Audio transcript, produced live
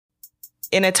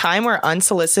In a time where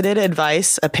unsolicited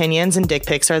advice, opinions, and dick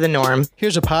pics are the norm.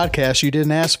 Here's a podcast you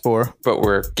didn't ask for, but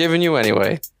we're giving you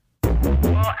anyway.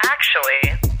 Well, actually,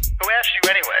 who asked you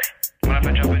anyway? Mind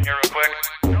if I jump in here real quick?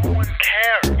 No one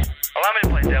cares. Allow me to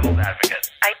play devil's advocate.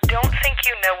 I don't think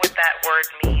you know what that word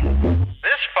means.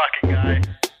 This fucking guy.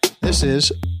 This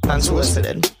is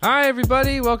Unsolicited. Hi,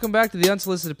 everybody. Welcome back to the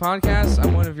Unsolicited Podcast.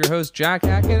 I'm one of your hosts, Jack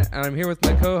Hackett, and I'm here with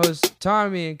my co-hosts,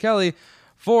 Tommy and Kelly,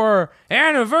 for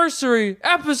anniversary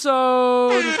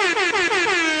episode.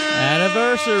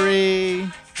 Anniversary.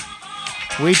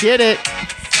 We did it.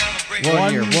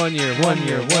 One year.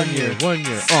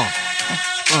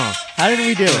 How did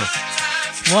we do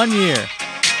it? 1 year.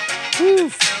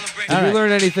 Woo. Did we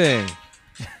learn anything?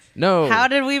 No. How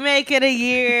did we make it a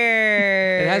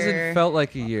year? It hasn't felt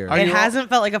like a year. It hasn't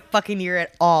felt like a fucking year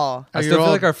at all. I still feel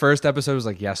like our first episode was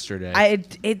like yesterday.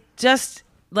 It just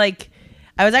like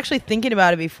I was actually thinking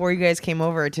about it before you guys came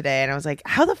over today, and I was like,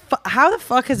 how the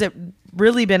fuck has it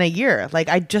really been a year? Like,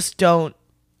 I just don't.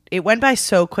 It went by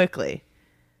so quickly.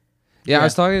 Yeah, I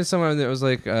was talking to someone that was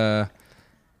like, I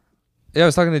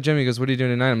was talking to Jimmy. He goes, "What are you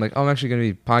doing tonight?" I'm like, "Oh, I'm actually going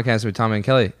to be podcasting with Tommy and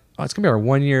Kelly. Oh, it's going to be our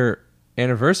 1 year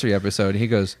anniversary episode." And he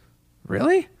goes,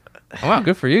 "Really? Oh, wow,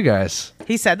 good for you guys."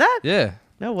 He said that? Yeah.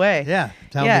 No way. Yeah,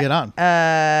 tell them to get on.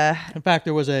 In fact,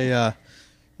 there was a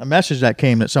message that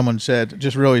came that someone said,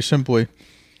 just really simply,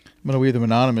 I'm going to leave them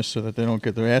anonymous so that they don't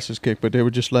get their asses kicked, but they were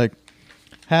just like,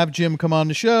 have Jim come on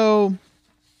the show,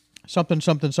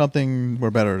 something,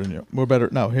 we're better than you. We're better.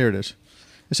 No, here it is.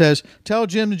 It says, tell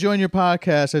Jim to join your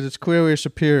podcast as it's clearly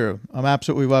superior. I'm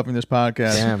absolutely loving this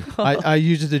podcast. Damn. I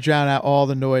use it to drown out all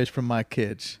the noise from my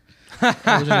kids. That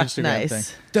was an Instagram Nice.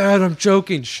 thing. Dad, I'm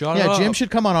joking. Shut up. Yeah, Jim should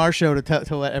come on our show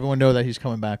to let everyone know that he's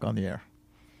coming back on the air.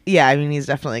 Yeah, I mean, he's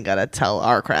definitely got to tell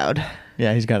our crowd.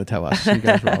 Yeah, he's got to tell us. You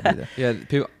guys will all be there. Yeah,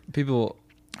 people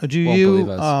Do won't you? believe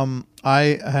us.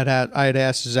 I had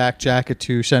asked Zach Jacket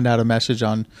to send out a message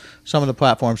on some of the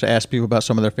platforms to ask people about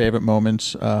some of their favorite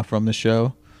moments from the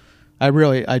show. I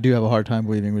do have a hard time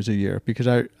believing it was a year because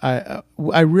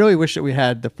I really wish that we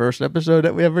had the first episode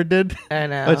that we ever did. I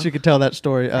know. But you could tell that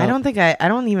story. I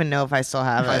don't even know if I still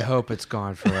have it. I hope it's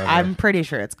gone forever. I'm pretty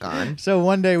sure it's gone. So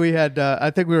one day we had, I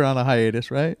think we were on a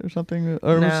hiatus, right, or something.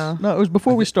 Or No. it was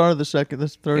before we started this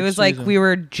third. It was like we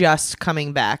were just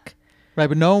coming back. Right,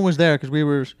 but no one was there because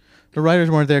the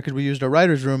writers weren't there because we used a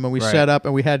writer's room and we set up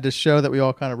and we had this show that we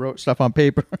all kind of wrote stuff on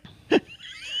paper.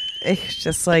 It's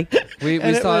just like we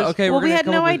thought, okay, well, we're we gonna had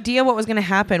come no up with- idea what was going to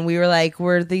happen. We were like,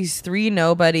 we're these three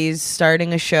nobodies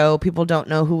starting a show. People don't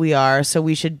know who we are, so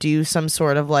we should do some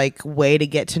sort of like way to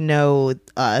get to know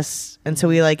us. And so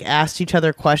we like asked each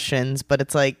other questions, but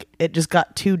it's like it just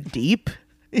got too deep.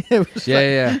 It was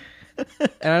Yeah.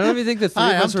 And I don't even think the three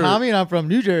Hi, of I'm us were. Tommy and I'm from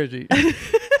New Jersey.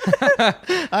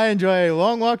 I enjoy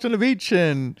long walks on the beach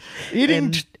and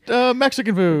eating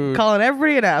Mexican food. Calling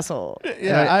everybody an asshole.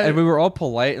 And we were all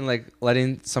polite and like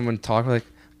letting someone talk. We're like,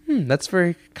 that's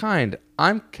very kind.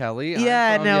 I'm Kelly.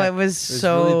 Yeah, I'm no, from-" it was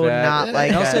so really bad. not like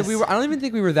And also, us. I don't even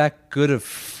think we were that good of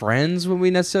friends when we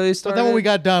necessarily But started. then when we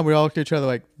got done, we all looked at each other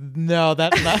like, no,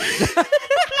 that's not.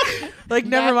 Like,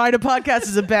 never mind, a podcast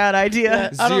is a bad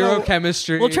idea. I don't zero know.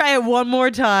 chemistry. We'll try it one more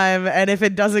time, and if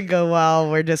it doesn't go well,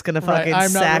 we're just gonna fucking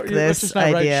I'm not- sack let's this just not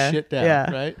write idea. shit down,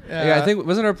 yeah, right? Yeah, I think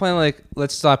wasn't our plan like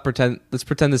let's pretend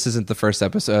this isn't the first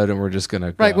episode and we're just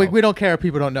gonna go. Right, we don't care if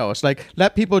people don't know us. Like,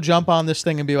 let people jump on this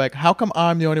thing and be like, how come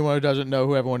I'm the only one who doesn't know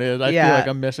who everyone is? I feel Yeah. like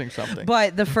I'm missing something.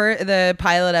 But the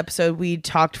pilot episode, we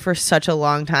talked for such a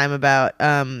long time about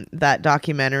that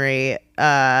documentary,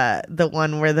 the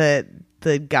one where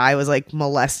the guy was like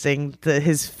molesting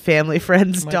his family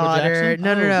friend's Michael daughter. Jackson?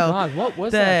 No. God, what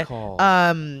was that called?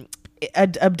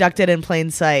 Abducted in plain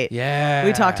sight. Yeah,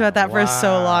 We talked about that for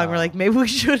so long. wow. We're like, maybe we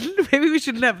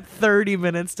shouldn't have 30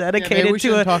 minutes maybe dedicated we to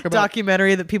shouldn't a talk about-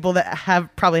 documentary that people that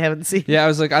probably haven't seen. Yeah, I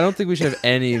was like, I don't think we should have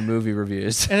any movie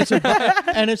reviews. And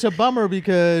it's a bummer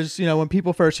because, you know, when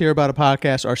people first hear about a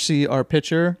podcast or see our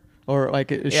picture or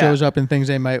like it shows up in things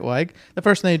they might like, the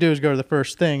first thing they do is go to the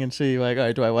first thing and see like, all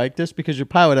right, do I like this? Because your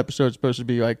pilot episode is supposed to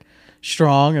be like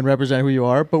strong and represent who you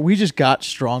are, but we just got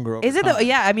stronger over Is it time. though?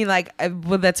 Yeah, I mean, like,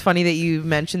 well, that's funny that you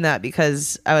mentioned that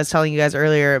because I was telling you guys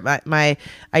earlier,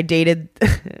 I dated,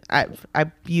 I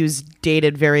used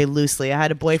dated very loosely. I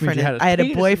had a boyfriend. you had a I had a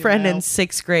penis in your boyfriend in mouth.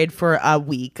 6th grade for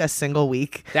a single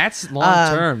week, That's long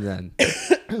term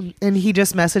then. and he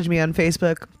just messaged me on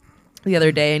Facebook the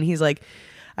other day, and he's like,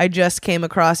 "I just came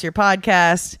across your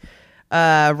podcast."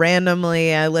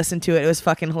 Randomly, I listened to it. It was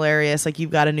fucking hilarious. Like,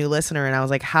 you've got a new listener, and I was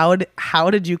like, "How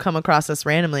did you come across this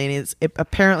randomly?" And it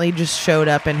apparently just showed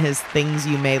up in his things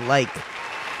you may like,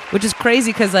 which is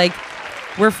crazy because like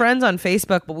we're friends on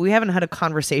Facebook, but we haven't had a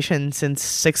conversation since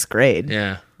 6th grade.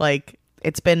 Yeah. Like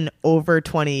it's been over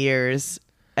 20 years,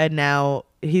 and now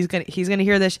he's gonna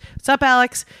hear this. What's up,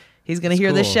 Alex? He's gonna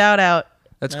hear this cool. shout out.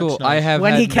 That's That's cool. nice. I have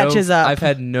When had he catches no, up. I've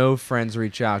had no friends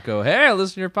reach out, go, "Hey, I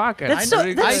listen to your podcast." That's so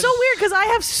weird because I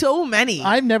have so many.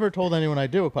 I've never told anyone I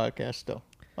do a podcast still.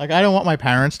 Like, I don't want my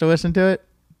parents to listen to it.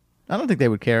 I don't think they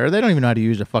would care. They don't even know how to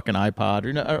use a fucking iPod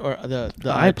or the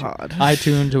iPod.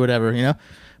 iTunes or whatever, you know?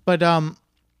 But,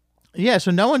 yeah, so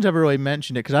no one's ever really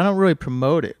mentioned it because I don't really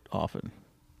promote it often.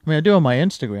 I mean, I do on my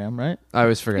Instagram, right? I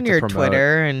always forget and to your promote.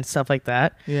 Twitter and stuff like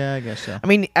that. Yeah, I guess so. I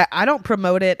mean, I don't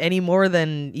promote it any more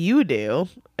than you do.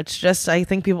 It's just I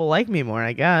think people like me more,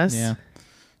 I guess. Yeah.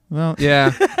 Well,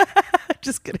 Yeah,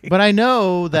 Just kidding. but I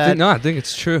know that. I think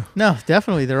it's true. No,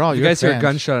 definitely, they're all You your guys hear a fans.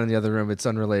 gunshot in the other room. It's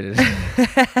unrelated.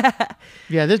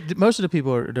 Yeah, most of the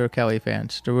people they're Kelly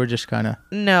fans. We're just kind of.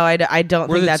 No, I don't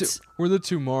think that's. We're the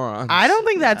two morons. I don't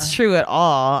think that's true at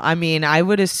all. I mean, I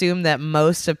would assume that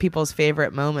most of people's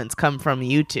favorite moments come from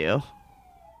you two.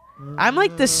 I'm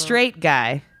like the straight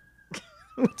guy.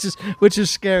 which is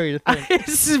scary to think.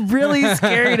 It's really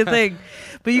scary to think.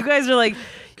 But you guys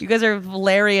are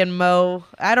Larry and Mo.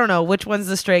 I don't know which one's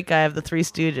the straight guy of the Three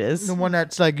Stooges. The one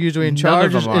that's like usually in None charge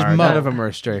of is them are. Mo. None of them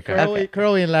are straight guys.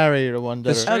 Curly and Larry are the ones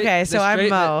that are. Okay, so I'm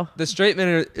Mo. The straight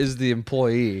man is the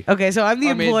employee. Okay, so I'm the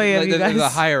employee of you guys. The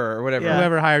hirer or whatever. Yeah.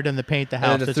 Whoever hired them to paint the then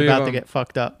house the that's three of about to them- get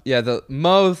fucked up. Yeah, the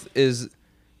Mo is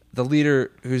the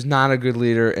leader who's not a good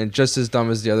leader and just as dumb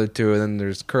as the other two. And then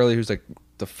there's Curly who's like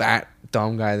the fat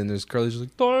dumb guy. Then there's Curly who's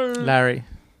like "Darn." Larry.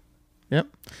 Yep.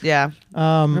 Yeah,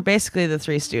 we're basically the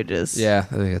Three Stooges. Yeah,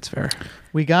 I think that's fair.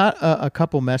 We got a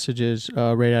couple messages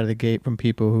right out of the gate from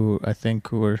people who I think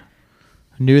who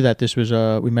knew that this was.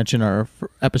 We mentioned our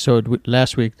episode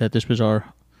last week that this was our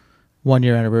 1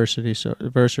 year anniversary. So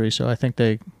I think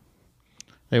they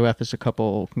left us a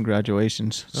couple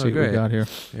congratulations. Oh, See what we great. got here.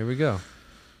 Here we go.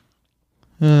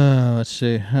 Let's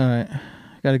see. All right,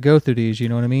 got to go through these. You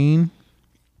know what I mean?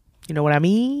 You know what I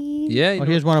mean? Yeah. Well,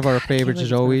 here's one of our favorites wait,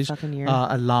 as it's been a always. fucking year.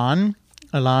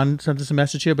 Alan sent us a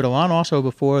message here, but Alan also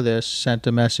before this sent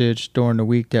a message during the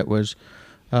week that was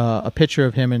a picture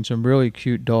of him and some really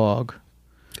cute dog.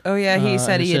 Oh yeah, he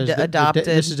said and it he had says, adopted.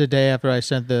 This is the day after I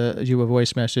sent you a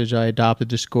voice message. I adopted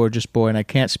this gorgeous boy, and I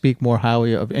can't speak more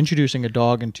highly of introducing a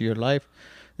dog into your life.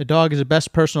 The dog is the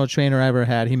best personal trainer I ever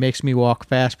had. He makes me walk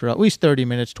fast for at least 30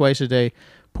 minutes twice a day,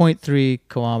 0.3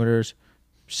 kilometers,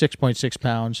 6.6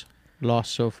 pounds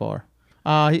lost so far.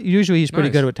 Usually he's pretty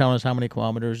Nice. good with telling us how many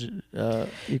kilometers equal.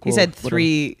 He said whatever.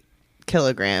 3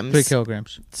 kilograms. 3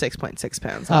 kilograms. 6.6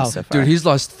 pounds. Oh, So far. Dude, he's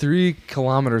lost 3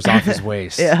 kilometers off his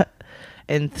waist. yeah,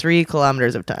 in 3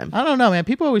 kilometers of time. I don't know, man.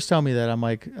 People always tell me that I'm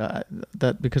like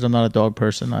that because I'm not a dog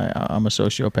person. I'm a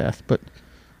sociopath, but I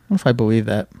don't know if I believe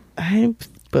that. I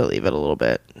believe it a little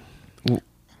bit.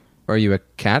 Are you a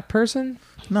cat person?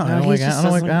 No, I No, don't he like, just I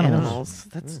don't like doesn't animals.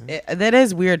 That's that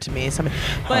is weird to me.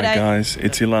 But Hi guys,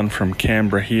 it's Ilan from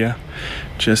Canberra here.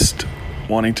 Just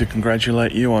wanting to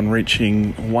congratulate you on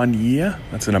reaching 1 year.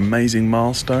 That's an amazing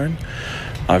milestone.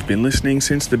 I've been listening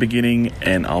since the beginning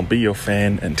and I'll be your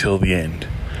fan until the end.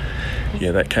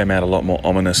 Yeah, that came out a lot more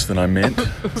ominous than I meant,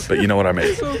 but you know what I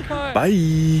mean.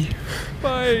 Bye.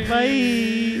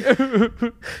 Bye.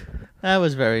 That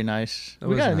was very nice. We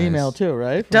was got an nice. email too,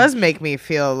 right? does make me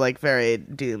feel like very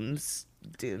doomsday.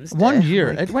 1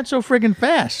 year. Like, It went so friggin'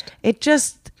 fast. it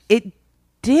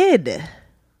did.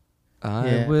 I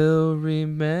Yeah. will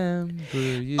remember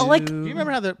you. Oh, like- Do you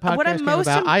remember how the podcast What I'm came most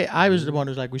about? im- I was the one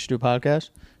who was like, we should do a podcast,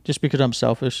 just because I'm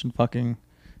selfish and fucking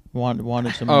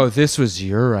wanted some. Oh, this was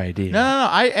your idea. No.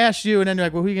 I asked you, and then you're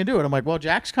like, well, who you gonna do it? I'm like, well,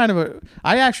 Jack's kind of a.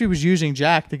 I actually was using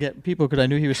Jack to get people because I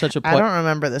knew he was such a. I don't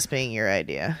remember this being your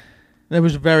idea. It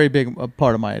was a very big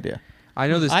part of my idea. I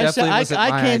know this I definitely wasn't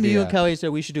my I came to you idea. and Kelly and said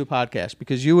we should do a podcast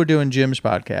because you were doing Jim's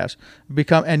podcast,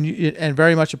 and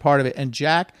very much a part of it. And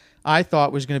Jack, I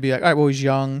thought was going to be like, all right, well, he's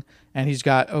young and he's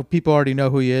got people already know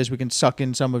who he is. We can suck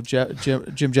in some of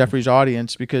Jim Jeffries'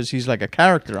 audience because he's like a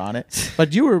character on it.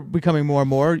 But you were becoming more and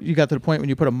more. You got to the point when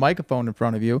you put a microphone in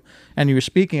front of you and you were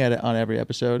speaking at it on every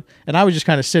episode. And I was just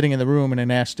kind of sitting in the room and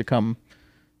then asked to come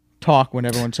talk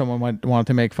whenever someone wanted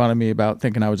to make fun of me about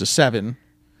thinking I was a 7.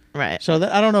 Right. So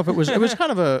that, I don't know if it was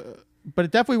kind of a, but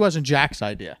it definitely wasn't Jack's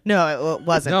idea. No, it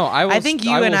wasn't. No, I think will-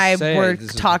 you I and will I say were this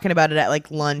is- talking about it at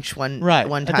like lunch one time,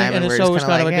 I think, and we were so it was just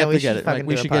kind of like, a yeah, get we should together. fucking Like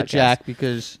we do a should get podcast. Jack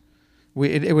because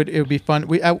it would be fun.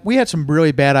 We had some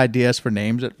really bad ideas for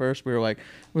names at first. We were like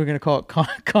we were gonna call it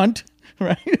cunt,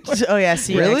 right? Oh yeah,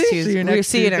 see you Really? next Tuesday. See you next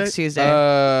See you next Tuesday? Tuesday.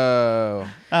 Oh.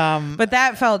 But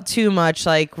that felt too much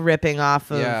like ripping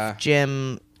off of Yeah.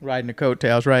 Jim riding the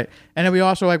coattails, right? And then we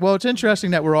also like, well, it's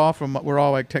interesting that we're all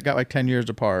like got like 10 years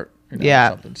apart, you know, Yeah.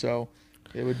 or something. So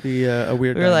it would be a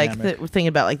weird. We were like dynamic. we're thinking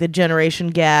about like the generation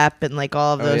gap and like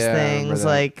all of those yeah, I remember things. that.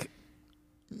 Like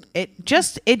it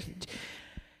just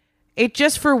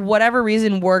for whatever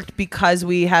reason worked because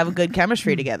we have good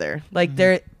chemistry together. Like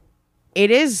it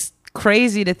is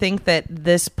crazy to think that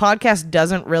this podcast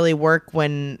doesn't really work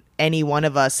when any one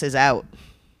of us is out.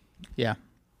 Yeah.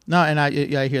 No, and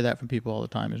I hear that from people all the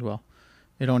time as well.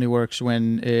 It only works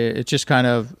when it's just kind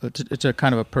of it's a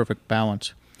kind of a perfect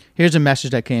balance. Here's a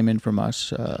message that came in from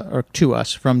us or to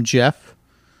us from Jeff.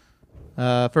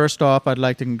 First off, I'd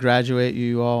like to congratulate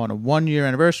you all on a 1-year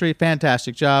anniversary.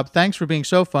 Fantastic job. Thanks for being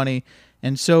so funny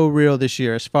and so real this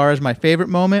year. As far as my favorite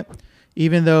moment,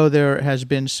 even though there has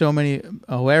been so many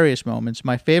hilarious moments,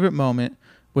 my favorite moment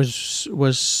was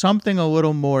something a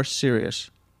little more serious.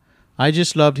 I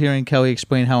just loved hearing Kelly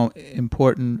explain how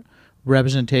important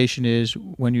representation is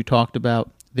when you talked about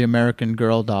the American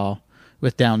Girl doll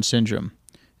with Down syndrome.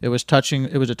 It was touching.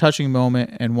 It was a touching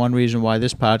moment, and one reason why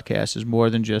this podcast is more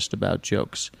than just about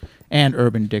jokes and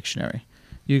Urban Dictionary.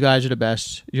 You guys are the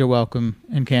best. You're welcome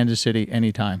in Kansas City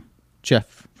anytime.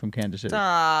 Jeff from Kansas City.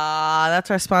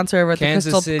 That's our sponsor over at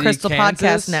Kansas the City, Crystal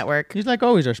Kansas? Podcast Network. He's like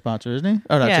always our sponsor, isn't he?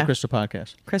 Oh, no, it's Yeah. a Crystal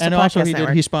Podcast. Crystal and also Podcast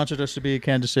Network. he sponsored us to be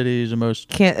Kansas City's the most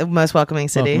Most welcoming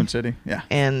city. welcoming city. Yeah.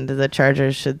 And the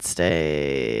Chargers should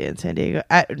stay in San Diego.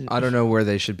 I don't know where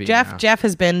they should be now. Jeff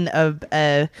has been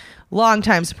a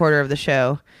longtime supporter of the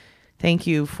show. Thank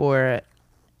you for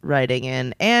writing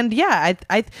in. And yeah,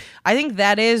 I think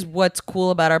that is what's cool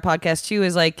about our podcast too,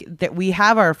 is like that we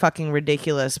have our fucking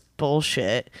ridiculous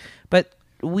bullshit, but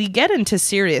we get into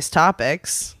serious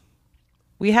topics.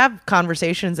 We have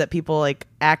conversations that people like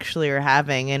actually are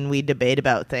having, and we debate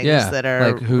about things that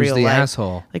are like who's real the life.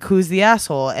 asshole? Like who's the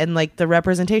asshole, and like the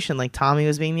representation. Like Tommy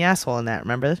was being the asshole in that.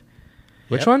 Remember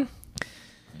Which one?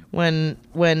 when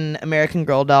American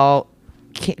Girl doll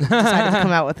decided to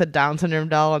come out with a Down syndrome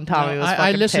doll, and Tommy was fucking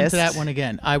I listened pissed. to that one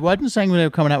again. I wasn't saying they were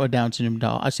coming out with Down syndrome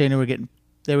doll. I was saying they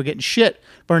were getting shit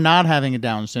for not having a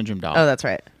Down syndrome doll. Oh, that's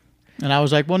right. And I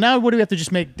was like, well, now what do we have to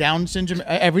just make Down syndrome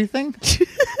everything?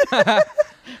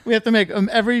 We have to make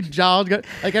every child,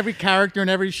 like every character in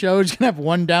every show is gonna have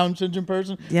one Down syndrome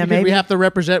person. Yeah, because maybe. we have to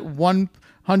represent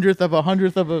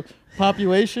 1/100th of a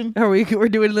population. We're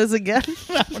doing this again?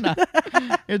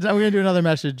 We're gonna do another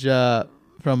message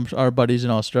from our buddies in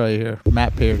Australia here,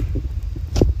 Matt Peard.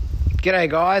 G'day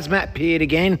guys, Matt Peard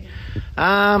again.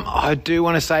 I do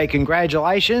want to say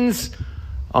congratulations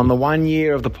on the 1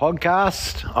 year of the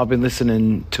podcast. I've been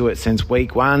listening to it since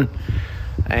week 1,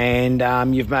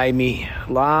 and you've made me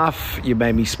laugh, you've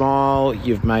made me smile,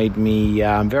 you've made me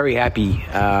very happy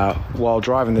while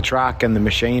driving the truck and the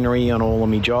machinery on all of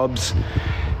my jobs,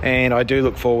 and I do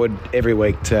look forward every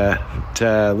week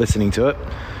to listening to it.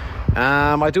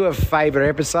 I do have a favourite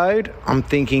episode. I'm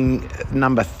thinking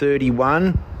number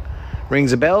 31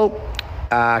 rings a bell.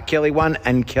 Kelly 1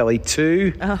 and Kelly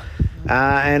 2. Oh.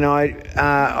 And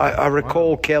I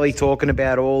recall Kelly talking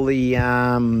about all the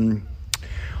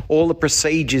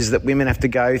procedures that women have to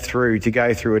go through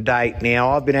a date.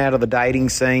 Now, I've been out of the dating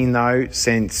scene, though,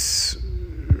 since,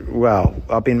 well,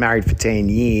 I've been married for 10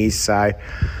 years, so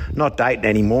not dating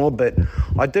anymore, but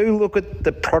I do look at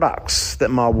the products that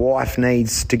my wife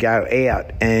needs to go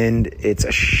out, and it's a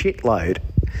shitload.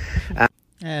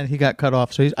 And he got cut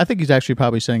off, so I think he's actually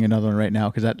probably saying another one right now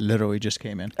because that literally just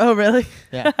came in. Oh, really?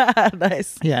 Yeah.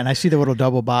 Nice. Yeah, and I see the little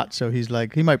double bot, so he's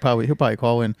like, he'll probably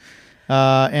call in.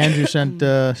 Andrew sent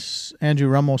Andrew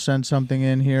Rummel sent something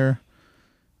in here.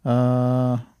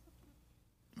 Let's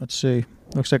see.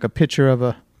 Looks like a picture of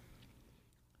a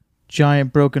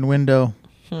giant broken window.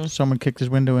 Someone kicked his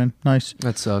window in. Nice.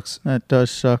 That sucks. That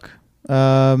does suck.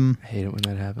 I hate it when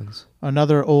that happens.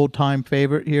 Another old time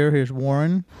favorite here. Here's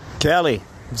Warren. Kelly,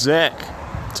 Zach,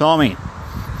 Tommy,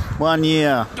 1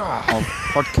 year of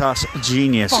podcast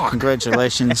genius.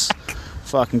 Congratulations.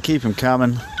 Fucking keep them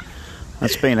coming.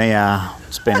 It's been a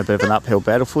bit of an uphill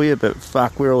battle for you, but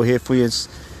fuck, we're all here for you.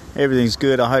 Everything's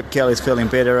good. I hope Kelly's feeling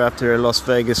better after her Las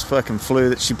Vegas fucking flu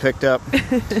that she picked up.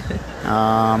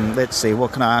 Let's see,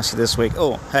 what can I ask you this week?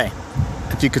 Oh, hey,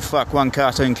 if you could fuck one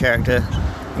cartoon character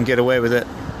and get away with it,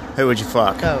 who would you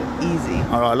fuck? Oh, easy.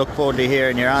 Uh, All right, look forward to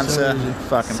hearing your answer.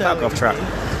 Fucking So fuck off easy. truck.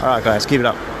 All right, guys, keep it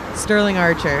up. Sterling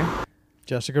Archer.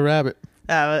 Jessica Rabbit.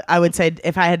 I would say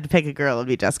if I had to pick a girl, it would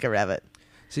be Jessica Rabbit.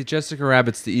 See, Jessica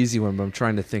Rabbit's the easy one, but I'm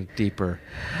trying to think deeper.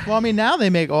 Well, I mean, now they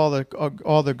make all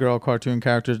the girl cartoon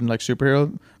characters in like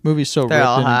superhero movies so They're ripped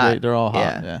all and hot. great. They're all hot.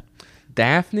 Yeah. Yeah.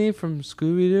 Daphne from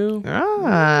Scooby-Doo.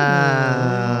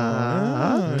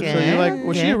 Okay. So you like?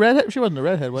 Was she a redhead? She wasn't a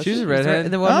redhead, was she? She's a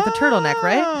redhead. The one with the turtleneck,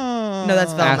 right? No,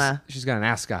 that's Velma. She's got an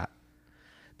ascot.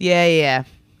 Yeah.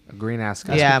 A green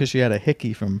ascot. Yeah. Because she had a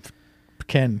hickey from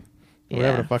Ken. Or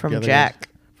whatever the fuck from the other Jack. is.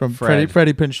 From Fred.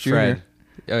 Freddie Prinze Jr. Fred.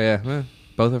 Oh, yeah. Well,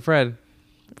 both are Fred.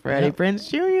 Freddie Prinze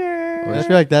Jr. I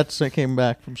feel like that came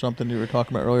back from something you were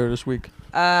talking about earlier this week.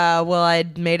 Well,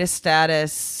 I'd made a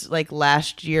status like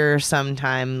last year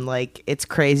sometime. Like, it's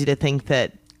crazy to think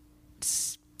that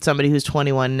somebody who's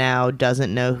 21 now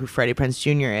doesn't know who Freddie Prinze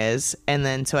Jr. is. And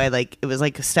then so it was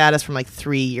like a status from like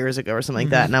 3 years ago or something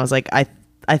like that. And I was like, I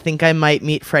think I might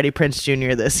meet Freddie Prinze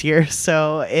Jr. this year.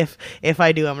 So if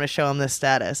I do, I'm going to show him this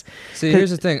status. See,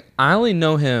 here's the thing. I only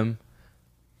know him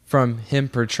from him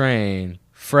portraying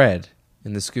Fred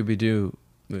in the Scooby-Doo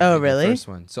movie. Oh, really? The first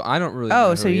one. So I don't really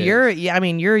know who so he you're is. I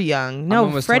mean, you're young. No,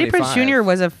 almost Freddie Prinze 25. Jr.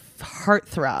 was a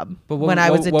heartthrob But when I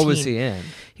was a teen. what was he in?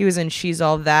 He was in She's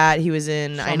All That. He was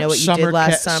in I Know What You Summer Did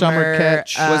Last Ca- Summer. Summer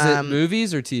Catch. Was it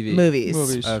movies or TV?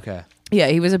 Movies. Okay. Yeah,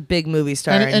 he was a big movie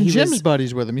star. And he Jim's was,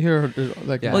 buddies with him. You hear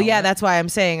like Yeah. well, yeah, that's why I'm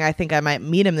saying I think I might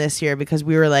meet him this year because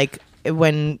we were like,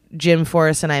 when Jim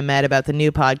Forrest and I met about the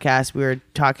new podcast, we were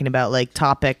talking about like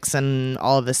topics and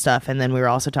all of this stuff. And then we were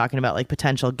also talking about like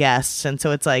potential guests. And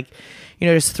so it's like,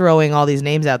 just throwing all these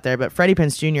names out there. But Freddie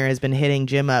Prinze Jr. has been hitting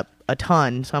Jim up a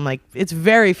ton. So I'm like, it's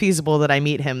very feasible that I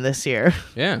meet him this year.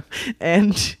 Yeah.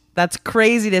 And that's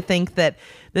crazy to think that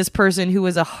this person who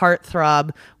was a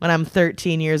heartthrob when I'm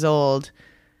 13 years old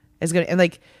is going to, and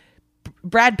like,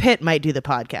 Brad Pitt might do the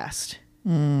podcast.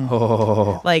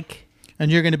 Oh. Like,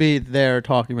 and you're going to be there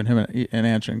talking with him and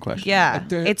answering questions. yeah,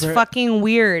 it's fucking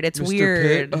weird. It's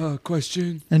weird.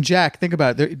 Question. And Jack, think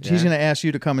about it. He's going to ask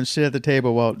you to come and sit at the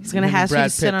table while He's gonna him and ask you Brad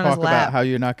to sit Pitt on his talk about lap. how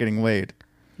you're not getting laid.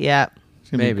 Yeah.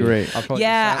 It's going to Maybe. be great. I'll probably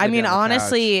Yeah, just I sit mean, down on the couch.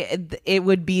 honestly, it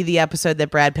would be the episode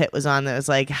that Brad Pitt was on that was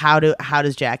like, how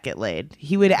does Jack get laid?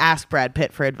 He would ask Brad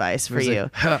Pitt for advice for He's you.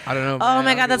 like, I don't know. Oh man,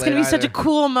 my I God, don't that's get gonna be laid such a either.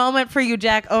 cool moment for you,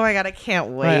 Jack. Oh my God, I can't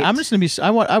wait. Right, I'm just going to be.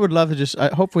 I would love to just.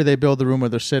 Hopefully, they build the room where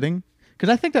they're sitting because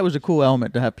I think that was a cool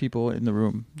element to have people in the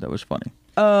room. That was funny.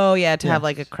 Oh yeah, to have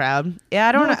like a crowd. Yeah,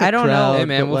 I don't know. Not like a I don't crowd, know. Hey,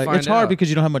 man, but, we'll like, find it's hard out. because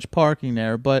you don't have much parking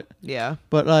there. But Yeah.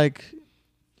 like,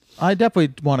 I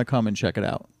definitely want to come and check it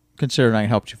out. Considering I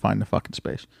helped you find the fucking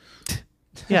space.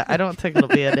 Yeah, I don't think it'll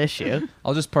be an issue.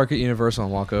 I'll just park at Universal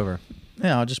and walk over.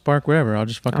 Yeah, I'll just park wherever. I'll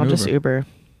just fucking I'll Uber. just Uber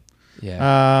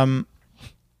Yeah.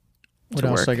 What to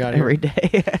else work I got here? every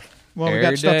day. Well, we Every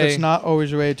got stuff that's day. not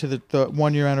always related to the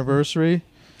 1 year anniversary.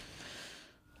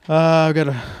 I've got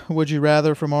a Would You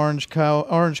Rather from Orange,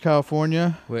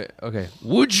 California. Wait. Okay.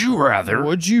 Would you rather?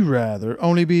 Would you rather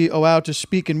only be allowed to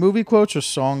speak in movie quotes or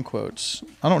song quotes?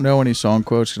 I don't know any song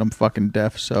quotes because I'm fucking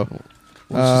deaf. So,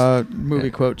 movie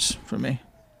quotes for me.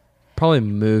 Probably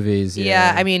movies.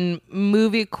 Yeah, I mean,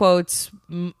 movie quotes.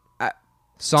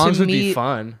 songs to would be me-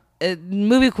 fun.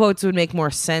 Movie quotes would make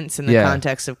more sense in the Yeah.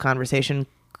 context of conversation.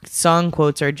 Song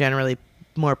quotes are generally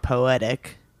more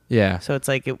poetic, Yeah. so it's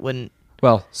like it wouldn't.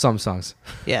 Well, some songs.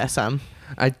 Yeah, some.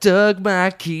 I dug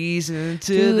my keys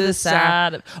into the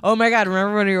side. Oh my God!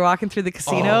 Remember when we were walking through the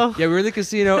casino? Oh, yeah, we were in the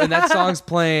casino and that song's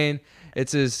playing.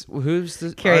 It's who's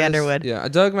the Carrie artist? Underwood. Yeah, I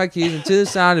dug my keys into the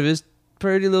side of his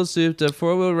pretty little souped up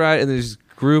 4-wheel ride, and there's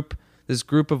this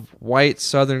group of white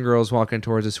Southern girls walking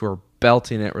towards us who are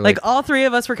belting it. We're Like all three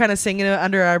of us were kind of singing it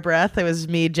under our breath. It was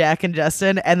me, Jack, and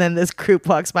Justin, and then this group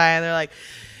walks by and they're like,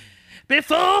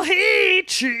 "Before he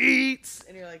cheats,"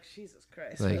 and you're like, "Jesus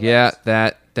Christ!" like yeah,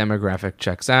 that demographic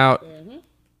checks out.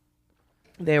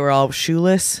 They were all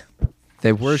shoeless.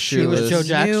 They were Shoeless shoeless. Joe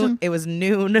Jackson? It was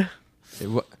noon.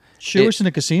 Shoeless in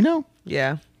a casino?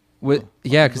 Yeah,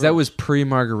 Yeah, because that was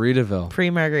pre-Margaritaville.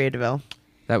 pre-Margaritaville.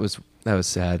 That was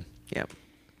sad. Yep.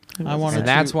 I wanted And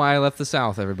that's to. why I left the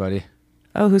South, everybody.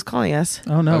 Oh, who's calling us?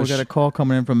 Oh, no. Oh, We got a call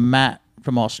coming in from Matt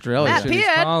from Australia. Matt Shit, he's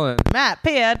Pitt. calling. Matt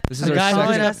Pitt. This is The our guy who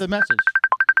second- just left the message.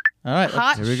 All right.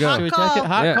 Hot, Here we go. Should we hot take it?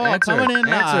 Hot Yeah, call answer coming it. in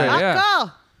Answer live. it, yeah.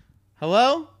 call.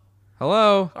 Hello?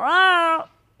 Hello. Hello.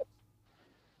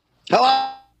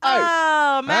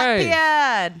 Oh, Matt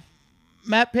Hey. Pitt.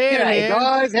 Matt Pitt G'day, here.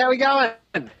 guys. How we going?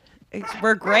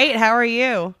 We're great. How are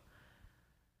you?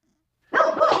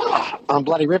 I'm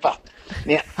Bloody Ripper.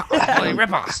 Yeah. Bloody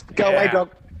Ripper. Go away,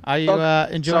 dog. Are you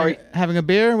enjoying Sorry. having a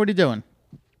beer? What are you doing?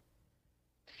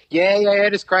 Yeah.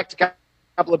 Just cracked a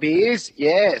couple of beers.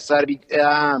 Yeah. So it'd be,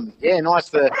 nice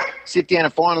to sit down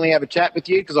and finally have a chat with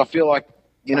you because I feel like,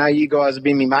 you guys have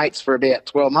been my mates for about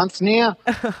 12 months now.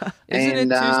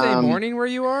 Isn't it Tuesday morning where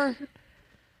you are?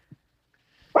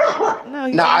 No, he's No,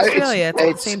 in Australia. It's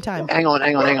at the same time. Hang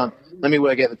on. Let me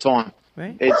work out the time.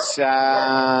 right? It's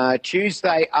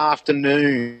Tuesday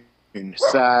afternoon,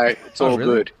 so it's all really?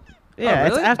 good. Yeah,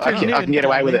 really? it's afternoon. I can get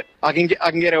away with it. I can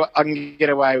get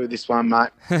away with this one, mate.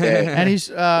 Yeah. And he's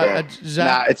No,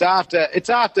 Zach. it's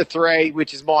after 3,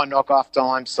 which is my knockoff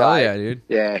time. So Hell yeah, dude.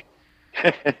 yeah.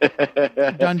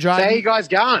 Done So how you driving. guys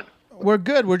going? We're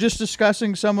good. We're just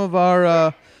discussing some of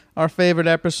our favorite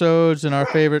episodes and our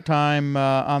favorite time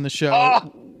on the show.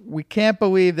 Oh! We can't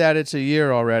believe that it's a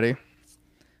year already.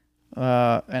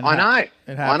 And I know.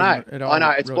 it I know. happened. It all I know.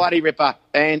 It's really- bloody ripper.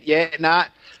 And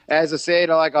as I said,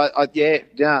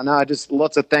 just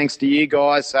lots of thanks to you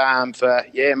guys for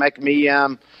making me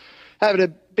having a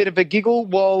bit of a giggle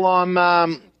while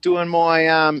I'm doing my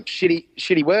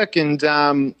shitty work, and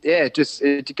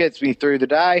it gets me through the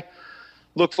day.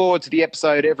 Look forward to the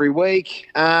episode every week.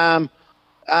 I've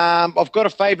got a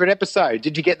favourite episode.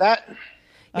 Did you get that?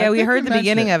 I Yeah, we think heard you the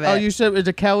beginning mentioned of it. Oh, you said it was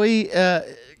a Kelly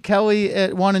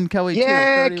at 1 and Kelly 2.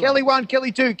 Yeah, 31. Kelly 1,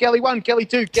 Kelly 2, Kelly 1, Kelly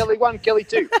 2, Kelly 1, Kelly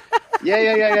 2.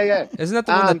 Yeah. Isn't that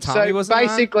the one that Tommy so wasn't on?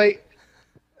 basically,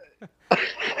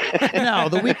 No,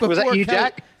 the week before. Was that you, Kelly-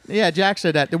 Jack? Yeah, Jack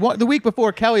said that. The week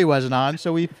before Kelly wasn't on,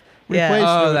 so we Yeah. replaced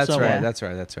her Oh, with that's someone. right.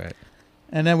 That's right.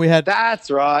 And then we had That's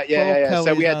right. Both Yeah. So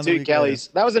Kellys we on had the 2 week Kellys.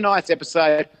 That was a nice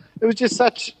episode. It was just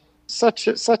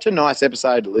such a nice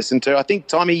episode to listen to. I think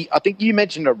Tommy, you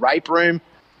mentioned a rape room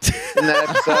in that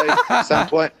episode at some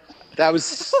point. That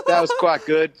was quite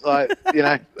good. Like, you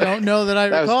know. don't know that I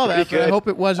That was recall that, pretty but I good. hope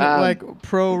it wasn't like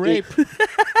pro rape.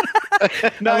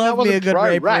 No, love it wasn't me a good pro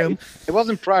rape room. It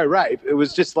wasn't pro rape. It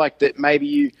was just like that. Maybe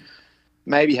you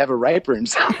have a rape room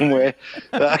somewhere.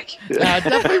 Like, It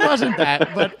definitely wasn't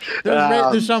that, but there was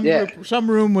rape, there's yeah. some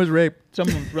room was rape. Some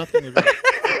nothing was rape.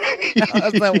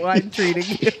 How's that wine treating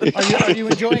you? Are you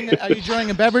enjoying it? Are you enjoying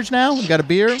a beverage now? You got a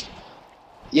beer?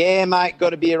 yeah, mate,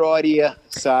 got a beer right here.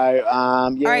 So, yeah.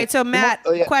 All right, so Matt,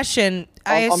 Oh, yeah. question.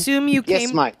 I I'm- assume you yes,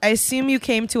 came. mate. I assume you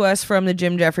came to us from the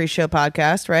Jim Jeffries Show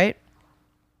podcast, right?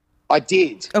 I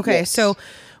did. Okay, yes. so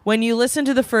when you listened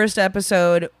to the first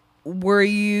episode, were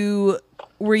you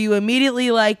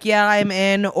immediately like, "Yeah, I'm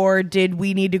in," or did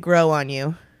we need to grow on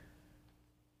you?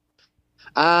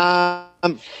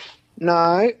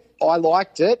 No, I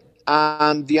liked it.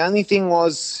 The only thing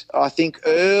was, I think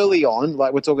early on,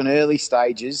 like we're talking early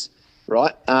stages,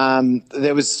 right?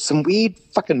 There was some weird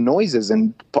fucking noises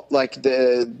and like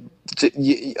I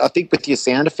think with your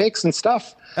sound effects and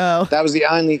stuff. Oh. That was the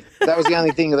only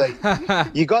thing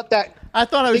that you got that. I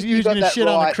thought I was think you using got the that shit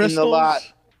on the right in crystals.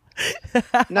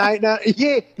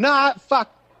 No, fuck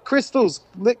crystals.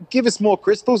 Give us more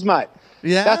crystals, mate.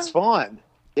 Yeah? That's fine.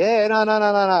 Yeah,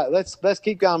 no. Let's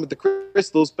keep going with the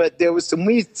crystals. But there was some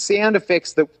weird sound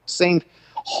effects that seemed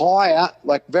higher,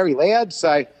 like very loud.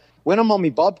 So when I'm on my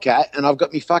Bobcat and I've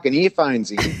got my fucking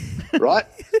earphones in, right,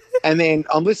 and then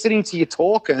I'm listening to you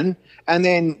talking, and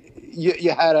then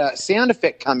you had a sound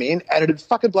effect come in, and it'd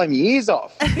fucking blow my ears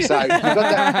off. So you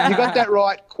got that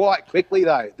right quite quickly,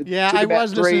 though. It Yeah, took I about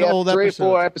was listening to old three or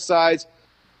four episodes.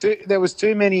 There was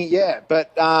too many, yeah.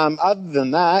 But other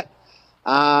than that,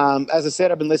 as I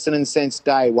said, I've been listening since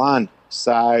day one,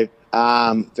 so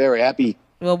very happy.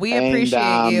 Well, we And,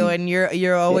 appreciate you, and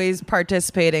you're always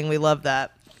participating. We love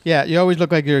that. Yeah, you always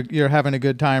look like you're having a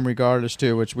good time regardless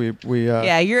too, which we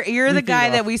Yeah, you're the guy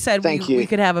feed that off. we said Thank we you.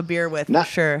 could have a beer with No. for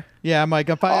sure. Yeah, Mike,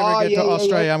 if I Oh, ever get yeah, to yeah,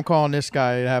 Australia, yeah. I'm calling this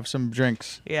guy to have some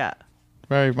drinks. Yeah.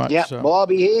 Very much Yeah, so. well, I'll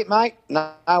be here, mate. No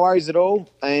worries at all.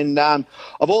 And I've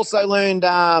also learned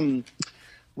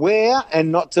where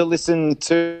and not to listen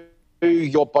to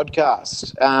your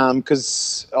podcast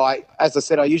because as I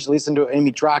said, I usually listen to it in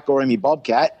my truck or in my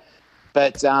Bobcat,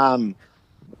 but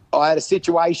I had a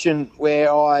situation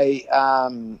where I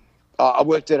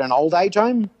worked at an old age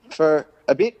home for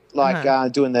a bit,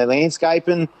 like doing their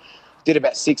landscaping. Did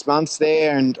about 6 months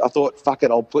there, and I thought, fuck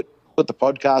it, I'll put the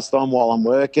podcast on while I'm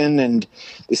working. And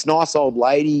this nice old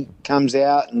lady comes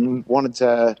out and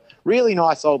really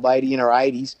nice old lady in her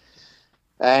 80s,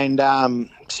 and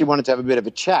she wanted to have a bit of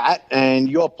a chat, and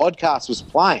your podcast was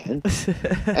playing,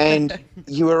 and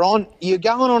you're going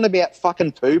on about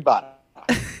fucking poo butter.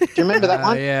 Do you remember that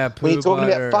one? Yeah, when you're poo talking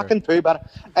butter. about fucking poo butter,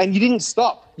 and you didn't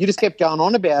stop. You just kept going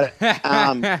on about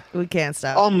it. We can't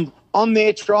stop. I'm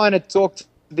there trying to talk to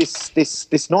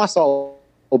this nice old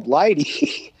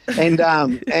lady, and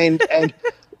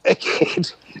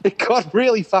it got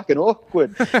really fucking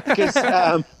awkward because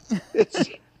it's.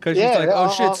 Because she's like,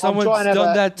 oh shit, someone's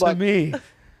done that to me.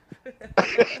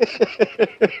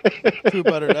 Too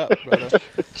buttered up, brother.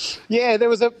 Yeah, there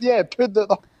was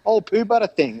the whole poo butter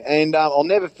thing, and I'll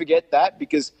never forget that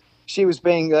because she was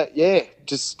being,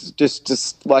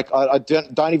 just like I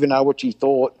don't even know what she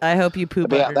thought. I hope you poo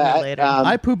about buttered her that. later.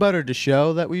 I poo buttered the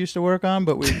show that we used to work on,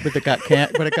 but it got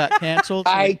canceled.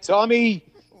 Hey, Tommy.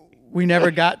 We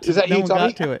never got to. Is that no you, one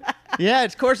Tommy? got to it. Yeah,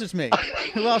 of course it's me.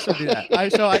 Who else would do that?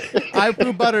 I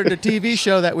poo buttered the TV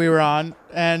show that we were on,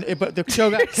 but the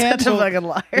show got Such a canceled. fucking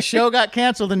liar. The show got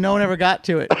canceled, and no one ever got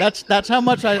to it. That's how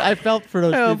much I felt for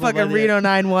those Oh, people. by fucking the Reno end.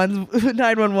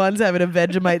 911's having a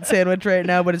Vegemite sandwich right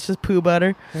now, but it's just poo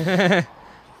butter.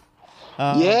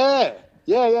 Yeah,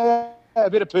 a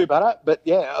bit of poo butter, but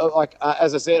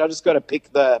as I said, I just got to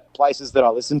pick the places that I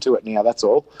listen to it now. That's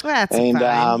all. That's And,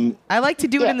 fine. I like to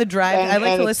do it in the drive. I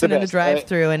like to it's listen the in the best.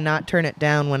 drive-through and not turn it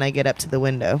down when I get up to the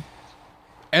window.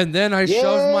 And then I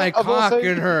shoved my I've cock also-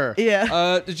 in her.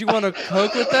 Yeah. Did you want to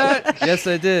coke with that? Yes,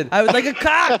 I did. I would like a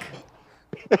cock.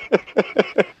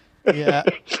 Yeah.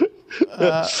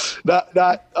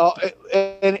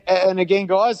 And again,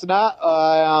 guys,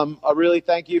 I really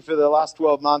thank you for the last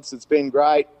 12 months. It's been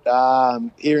great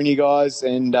hearing you guys,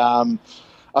 and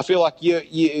I feel like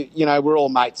we're all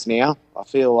mates now. I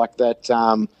feel like that.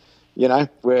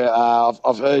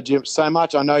 I've heard you so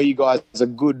much. I know you guys are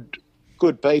good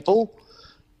people,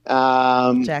 Jack's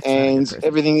not a good and person.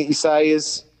 everything that you say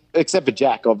is, except for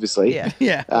Jack, obviously. Yeah.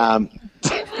 Yeah.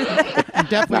 And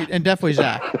definitely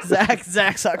Zach. Zach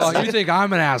sucks. Oh, you think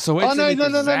I'm an asshole? Wait Oh till you no!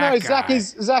 meet the Zach guy.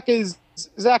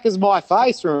 is my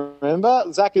face. Remember,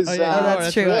 Zach is. Oh, yeah. Oh, that's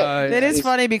that's true. right. It is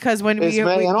funny because when It's we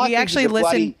me, and I think actually he's a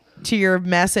listened to your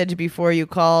message before you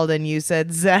called, and you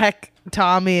said Zach,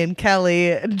 Tommy, and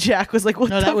Kelly. And Jack was like, "What?"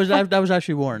 No, the that was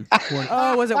actually Warren.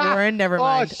 Oh, was it Warren? Never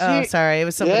mind. Oh, shit. sorry. It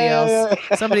was somebody else.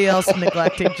 Somebody else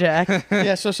neglected Jack.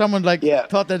 Yeah, so someone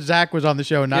thought that Zach was on the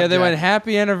show, and not Yeah, they Jack. went,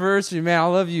 happy anniversary, man. I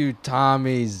love you,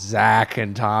 Tommy, Zach,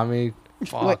 and Tommy.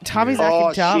 Fuck Wait, Tommy, you. Zach, Oh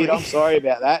and Tommy. shit! I'm sorry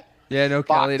about that. Yeah, no,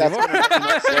 Fuck, Kelly. that's gonna make me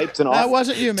not sleep tonight. That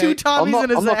wasn't you, Two mate. Tommies I'm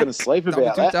and a not Zach. going to sleep Double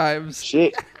about two that. times.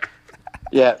 Shit.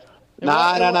 Yeah.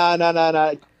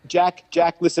 No.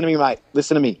 Jack, listen to me, mate.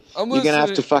 Listen to me. I'm You're gonna have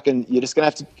to listening. fucking. You're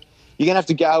gonna have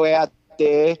to go out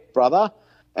there, brother,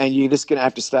 and you're just gonna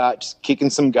have to start just kicking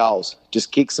some goals.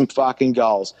 Just kick some fucking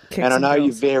goals. Kick and I some know you're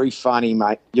goals. very funny,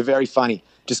 mate. You're very funny.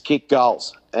 Just kick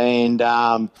goals, and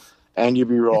you'll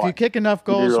be right. If you kick enough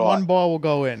You'll be goals, right. one ball will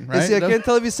go in, right? See, I can't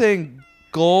tell if he's saying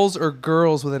goals or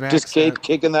girls with an accent. Just keep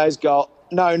kicking those goals.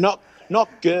 No, not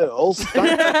girls. Don't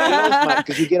kick girls, mate,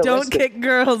 because you get Don't arrested. kick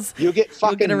girls. You'll get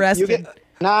fucking arrested.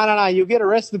 No. You'll get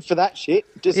arrested for that shit.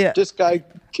 Just go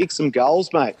kick some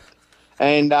goals, mate.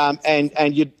 And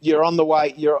you're on the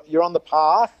way. You're on the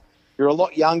path. You're a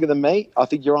lot younger than me. I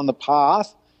think you're on the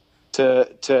path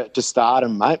to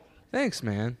stardom, mate. Thanks,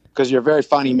 man. Because you're a very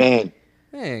funny man.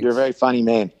 Thanks. You're a very funny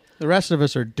man. The rest of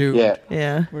us are doomed. Yeah.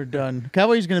 Yeah. We're done.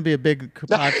 Kelly's going to be a big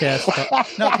podcast star.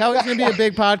 No, Kelly's going to be a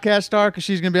big podcast star because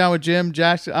she's going to be on with Jim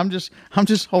Jackson. I'm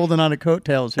just holding on to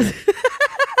coattails here.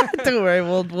 Don't worry.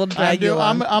 We'll drag you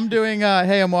along. I'm doing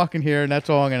Hey, I'm Walking Here, and that's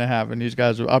all I'm going to have. And these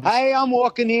guys will. Hey, I'm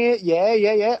walking here.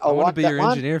 Yeah. I want like to be that your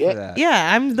one. engineer Yeah. for that.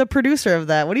 Yeah, I'm the producer of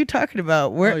that. What are you talking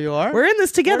about? Oh, you are? We're in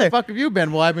this Where together. the fuck have you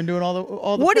been? Well, I've been doing all the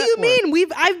What do prep you work.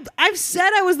 mean? I've said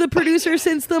I was the producer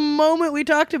since the moment we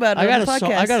talked about it I got on the a podcast.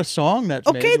 song. I got a song that's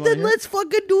made. Okay, You wanna then hear it? let's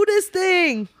fucking do this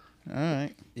thing. All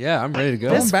right. Yeah, I'm ready to go.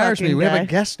 Don't This embarrass me. fucking We have guy. a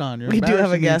guest on. You're We do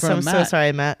have a embarrassing me in guest. front I'm of so Matt.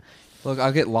 sorry, Matt. Look,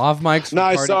 I'll get lav mics. From No,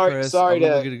 Party sorry- Chris. sorry I'm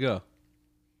to- good to go.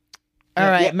 All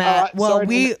right, Yeah, Matt. all right, Well,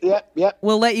 sorry, Yep.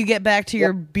 we'll let you get back to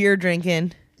your beer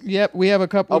drinking. Yep, we have a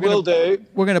couple. I will do.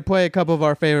 We're gonna play a couple of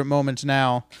our favorite moments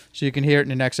now, so you can hear it in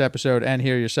the next episode and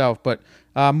hear yourself. But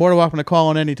more than welcome to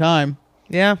call in any time.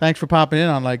 Yeah. Thanks for popping in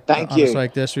on Thank on you. us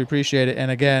like this. We appreciate it.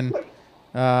 And again,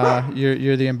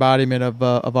 you're the embodiment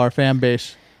of our fan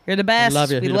base. You're the We best.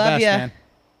 love you. We You're love the best, you. man.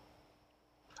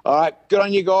 All right, good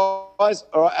on you guys.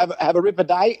 All right, have a ripper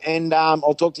day, and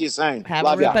I'll talk to you soon. Have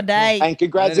Love a ripper ya. day. And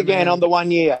congrats Later, again man. on the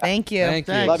 1 year. Thank you. Thank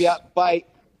you. Love ya. Bye.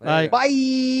 Bye.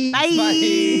 Bye.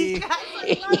 Bye.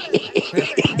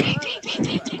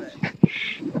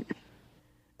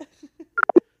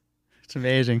 It's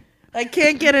amazing. I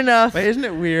can't get enough. But isn't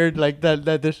it weird? Like that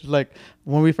this is like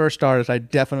when we first started. I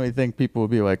definitely think people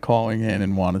would be like calling in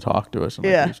and want to talk to us and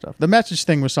like, Yeah. do stuff. The message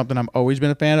thing was something I've always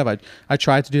been a fan of. I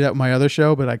tried to do that with my other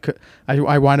show, but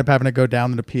I wind up having to go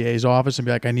down to the PA's office and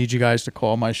be like, I need you guys to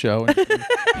call my show.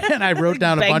 And I wrote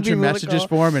down a Beg bunch of people to messages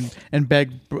call. for him and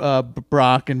begged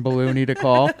Brock and Balloony to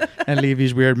call and leave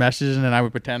these weird messages. And then I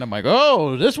would pretend I'm like,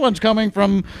 oh, this one's coming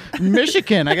from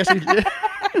Michigan. I guess he.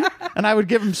 And And I would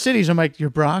give him cities. I'm like, you're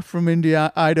Brock from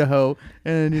India, Idaho,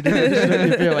 and you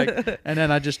feel like, and then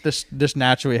I just this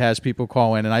naturally has people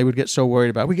call in, and I would get so worried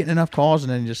about, are we getting enough calls?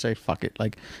 And then you just say, fuck it,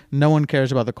 like no one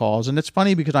cares about the calls. And it's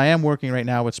funny because I am working right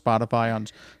now with Spotify on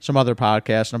some other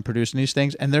podcasts, and I'm producing these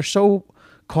things, and they're so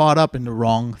caught up in the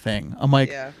wrong thing. I'm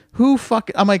like, who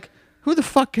the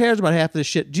fuck cares about half of this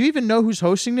shit? Do you even know who's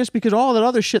hosting this? Because all that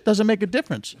other shit doesn't make a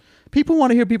difference. People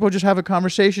want to hear people just have a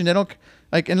conversation. They don't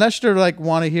like, unless they're like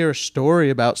want to hear a story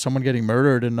about someone getting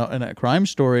murdered in a crime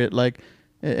story.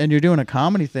 And you're doing a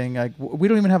comedy thing. Like, we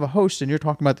don't even have a host, and you're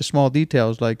talking about the small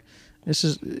details. Like,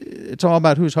 it's all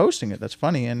about who's hosting it. That's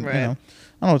funny. And you know,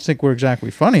 I don't think we're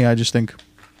exactly funny. I just think,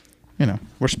 you know,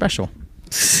 we're special.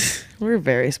 We're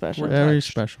very special. Very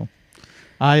special.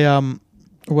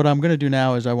 What I'm going to do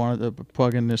now is I wanted to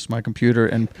plug in my computer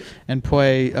and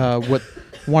play what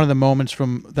one of the moments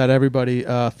from that everybody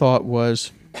thought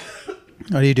was.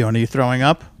 What are you doing? Are you throwing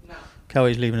up? No.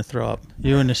 Kelly's leaving to throw up.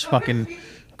 You and this fucking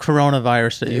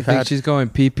coronavirus that you've had. She's going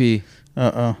pee-pee.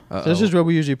 So this is where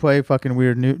we usually play fucking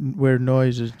weird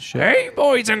noises and shit. Hey,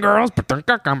 boys and girls.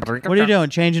 What are you doing?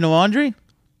 Changing the laundry?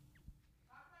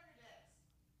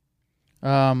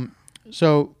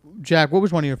 So, Jack, what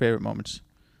was one of your favorite moments?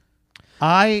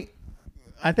 I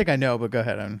think I know, but go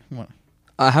ahead.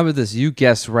 How about this? You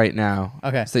guess right now.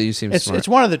 Okay. So you seem smart. It's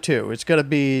one of the two. It's going to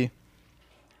be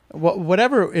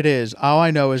whatever it is. All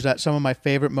I know is that some of my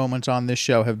favorite moments on this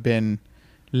show have been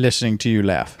listening to you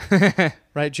laugh.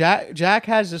 Right? Jack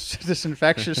has this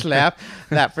infectious laugh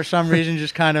that for some reason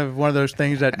just kind of one of those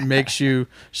things that makes you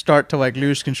start to like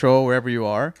lose control wherever you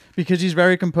are, because he's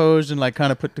very composed and like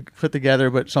kind of put together,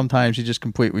 but sometimes he just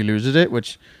completely loses it,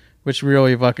 which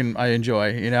really fucking I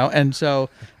enjoy, you know? And so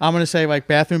I'm going to say like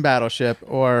Bathroom Battleship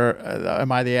or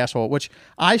Am I the Asshole, which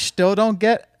I still don't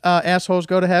get assholes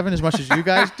go to heaven as much as you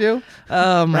guys do.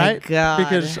 Oh, my right? God.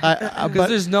 Because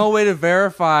there's no way to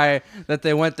verify that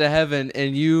they went to heaven,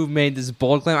 and you made this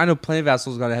bold claim. I know plenty of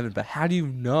assholes go to heaven, but how do you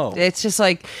know? It's just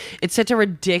like, it's such a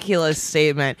ridiculous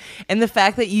statement. And the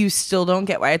fact that you still don't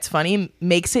get why it's funny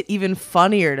makes it even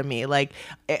funnier to me. Like,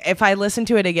 if I listen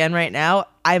to it again right now,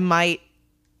 I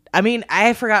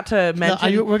forgot to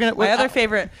mention my other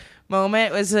favorite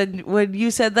moment was when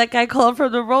you said that guy called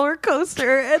from the roller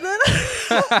coaster, and then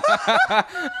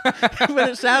but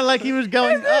it sounded like he was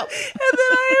going up. And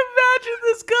then I imagine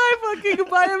this guy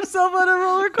fucking by himself on a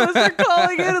roller coaster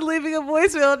calling in and leaving a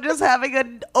voicemail and just having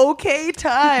an okay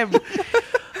time.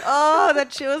 Oh,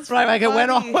 that shit was right. Like funny.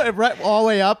 It went all the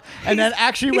way up, and then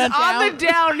actually went down. On the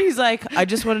down, he's like, I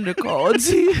just wanted to call and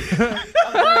see.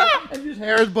 And his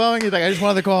hair is blowing. He's like, I just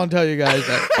wanted to call and tell you guys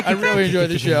that I really enjoyed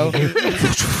the show.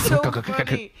 So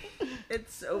funny.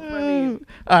 It's so funny.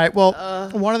 All right. Well,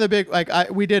 one of the big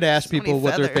we did ask people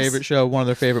what their favorite show, one of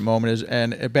their favorite moment is,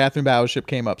 and Bathroom Battleship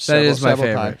came up several times.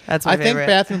 That's my favorite. I think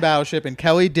Bathroom Battleship, and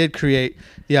Kelly did create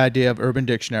the idea of Urban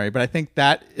Dictionary, but I think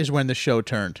that is when the show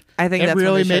turned. I think that's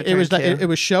really when the show turned, it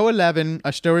was show 11.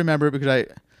 I still remember it because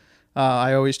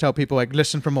I always tell people like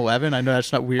listen from 11. I know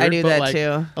that's not weird. I do but that like,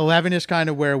 too. 11 is kind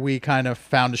of where we kind of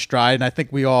found a stride, and I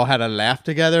think we all had a laugh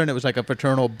together, and it was like a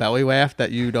fraternal belly laugh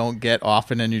that you don't get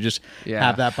often, and you just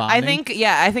have that bonding.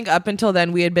 I think up until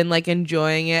then we had been like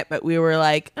enjoying it, but we were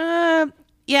like,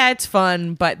 yeah, it's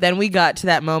fun. But then we got to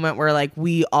that moment where like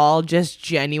we all just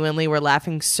genuinely were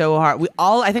laughing so hard.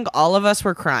 I think all of us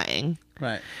were crying.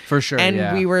 Right. For sure. And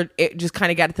it just kind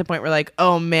of got to the point where like,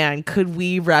 oh man, could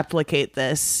we replicate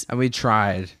this? And we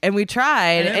tried. And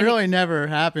it really never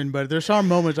happened, but there's some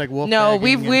moments like Wolf. No,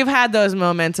 we've had those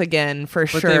moments again for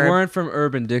sure. But they weren't from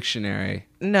Urban Dictionary.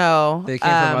 No. They came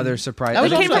from other surprises.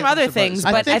 They came from other things,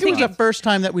 but I think it was the first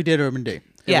time that we did Urban D.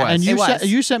 Yeah, and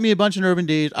you sent me a bunch of Urban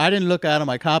Ds. I didn't look at them.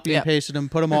 I copied and pasted them,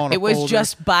 put them all in a folder. It was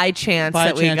just by chance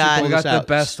that we got the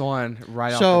best one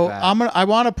right off the bat. So I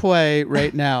want to play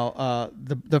right now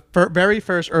the very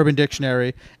first Urban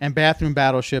Dictionary and Bathroom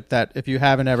Battleship that if you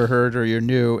haven't ever heard or you're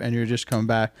new and you're just coming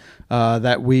back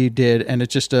that we did, and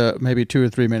it's just maybe 2 or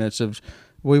 3 minutes of.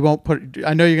 We won't put.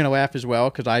 I know you're gonna laugh as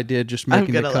well because I did just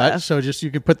making the cut. Laugh. So just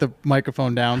you can put the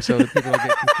microphone down so that people don't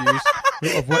get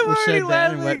confused of what was said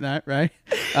then and whatnot, right?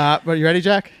 But you ready,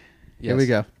 Jack? Yes. Here we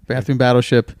go. Bathroom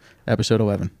Battleship, episode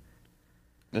 11.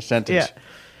 The sentence.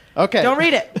 Yeah. Okay. Don't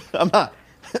read it. I'm not.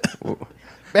 What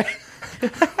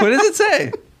does it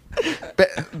say?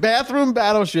 Bathroom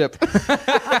Battleship.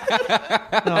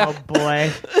 Oh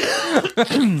boy.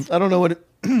 I don't know what.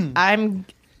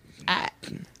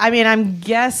 I'm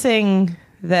guessing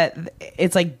that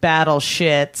it's like battle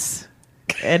shits,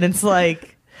 and it's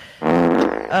like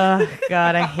Oh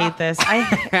God, I hate this.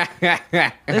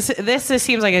 This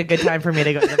seems like a good time for me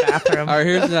to go to the bathroom. All right,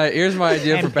 here's my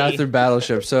idea for And bathroom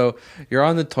battleship. So you're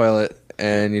on the toilet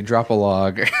and you drop a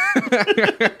log,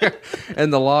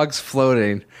 and the log's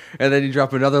floating, and then you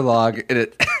drop another log and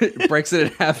it breaks it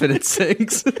in half and it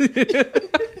sinks.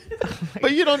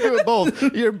 But you don't do it both.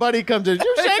 Your buddy comes in.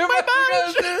 You sank my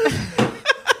battleship.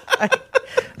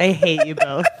 I hate you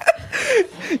both.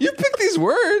 You pick these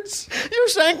words. You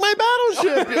sank my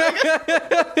battleship.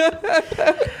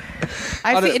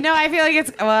 I feel like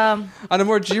it's On a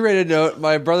more G-rated note,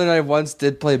 my brother and I once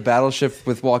did play Battleship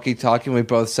with walkie-talkie, and we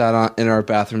both sat in our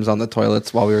bathrooms on the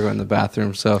toilets while we were going to the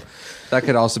bathroom. So that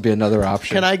could also be another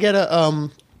option. Can I get a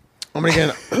I'm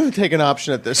gonna take an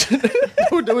option at this.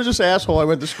 There was this asshole I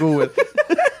went to school with.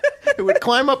 He would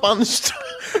climb up on the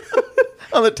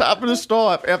on the top of the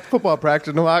stall after football practice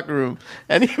in the locker room,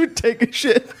 and he would take a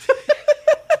shit.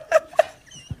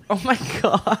 Oh my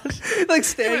God! Like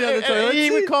standing on the toilet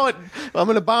He would call it, "I'm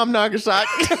gonna bomb Nagasaki."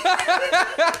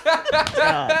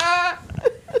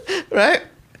 Right?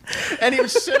 And he would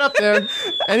sit up there,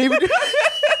 and he would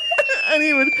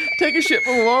take a shit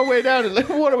from a long way down, and the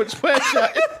water would splash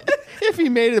out if he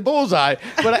made a bullseye.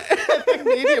 But I think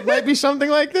maybe it might be something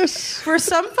like this. For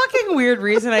some fucking weird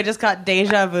reason, I just got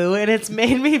deja vu, and it's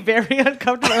made me very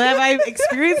uncomfortable. Have I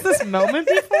experienced this moment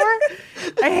before?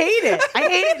 I hate it. I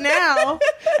hate it now,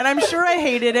 and I'm sure I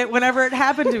hated it whenever it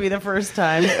happened to me the first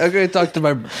time. I'm going to talk to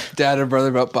my dad and brother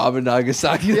about Bob and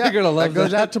Nagasaki. Yeah, They're going to love that.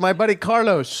 Goes out to my buddy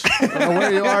Carlos. I don't know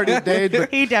where you are today, but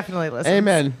He definitely listens.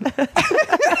 amen.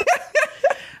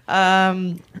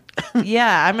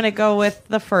 Yeah, I'm gonna go with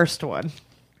the first one.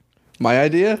 My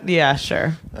idea? Yeah,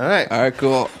 sure. All right. All right,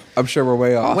 cool. I'm sure we're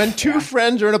way off. When two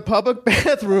friends are in a public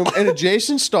bathroom in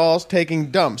adjacent stalls taking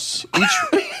dumps,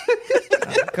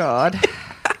 God.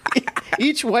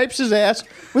 each wipes his ass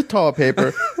with toilet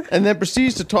paper and then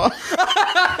proceeds to toss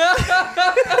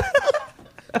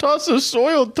the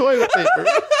soiled toilet paper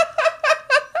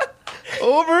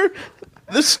over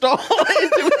the stall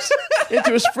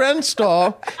into his friend's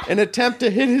stall and attempt to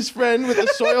hit his friend with a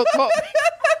soiled toilet paper.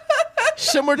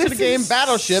 Similar to the game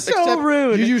Battleship, so except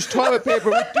rude. you use toilet paper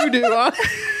with doo-doo on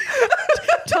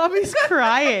Tommy's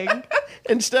crying.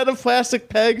 instead of plastic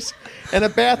pegs and a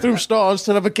bathroom stall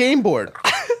instead of a game board.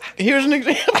 Here's an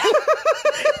example.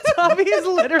 Tommy is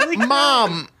literally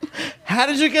Mom, how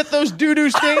did you get those doo-doo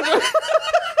stains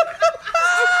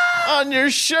on your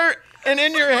shirt and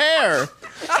in your hair?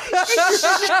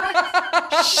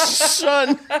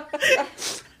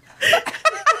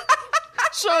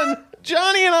 Son,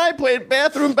 Johnny and I played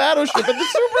bathroom battleship at the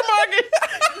supermarket.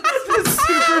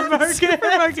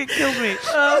 Supermarket killed me.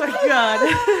 Oh my God.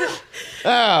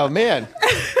 Oh, man.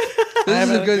 This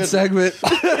is a good segment.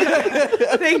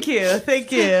 Thank you.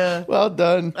 Well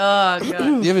done. Oh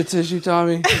God. You have a tissue,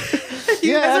 Tommy?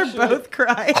 You guys are actually. both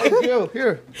crying.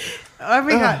 Here. Oh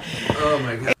my God. Oh,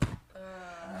 my God.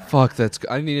 Fuck,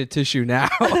 I need a tissue now.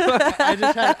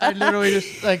 I literally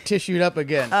just like tissued up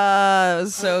again. It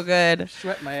was so good.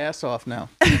 Sweat my ass off now.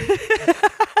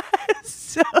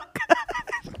 So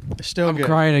Still I'm good.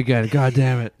 crying again. God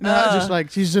damn it. No, just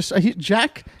like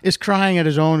Jack is crying at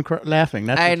his own laughing.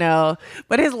 That's I know.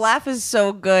 But his laugh is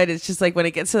so good. It's just like when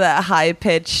it gets to that high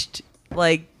pitched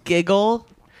like giggle.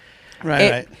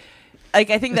 right. Like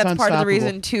I think It's that's part of the unstoppable.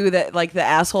 reason too that like the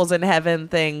assholes in heaven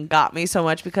thing got me so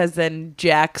much, because then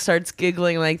Jack starts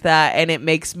giggling like that and it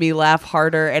makes me laugh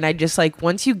harder, and I just like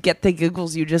once you get the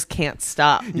giggles you just can't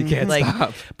stop. You can't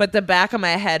stop. But the back of my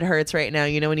head hurts right now.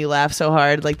 You know when you laugh so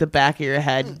hard, like the back of your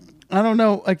head. I don't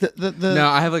know, like the No,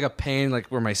 I have like a pain like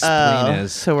where my spleen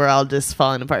is. So we're all just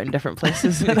falling apart in different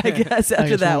places. I guess I after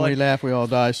guess that when we one, laugh, we all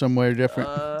die somewhere different.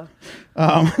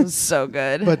 it was so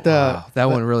good. But Wow, that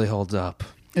one really holds up.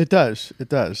 it does,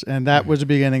 and that was the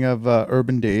beginning of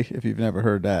Urban D. If you've never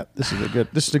heard that, this is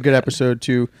a good episode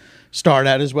to start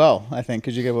at as well. I think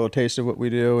because you get a little taste of what we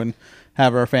do and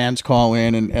have our fans call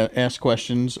in and ask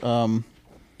questions.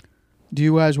 Do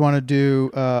you guys want to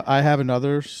do? I have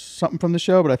another something from the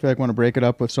show, but I feel like I want to break it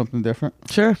up with something different.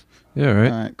 Sure. Yeah,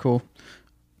 right. All right, cool.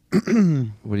 What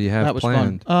do you have That was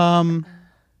planned? fun.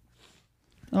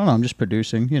 I don't know. I'm just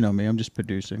producing. You know me. I'm just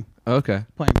producing. Okay.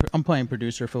 I'm playing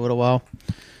producer for a little while.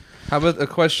 How about a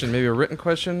question? Maybe a written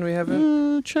question we have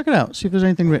in? Check it out. See if there's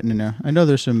anything written in there. I know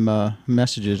there's some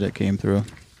messages that came through.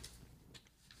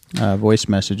 Voice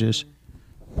messages.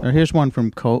 Here's one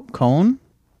from Cohen.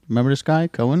 Remember this guy,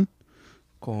 Cohen?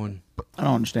 Cohen. I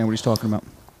don't understand what he's talking about.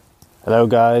 Hello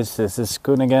guys, this is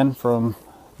Koen again from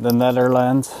the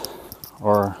Netherlands,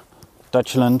 or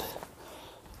Dutchland,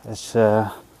 as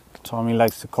Tommy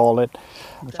likes to call it.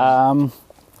 I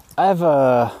have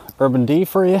a Urban D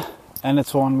for you, and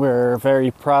it's one we're very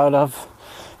proud of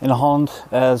in Holland,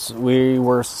 as we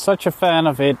were such a fan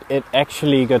of it. It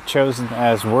actually got chosen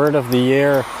as Word of the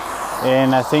Year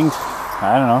in, I think,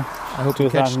 I don't know, I hope you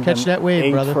catch that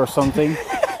wave, brother. or something.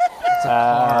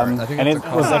 And it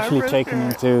was actually taken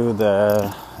into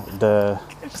the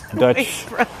Dutch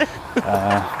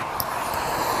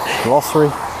glossary.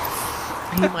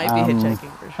 He might be hitchhiking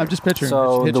for sure. I'm just picturing.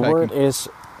 So the hitchhiking. word is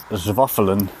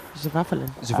zwaffelen.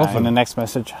 Zwaffelen. In the next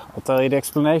message, I'll tell you the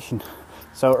explanation.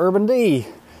 So Urban D,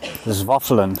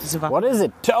 zwaffelen. What is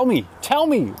it? Tell me.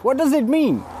 What does it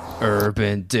mean?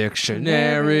 Urban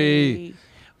Dictionary.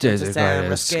 Does it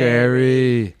sound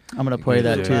scary? I'm gonna play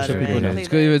that too, so people know. It's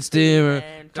good with steamer.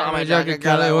 Tommy, Jack, and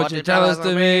Kelly, won't you tell us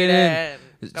the meaning?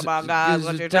 Come on, guys,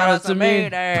 won't you tell us the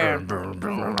meaning? There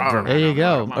you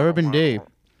go, Urban D.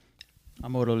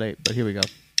 I'm a little late, but here we go.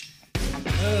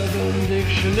 Urban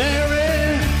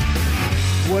Dictionary.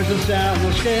 Words that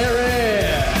sound scary.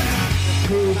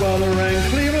 Crew, Butler,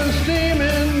 and Cleveland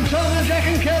steaming. Tom and Jack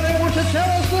and Kelly want to tell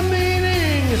us the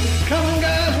meaning. Come on,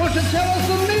 guys, want to tell us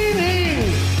the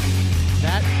meaning.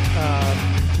 That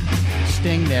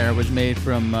sting there was made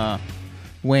from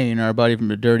Wayne, our buddy from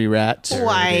the Dirty Rats.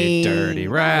 Wayne. Dirty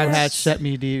Who rats. had sent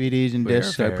me DVDs and We're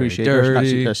discs. I very appreciate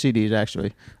dirty. those. CDs,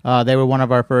 actually. They were one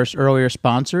of our first earlier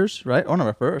sponsors, right? One of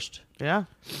our first. Yeah.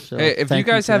 So Hey, if you thank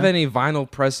guys to have them. any vinyl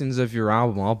pressings of your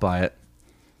album, I'll buy it.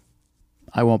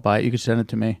 I won't buy it. You can send it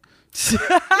to me.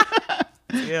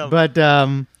 Yeah. But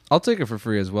I'll take it for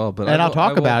free as well. But I'll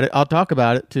talk about it. I'll talk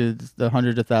about it to the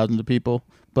hundreds of thousands of people.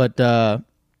 But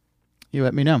you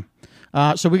let me know.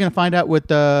 So we're gonna find out what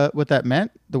that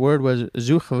meant. The word was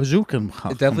zuchen.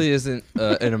 It definitely isn't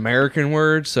an American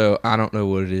word, so I don't know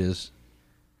what it is.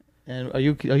 And are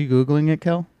you googling it,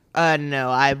 Kel? No,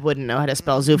 I wouldn't know how to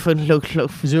spell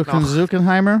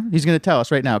Zuchenheimer. He's gonna tell us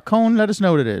right now. Cone, let us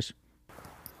know what it is.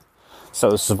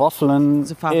 So zwaffelen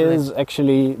is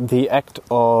actually the act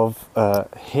of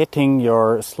hitting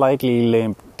your slightly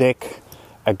limp dick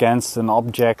against an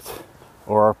object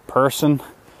or person.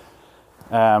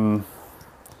 I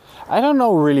don't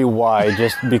know really why,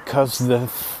 just because the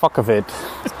fuck of it.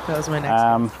 That was my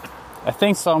next I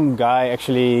think some guy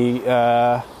actually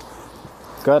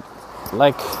got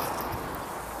like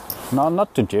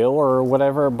not to jail or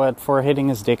whatever, but for hitting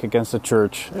his dick against a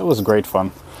church. It was great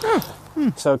fun.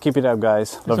 So keep it up,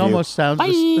 guys. Love It you. almost sounds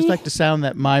it's like the sound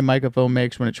that my microphone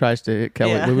makes when it tries to hit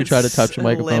Kelly. Yeah, when we try to it's touch a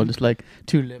microphone, limp. it's like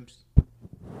two limps.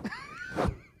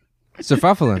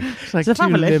 Zwaffelen. It's like two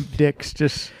limp dicks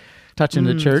just touching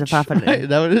the church. Zwaffelen. Right?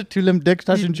 That was it? Two limp dicks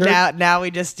touching church. Now we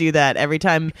just do that every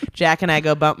time Jack and I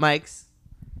go bump mics,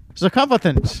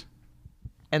 Circumference.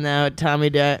 and now Tommy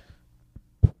does.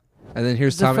 And then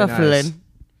here's Tommy Nice. Zwaffelen.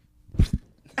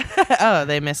 Oh,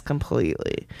 they missed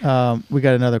completely. We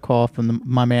got another call from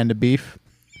my man, the beef.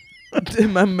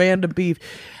 My man, the beef.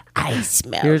 I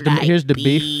smell Here's the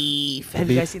beef. beef. Have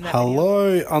you guys seen that? video?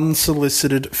 Hello,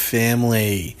 unsolicited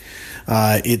family.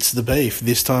 It's the beef,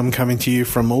 this time coming to you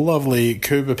from lovely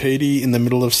Coober Pedy in the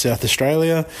middle of South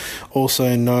Australia,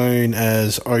 also known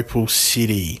as Opal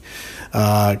City.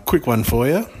 Quick one for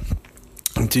you.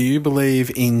 Do you believe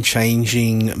in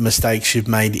changing mistakes you've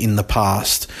made in the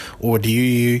past, or do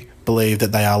you believe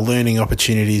that they are learning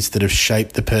opportunities that have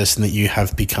shaped the person that you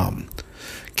have become?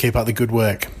 Keep up the good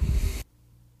work.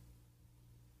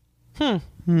 I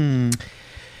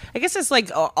guess it's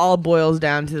like all boils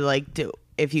down to like,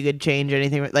 if you could change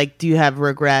anything, like, do you have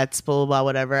regrets, blah, blah, blah,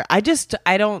 whatever. I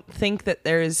don't think that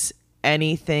there's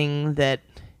anything that,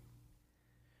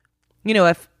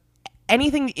 if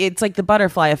anything, it's like the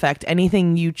butterfly effect.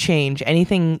 Anything you change,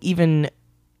 anything even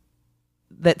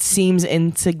that seems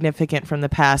insignificant from the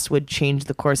past would change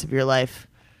the course of your life,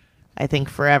 I think,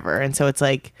 forever. And so it's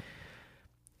like,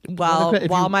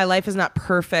 while my life is not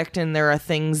perfect and there are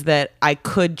things that I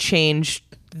could change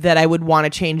that I would want to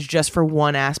change just for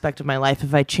one aspect of my life,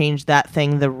 if I changed that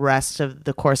thing, the rest of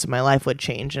the course of my life would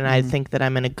change. And I think that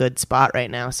I'm in a good spot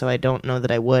right now, so I don't know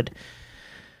that I would.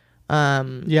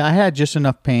 Yeah, I had just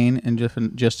enough pain and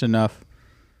just enough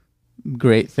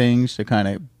great things to kind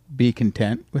of be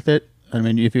content with it. I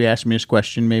mean, if you asked me this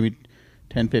question maybe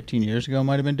 10, 15 years ago, it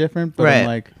might have been different. But I'm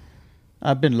like,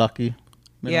 I've been lucky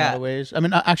in a lot of ways. I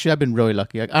mean, actually, I've been really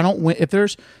lucky. Like, I don't win. If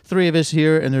there's three of us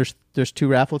here and there's two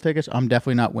raffle tickets, I'm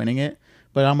definitely not winning it.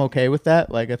 But I'm okay with that.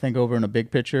 Like, I think over in a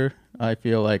big picture, I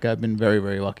feel like I've been very,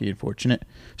 very lucky and fortunate.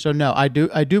 So no, I do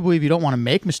believe you don't want to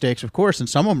make mistakes, of course, and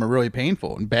some of them are really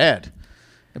painful and bad,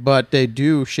 but they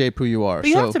do shape who you are. But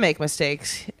you have to make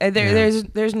mistakes.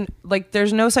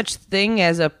 There's no such thing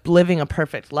as living a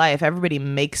perfect life. Everybody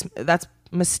makes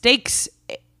mistakes.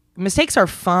 Mistakes are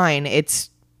fine. It's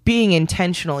being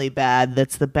intentionally bad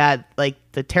that's the bad, like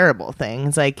the terrible thing.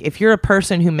 It's like if you're a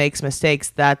person who makes mistakes,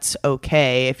 that's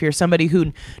okay. If you're somebody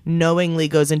who knowingly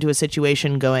goes into a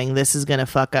situation going, this is gonna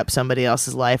fuck up somebody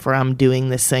else's life, or I'm doing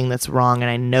this thing that's wrong and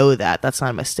I know that's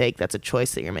not a mistake, that's a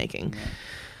choice that you're making.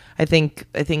 I think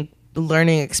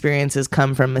learning experiences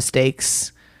come from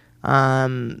mistakes,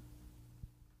 and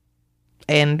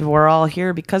we're all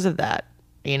here because of that,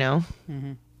 you know.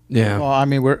 Yeah. Well, I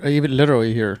mean, we're even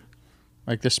literally here.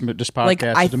 Like this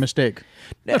podcast is a mistake.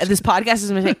 This podcast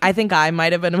is a mistake. I think I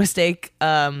might have been a mistake.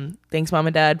 Thanks, Mom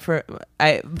and Dad, for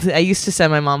I used to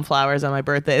send my mom flowers on my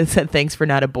birthday that said thanks for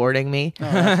not aborting me. Oh,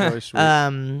 that's really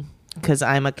sweet. Because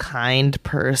I'm a kind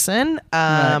person.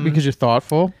 Because you're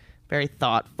thoughtful. Very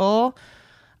thoughtful.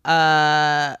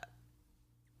 Yeah,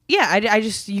 I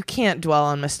just, you can't dwell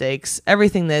on mistakes.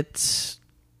 Everything that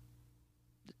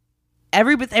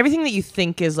you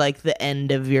think is like the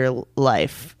end of your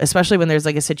life, especially when there's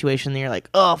like a situation that you're like,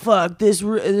 oh fuck, this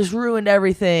ruined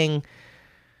everything.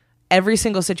 Every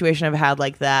single situation I've had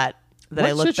like that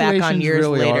I look back on years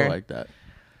really later. Are like that?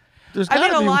 I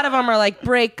mean, a lot of them are like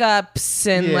breakups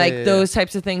and those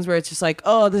types of things where it's just like,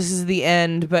 oh, this is the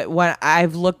end. But when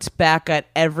I've looked back at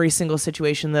every single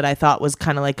situation that I thought was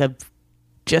kind of like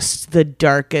just the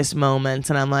darkest moments,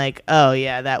 and I'm like, oh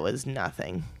yeah, that was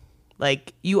nothing.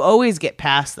 Like, you always get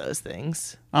past those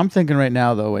things. I'm thinking right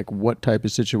now, though, like, what type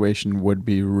of situation would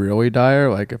be really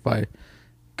dire? Like, if I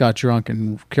got drunk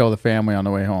and killed the family on the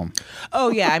way home.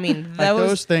 Oh, yeah. I mean,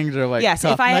 those things are, like, yes,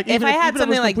 tough. if I had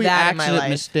something like that in my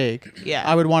life. Mistake, yeah,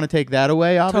 I would want to take that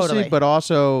away, obviously. Totally. But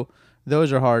also,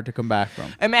 those are hard to come back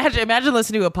from. Imagine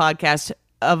listening to a podcast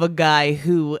of a guy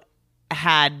who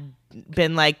had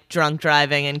been like drunk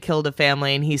driving and killed a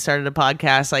family, and he started a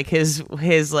podcast, like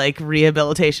his like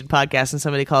rehabilitation podcast, and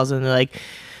somebody calls him and they're like,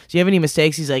 do you have any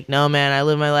mistakes? He's like, no man, I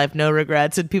live my life, no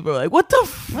regrets. And people are like, what the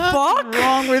fuck? What's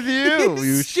wrong with you?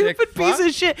 You stupid piece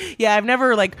of shit. Yeah, I've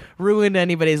never like ruined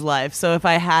anybody's life, so if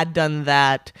I had done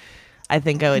that, I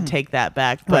think I would take that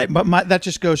back. But right, but that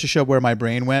just goes to show where my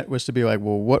brain went, was to be like,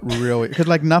 well, what really? Because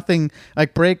like nothing,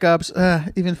 like breakups,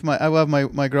 even if I love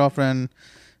my girlfriend,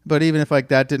 but even if like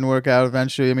that didn't work out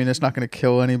eventually, I mean, it's not going to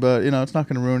kill anybody, you know, it's not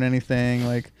going to ruin anything.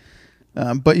 Like,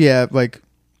 but yeah, like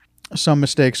some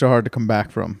mistakes are hard to come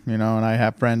back from, you know. And I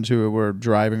have friends who were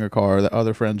driving a car that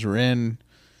other friends were in,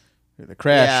 they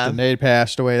crashed and they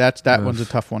passed away. That one's a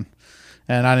tough one.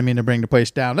 And I didn't mean to bring the place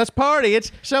down. Let's party.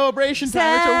 It's celebration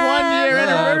time. It's a 1-year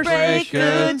anniversary.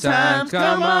 Good times.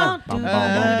 Come on.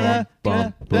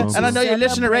 And I know you're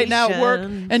listening right now at work,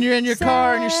 and you're in your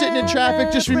car, and you're sitting in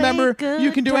traffic. Just remember,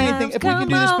 you can do anything. If we can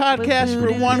do this podcast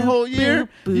for 1 whole year,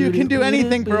 you can do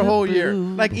anything for a whole year.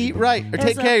 Like eat right, or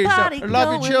take care of yourself, or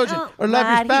love your children, or love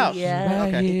your spouse.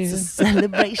 Okay. It's a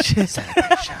celebration.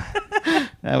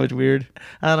 That was weird.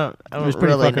 I don't was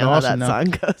pretty really fucking know awesome, how that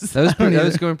song goes. That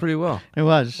was going pretty well. It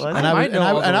was. And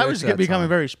I was becoming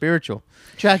very spiritual.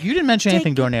 Jack, you didn't mention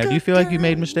anything during there. Do you feel like you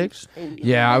made mistakes?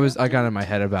 Yeah, I got in my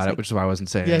head about it, which is why I wasn't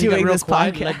saying Yeah, anything. doing this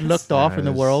quiet, podcast. like looked off in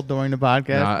the world during the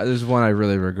podcast. No, there's one I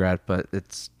really regret, but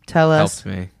it's Tell us.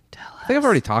 helped me. I think I've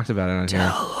already talked about it on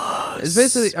here. It's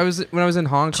basically when I was in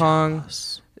Hong Kong.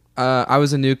 I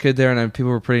was a new kid there, and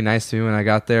people were pretty nice to me when I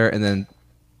got there. And then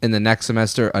in the next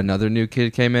semester, another new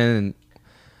kid came in and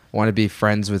wanted to be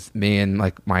friends with me and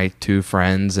like my 2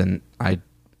 friends, and I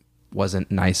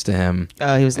wasn't nice to him.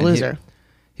 Oh, he was a And loser.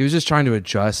 He was just trying to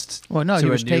adjust. Well, no, to he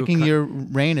a was new taking your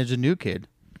reign as a new kid.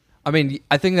 I mean,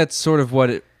 I think that's sort of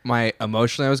what my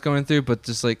emotionally I was going through, but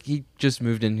just like he just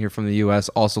moved in here from the U.S.,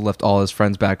 also left all his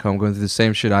friends back home, going through the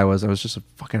same shit I was. I was just a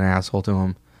fucking asshole to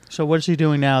him. So what is he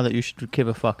doing now that you should give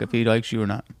a fuck if he likes you or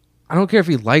not? I don't care if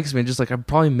he likes me. Just like I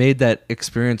probably made that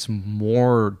experience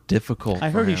more difficult. I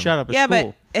heard he shut up at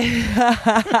school.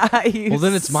 Well,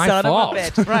 then it's my fault.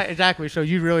 Right, exactly. So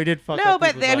you really did fuck up. No,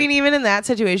 but I mean, even in that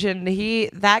situation,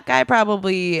 that guy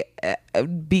probably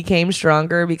became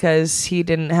stronger because he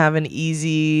didn't have an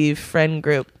easy friend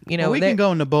group. You know, well, we can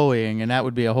go into bullying, and that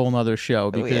would be a whole nother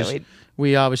show because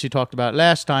we obviously talked about it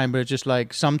last time. But it's just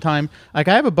like sometime, like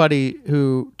I have a buddy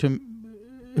who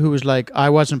was like, I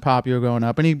wasn't popular growing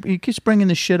up, and he keeps bringing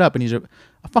this shit up, and he's a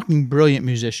fucking brilliant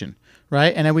musician.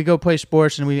 Right, and then we go play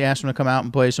sports, and we ask him to come out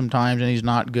and play sometimes, and he's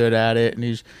not good at it, and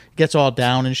he gets all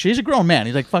down. And he's a grown man;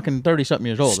 he's like fucking 30-something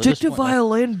years old. Stick to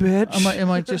violin, bitch. I'm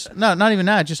like, just no, not even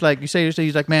that. Just like you say,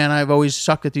 he's like, man, I've always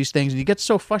sucked at these things, and he gets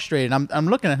so frustrated. I'm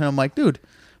looking at him, I'm like, dude,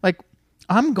 like,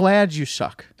 I'm glad you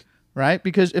suck, right?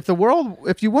 Because if everyone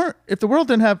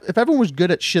was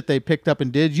good at shit they picked up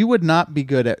and did, you would not be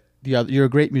good at the other. You're a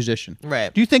great musician,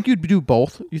 right? Do you think you'd do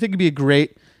both? You think you'd be a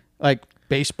great like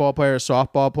baseball player, a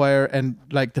softball player, and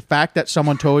like the fact that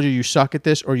someone told you suck at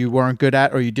this, or you weren't good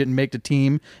at, or you didn't make the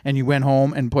team, and you went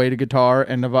home and played a guitar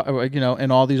and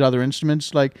and all these other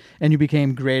instruments, like, and you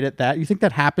became great at that. You think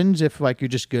that happens if like you're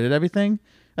just good at everything?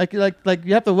 Like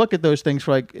you have to look at those things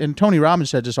for like, and Tony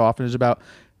Robbins says this often, is about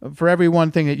for every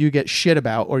one thing that you get shit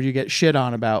about or you get shit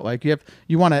on about, like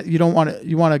you want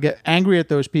to get angry at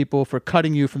those people for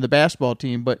cutting you from the basketball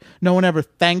team, but no one ever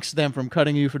thanks them from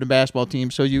cutting you from the basketball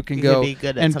team, so you can go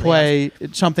and play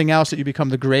something else that you become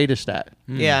the greatest at.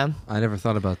 Yeah, I never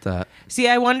thought about that. See,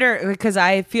 I wonder, because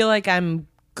I feel like I'm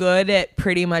good at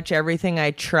pretty much everything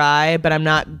I try, but I'm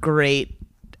not great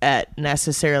at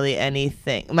necessarily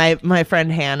anything. My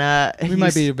friend Hannah, we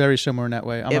might be very similar in that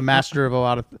way. I'm a master of a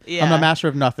lot of. Yeah. I'm a master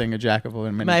of nothing, a jack of all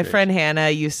in many. My friend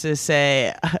Hannah used to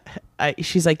say,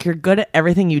 she's like, "You're good at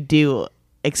everything you do,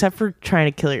 except for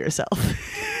trying to kill yourself."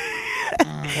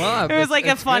 Well, it was like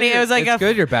a funny. It was like a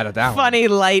good. You're bad at that. Funny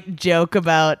light joke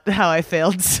about how I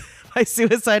failed my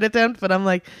suicide attempt, but I'm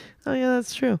like, oh yeah,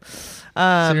 that's true.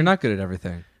 So you're not good at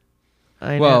everything.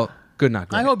 I know. Good, not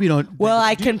good. I hope you don't. Well,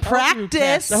 I can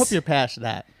practice. I hope you're past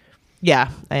that.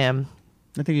 Yeah, I am.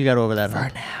 I think you got over that. For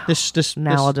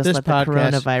now. I'll just let the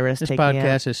coronavirus this take me out. This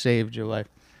podcast has saved your life.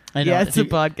 I know. Yeah, it's a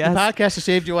podcast. The podcast has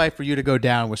saved your life for you to go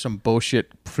down with some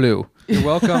bullshit flu. You're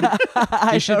welcome.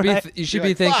 You should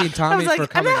be thanking Tommy for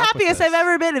coming I'm the up with happiest this. I've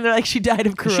ever been, and they're like, she died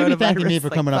of coronavirus. You should be thanking me for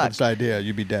Like, coming up fuck. with this idea.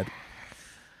 You'd be dead.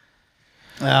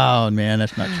 Oh man,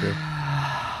 that's not true.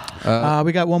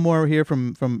 We got one more here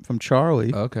from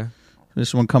Charlie. Okay.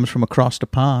 This one comes from across the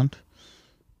pond.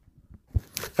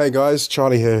 Hey guys,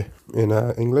 Charlie here in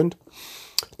England.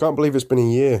 Can't believe it's been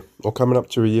a year, or coming up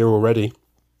to a year already,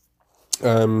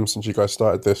 since you guys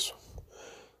started this.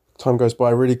 Time goes by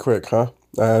really quick, huh?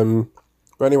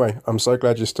 But anyway, I'm so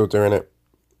glad you're still doing it.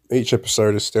 Each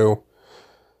episode is still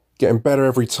getting better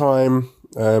every time.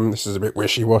 This is a bit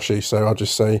wishy-washy, so I'll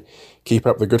just say keep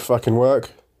up the good fucking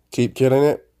work. Keep killing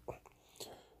it.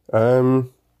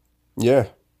 Yeah.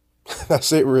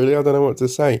 That's it, really. I don't know what to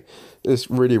say. It's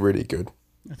really, really good.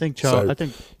 I think Charles. So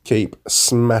keep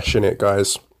smashing it,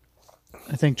 guys.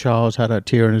 I think Charles had a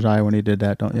tear in his eye when he did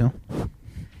that. Don't you?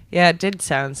 Yeah, it did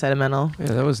sound sentimental. Yeah,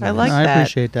 that was nice. I like I that.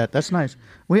 appreciate that. That's nice.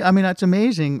 That's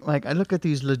amazing. Like I look at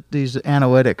these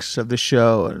analytics of the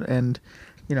show, and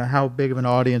you know how big of an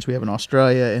audience we have in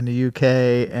Australia, and the UK,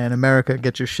 and America.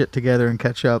 Get your shit together and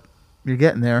catch up. You're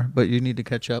getting there, but you need to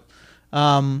catch up.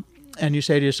 And you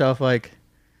say to yourself, like,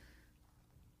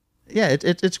 yeah,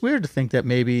 it's weird to think that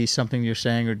maybe something you're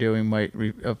saying or doing might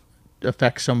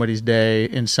affect somebody's day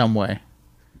in some way.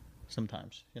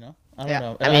 Sometimes, you know, I don't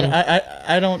know.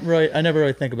 I don't really, I never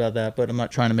really think about that, but I'm not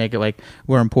trying to make it like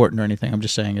we're important or anything. I'm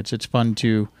just saying it's fun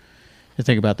to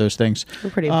think about those things. We're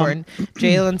pretty important.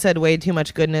 Jalen said way too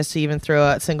much goodness to even throw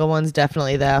out single ones.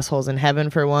 Definitely the assholes in heaven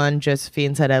for one.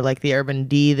 Josephine said I like the Urban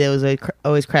D. Those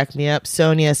always cracked me up.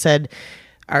 Sonia said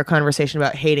our conversation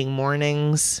about hating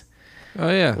mornings. Oh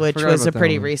yeah, which was a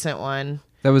pretty recent one.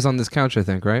 That was on this couch, I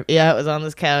think, right? Yeah, it was on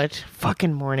this couch.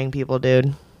 Fucking morning people,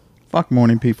 dude. Fuck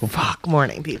morning people. Fuck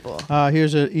morning people.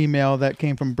 Here's an email that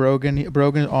came from Brogan.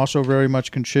 Brogan also very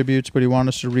much contributes, but he wanted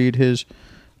us to read his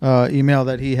email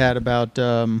that he had about.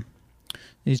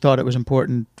 He thought it was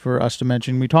important for us to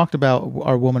mention. We talked about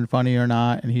Are Women Funny or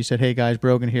Not, and he said, "Hey guys,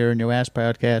 Brogan here in your ass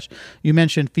podcast. You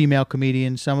mentioned female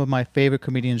comedians. Some of my favorite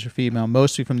comedians are female,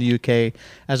 mostly from the UK,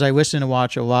 as I listen and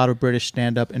watch a lot of British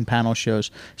stand-up and panel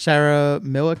shows. Sarah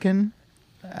Millican,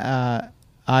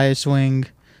 Aisling,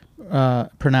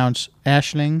 pronounce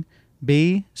Ashling,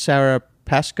 B, Sarah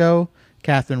Pascoe,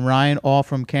 Catherine Ryan, all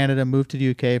from Canada, moved to the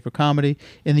UK for comedy.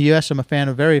 In the US, I'm a fan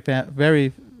of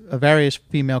various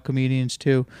female comedians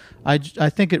too. I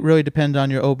think it really depends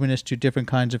on your openness to different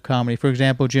kinds of comedy. For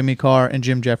example, Jimmy Carr and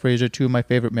Jim Jeffries are two of my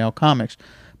favorite male comics,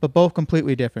 but both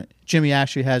completely different. Jimmy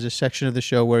actually has a section of the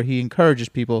show where he encourages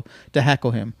people to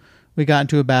heckle him. We got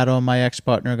into a battle and my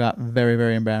ex-partner got very,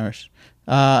 very embarrassed.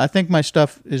 I think this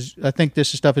stuff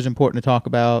is important to talk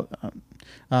about.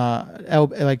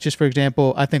 Like just for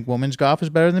example, I think women's golf is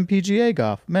better than PGA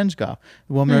golf, men's golf.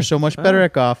 The women are so much better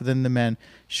at golf than the men.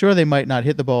 Sure, they might not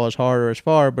hit the ball as hard or as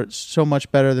far, but so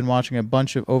much better than watching a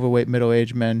bunch of overweight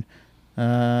middle-aged men.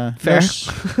 Fair.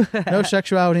 No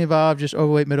sexuality involved, just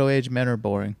overweight middle-aged men are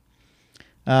boring.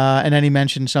 And then he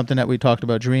mentioned something that we talked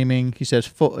about, dreaming. He says,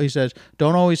 you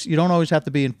don't always have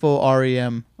to be in full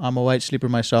REM. I'm a light sleeper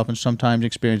myself and sometimes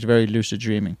experience very lucid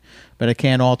dreaming, but I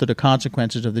can't alter the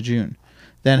consequences of the dream.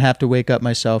 Then have to wake up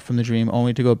myself from the dream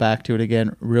only to go back to it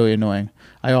again. Really annoying.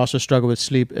 I also struggle with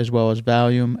sleep as well as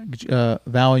Valium,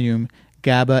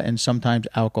 GABA, and sometimes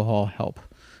alcohol help.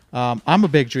 I'm a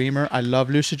big dreamer. I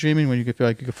love lucid dreaming when you can feel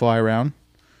like you can fly around.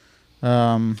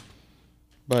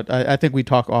 But I think we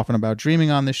talk often about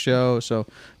dreaming on this show, so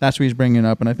that's what he's bringing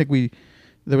up. And I think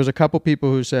there was a couple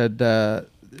people who said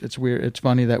it's weird, it's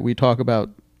funny that we talk about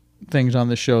things on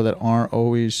this show that aren't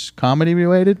always comedy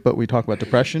related, but we talk about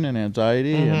depression and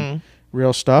anxiety and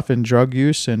real stuff and drug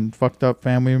use and fucked up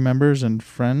family members and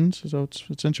friends. So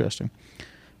it's interesting.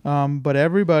 But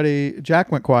everybody,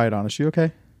 Jack went quiet on us. You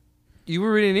okay? You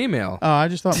were reading an email. Oh, I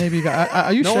just thought maybe you got.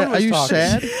 Are you sad? Are you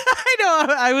sad? I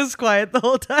know. I was quiet the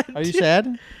whole time. Are you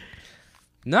sad?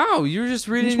 No, you were just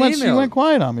reading an email. You went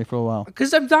quiet on me for a while.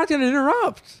 Because I'm not going to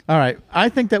interrupt. All right. I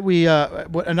think that we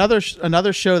another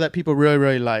show that people really,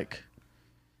 really like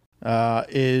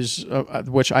is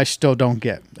which I still don't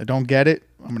get. I don't get it.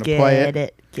 I'm going to play it.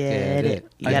 Get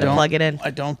it. You got to plug it in. I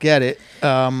don't get it.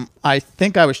 I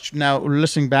think I was, now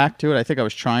listening back to it, I think I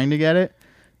was trying to get it.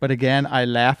 But again, I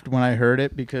laughed when I heard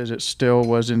it because it still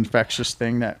was an infectious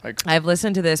thing that like. I've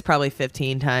listened to this probably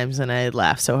 15 times and I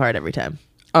laugh so hard every time.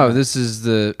 Oh, this is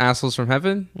the Assholes from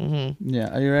Heaven? Mm-hmm.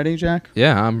 Yeah. Are you ready, Jack?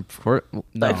 Yeah, I'm for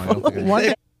no, I don't think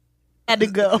One had to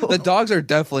go. The dogs are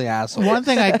definitely assholes. One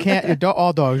thing I can't.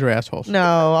 All dogs are assholes. No,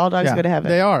 all dogs go to heaven.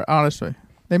 They are, honestly.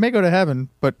 They may go to heaven,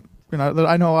 but you know,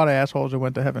 I know a lot of assholes that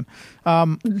went to heaven.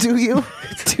 Do you?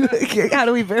 How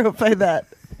do we verify that?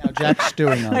 Now Jack's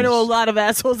doing on I know a lot of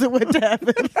assholes that went to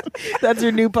heaven. That's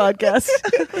your new podcast.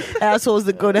 Assholes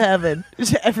that go to heaven.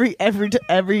 Every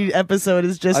episode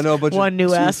is just I know a bunch one of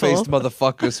new asshole. two-faced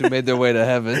motherfuckers who made their way to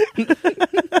heaven.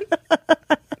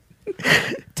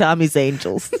 Tommy's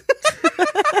Angels.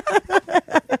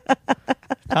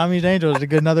 Tommy's Angels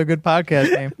is another good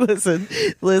podcast name. Listen.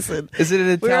 Is it an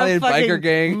Italian biker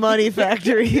gang? Money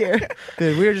factory here.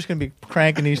 Dude, we're just going to be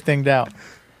cranking these things out.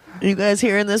 You guys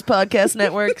hearing this podcast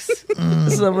networks?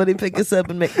 Somebody pick us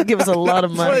up and give us a lot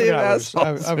of money. I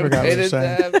forgot what I was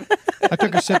saying. I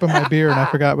took a sip of my beer and I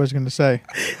forgot what I was going to say.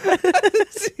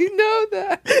 You know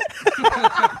that.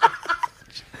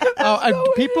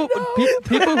 People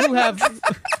who have.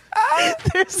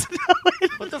 There's no way.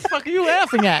 What the fuck are you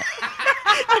laughing at?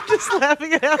 I'm just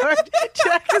laughing at how hard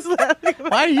Jack is laughing.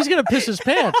 Why? He's gonna piss his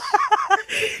pants.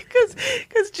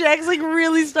 Because Jack's like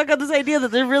really stuck on this idea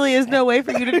that there really is no way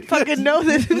for you to fucking know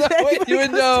this. No way you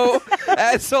would know,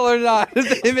 asshole or not,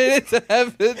 if they made it to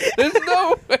heaven. There's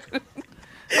no way.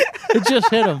 It just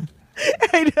hit him.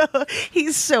 I know.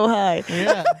 He's so high.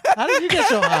 Yeah. How did you get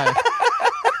so high?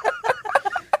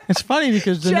 It's funny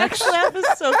because the Jack's laugh is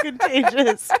so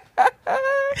contagious.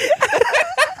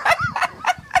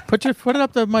 Put it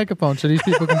up the microphone so these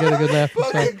people can get a good laugh.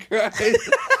 Fucking Christ.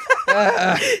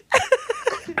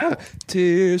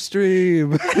 Tears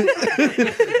stream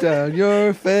down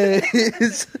your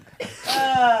face.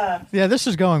 Yeah, this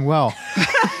is going well.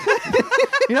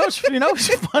 You know what's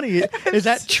funny is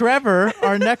that Trevor,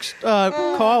 our next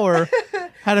caller,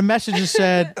 had a message that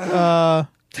said.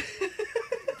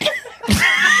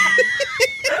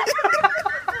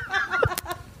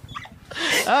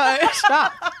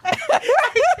 Stop.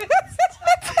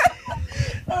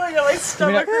 Oh my god, my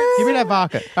stomach hurts. Give me that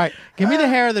vodka. All right, give me the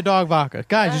hair of the dog vodka.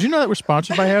 Guys, did you know that we're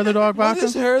sponsored by Hair of the Dog What Vodka?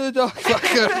 is Hair of the Dog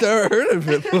Vodka? I've never heard of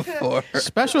it before.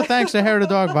 Special thanks to Hair of the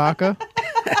Dog Vodka.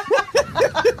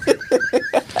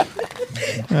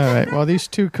 All right, while these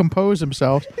two compose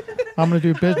themselves, I'm going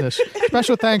to do business.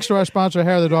 Special thanks to our sponsor,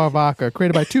 Hair of the Dog Vodka,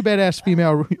 created by two badass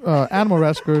female animal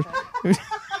rescuers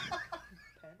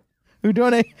who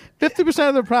donate 50%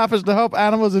 of their profits to help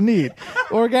animals in need.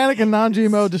 Organic and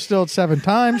non-GMO, distilled 7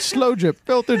 times, slow drip,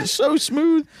 filtered, so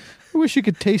smooth. I wish you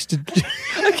could taste it.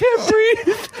 I can't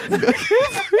breathe.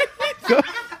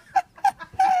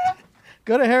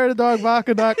 Go to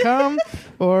hairofthedogvodka.com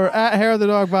or at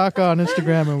hairofthedogvodka on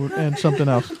Instagram and something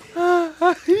else.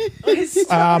 My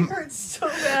stomach hurts so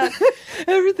bad.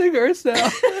 Everything hurts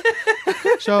now.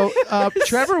 So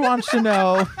Trevor wants to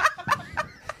know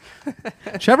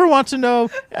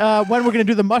when we're going to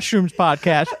do the mushrooms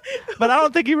podcast, but I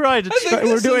don't think he realizes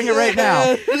we're doing it right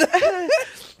now.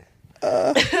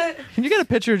 Can you get a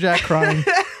picture of Jack crying?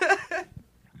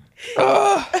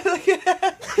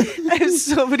 I have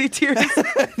so many tears.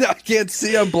 I can't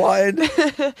see. I'm blind.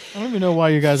 I don't even know why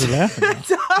you guys are laughing.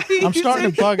 I'm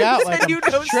starting to bug out. Like you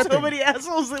I'm know tripping. so many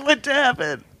assholes that went to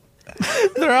heaven.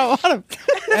 There are a lot of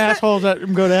assholes that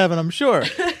go to heaven, I'm sure.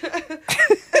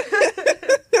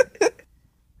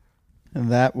 And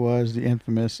that was the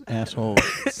infamous asshole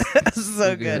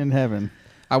So good. in heaven.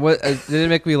 It didn't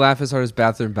make me laugh as hard as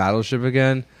Bathroom Battleship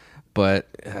again, but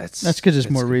That's because it's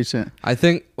more recent. I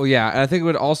think, well, yeah, and I think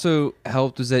what also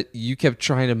helped was that you kept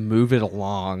trying to move it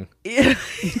along. Yeah.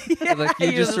 Like you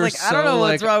You're just were like, so I don't know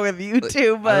like, what's wrong with you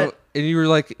two, but And you were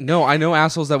like, no, I know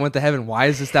assholes that went to heaven. Why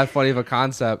is this that funny of a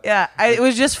concept? Yeah, it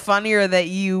was just funnier that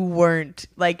you weren't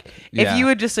like if you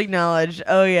would just acknowledge,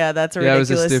 oh yeah, that's a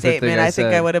ridiculous statement. I think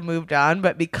I would have moved on,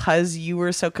 but because you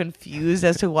were so confused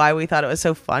as to why we thought it was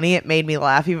so funny, it made me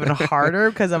laugh even harder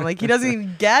because I'm like, he doesn't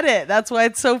even get it. That's why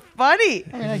it's so funny.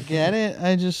 I mean, I get it.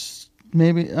 I just I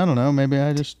don't know. Maybe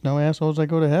I just know assholes that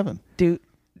go to heaven. Dude,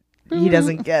 he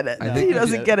doesn't get it. He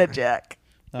doesn't get it, Jack.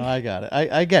 No, I got it.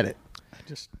 I get it.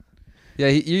 Yeah,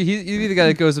 you'd be the guy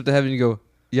that goes up to heaven and you go,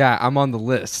 yeah, I'm on the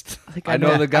list. I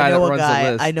know the guy that runs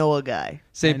the list. I know a guy.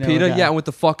 St. Peter? Yeah, I went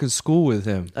to fucking school with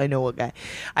him. I know a guy.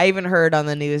 I even heard on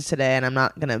the news today, and I'm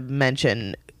not going to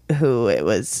mention who it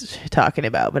was talking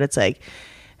about, but it's like,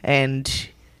 and,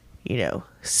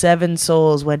 7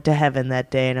 souls went to heaven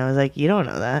that day. And I was like, you don't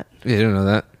know that. Yeah, you don't know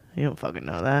that. You don't fucking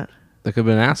know that. They could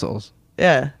have been assholes.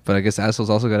 Yeah. But I guess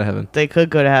assholes also go to heaven. They could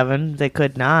go to heaven. They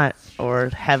could not. Or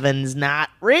heaven's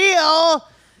not real.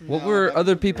 What were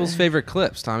other people's favorite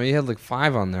clips, Tommy? You had like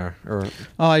 5 on there. Oh,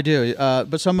 I do.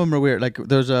 But some of them are weird. Like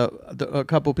there's a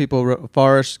couple people,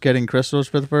 Forrest getting crystals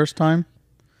for the first time.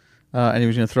 And he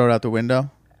was going to throw it out the window.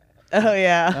 Oh,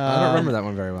 yeah. I don't remember that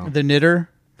one very well. The knitter.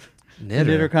 The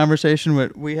knitter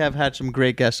conversation. We have had some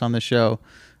great guests on the show.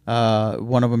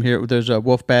 One of them here, there's a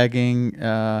wolf bagging,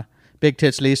 Big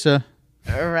Tits Lisa.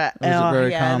 Right. That was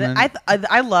very common.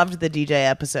 I loved the DJ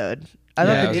episode. I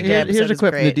love the DJ episode. Here's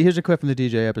a clip from the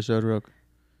DJ episode, Rook.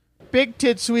 Big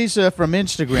Tits Lisa from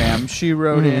Instagram, she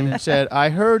wrote in and said, I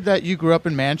heard that you grew up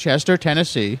in Manchester,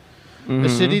 Tennessee, a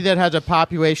city that has a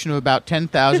population of about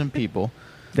 10,000 people.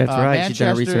 That's right.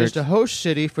 Manchester is the host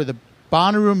city for the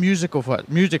Bonnaroo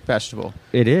Music Festival.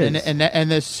 It is.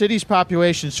 And the city's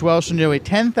population swells to nearly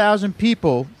 10,000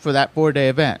 people for that 4-day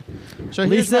event. So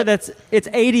Lisa, it's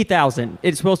 80,000.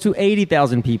 It's supposed to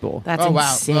 80,000 people. That's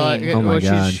insane. Oh my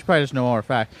God. She probably doesn't know our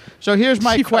fact. So here's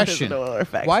my question: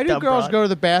 why do girls go to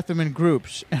the bathroom in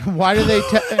groups, and why do they?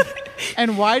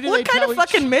 What kind of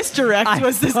fucking misdirect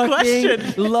was this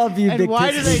question? Love you, and Big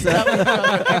why Tits do they Lisa. tell each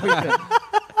other everything?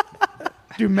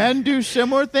 Do men do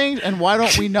similar things, and why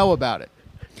don't we know about it?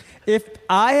 If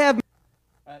I have,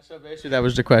 so basically that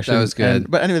was the question. That was good.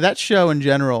 But anyway, that show in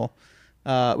general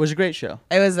was a great show.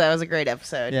 That was a great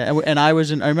episode. Yeah, and I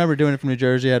remember doing it from New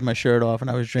Jersey. I had my shirt off,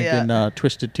 and I was drinking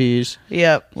Twisted Teas.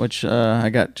 Yep. Which I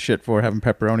got shit for having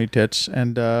pepperoni tits,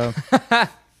 and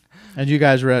and you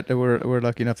guys were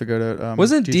lucky enough to go to.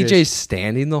 Wasn't DJ's. DJ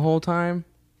standing the whole time?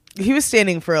 He was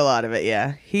standing for a lot of it.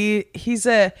 Yeah. He's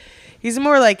a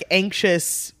more like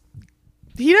anxious.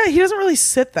 He doesn't really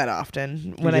sit that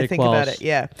often when I think about it.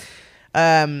 Yeah.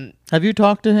 Have you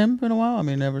talked to him in a while? I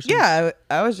mean, ever since. Yeah,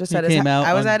 I was just at his.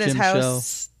 I was at his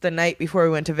house the night before we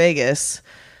went to Vegas.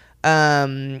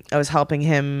 I was helping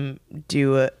him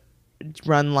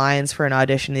run lines for an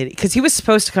audition because he was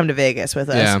supposed to come to Vegas with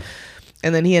us,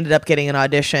 and then he ended up getting an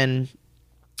audition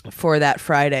for that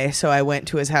Friday. So I went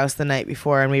to his house the night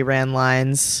before and we ran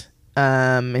lines.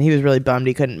 And he was really bummed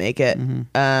he couldn't make it.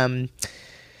 Mm-hmm.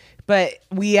 But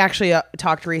we actually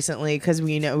talked recently because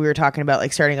we were talking about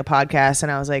like starting a podcast,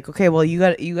 and I was like, okay, well you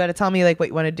got to tell me like what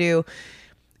you want to do,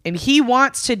 and he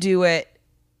wants to do it,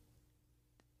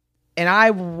 and I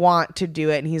want to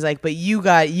do it, and he's like, but you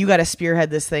got to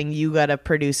spearhead this thing, you got to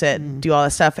produce it, do all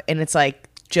this stuff, and it's like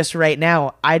just right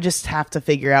now I just have to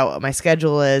figure out what my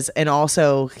schedule is, and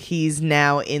also he's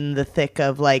now in the thick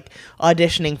of like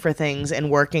auditioning for things and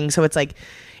working, so it's like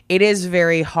it is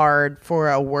very hard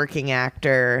for a working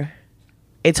actor.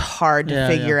 It's hard to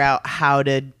figure out how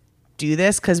to do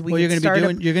this because you're going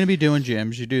to be doing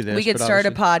gyms. You do this. We could start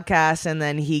a podcast, and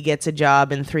then he gets a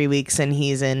job in 3 weeks, and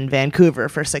he's in Vancouver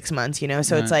for 6 months.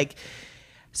 So it's like,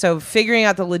 so figuring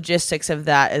out the logistics of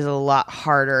that is a lot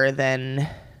harder than.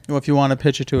 Well, if you want to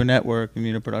pitch it to a network, you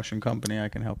need a production company. I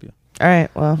can help you. All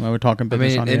right. Well, we're talking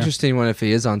business. I mean, interesting one if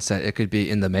he is on set. It could be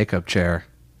in the makeup chair.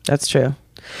 That's true.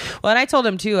 Well, and I told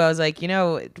him too, I was like,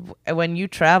 when you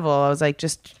travel, I was like,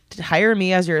 just hire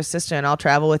me as your assistant. I'll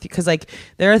travel with you. Because like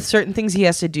there are certain things he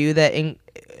has to do that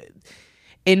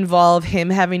involve him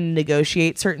having to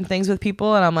negotiate certain things with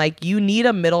people. And I'm like, you need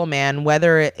a middleman,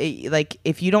 like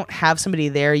if you don't have somebody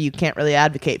there, you can't really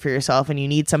advocate for yourself, and you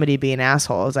need somebody to be an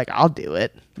asshole. I was like, I'll do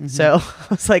it. Mm-hmm. So I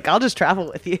was like, I'll just travel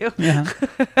with you. Yeah.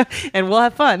 And we'll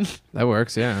have fun. That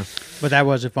works. Yeah. But that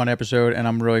was a fun episode, and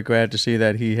I'm really glad to see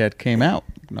that he had came out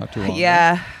not too long ago.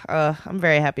 Yeah. I'm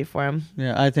very happy for him.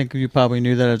 Yeah. I think you probably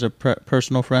knew that as a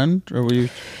personal friend, or were you?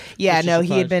 Yeah, no,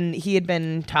 he had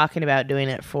been talking about doing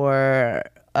it for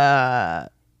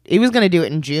he was going to do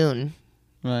it in June.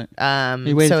 Right.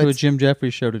 He waited for a Jim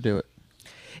Jeffries show to do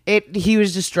it. He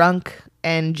was just drunk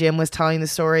and Jim was telling the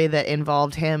story that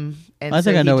involved him. And I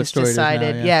think I know what story decided,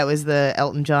 it is now, yeah. it was the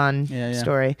Elton John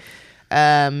story.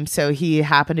 So he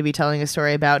happened to be telling a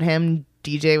story about him.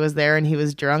 DJ was there and he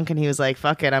was drunk and he was like,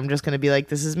 fuck it, I'm just going to be like,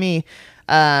 this is me.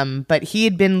 But he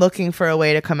had been looking for a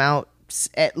way to come out,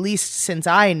 at least since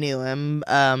I knew him,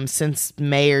 since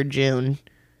May or June.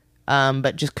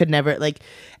 But just could never, like,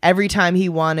 every time he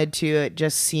wanted to, it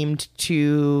just seemed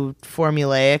too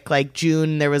formulaic. Like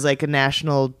June, there was like a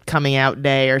national coming out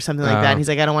day or something like that. And he's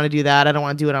like, I don't want to do that. I don't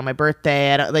want to do it on my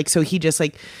birthday. So he just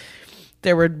like,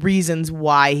 there were reasons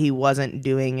why he wasn't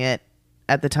doing it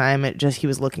at the time. He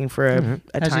was looking for a time.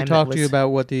 Has he talked to you about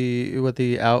what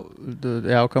the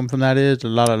outcome from that is? A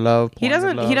lot of love. He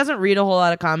doesn't read a whole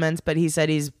lot of comments, but he said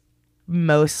he's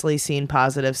mostly seen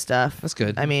positive stuff. That's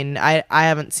good. I mean, I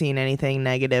haven't seen anything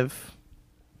negative.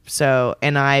 So,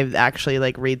 and I actually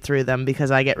like read through them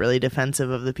because I get really defensive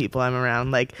of the people I'm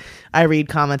around. Like, I read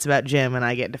comments about Jim and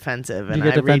I get defensive. And you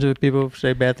get defensive if people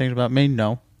say bad things about me?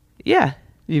 No. Yeah.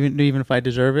 Even if I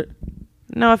deserve it?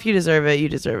 No, if you deserve it, you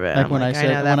deserve it. Like when I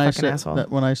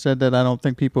said that I don't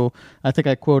think people, I think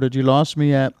I quoted, you lost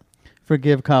me at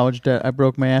forgive college debt. I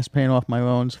broke my ass paying off my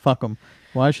loans. Fuck them.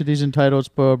 Why should these entitled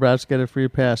spoiled brats get a free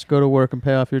pass? Go to work and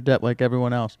pay off your debt like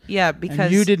everyone else. Yeah, because...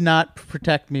 And you did not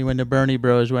protect me when the Bernie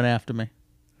bros went after me.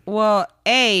 Well,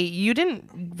 you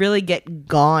didn't really get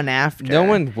gone after. No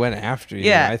one went after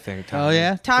you, I think, Tommy. Oh,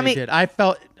 yeah? Tommy... They did.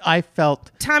 I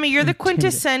felt... Tommy, you're the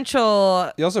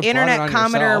quintessential internet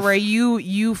commenter where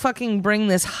you fucking bring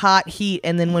this hot heat,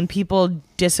 and then when people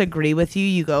disagree with you,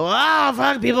 you go, oh,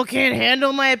 fuck, people can't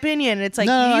handle my opinion. It's like,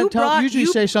 usually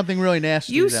say something really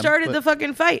nasty You to them, started the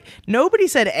fucking fight. Nobody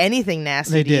said anything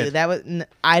nasty to you. That was...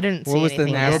 I didn't see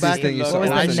anything nasty. What was the nastiest thing you saw? What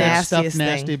was the nastiest thing?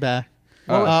 Nasty back.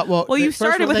 Well, you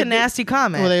started with a nasty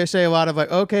comment. Well, they say a lot of like,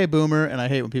 okay, boomer, and I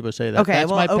hate when people say that. Okay, That's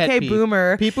my pet okay, peeve.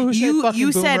 boomer. People who say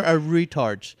fucking boomer are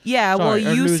retards. Yeah, Sorry,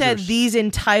 well, you said these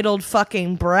entitled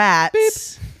fucking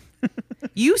brats.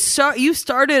 You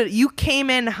came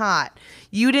in hot.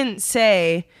 You didn't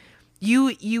say,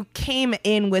 you came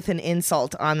in with an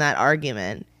insult on that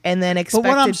argument. And then expected But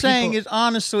what I'm saying is,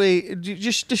 honestly,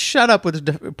 just shut up with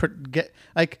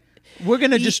we're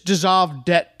going to just dissolve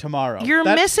debt tomorrow. You're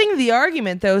missing the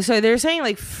argument, though. So they're saying,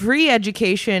 like, free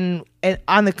education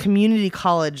on the community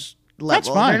college level. That's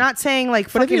fine. They're not saying, like,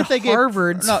 fucking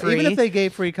Harvard's free. Even if they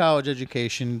gave free college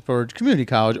education for community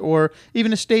college or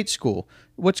even a state school,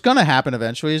 what's going to happen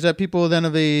eventually is that people then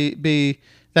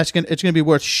it's going to be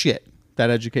worth shit,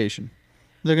 that education.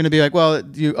 They're going to be like, well,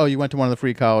 you went to one of the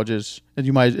free colleges, and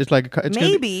you might. It's like but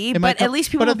at least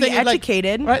people will be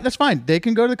educated, right? That's fine. They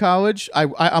can go to college.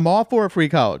 I'm all for a free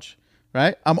college,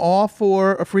 right? I'm all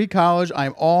for a free college.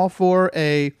 I'm all for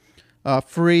a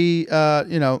free,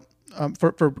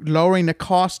 for lowering the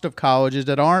cost of colleges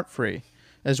that aren't free,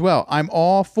 as well. I'm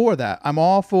all for that. I'm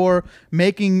all for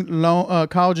making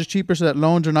colleges cheaper so that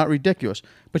loans are not ridiculous.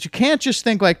 But you can't just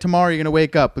think like tomorrow you're going to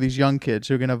wake up with these young kids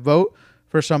who are going to vote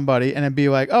for somebody and then be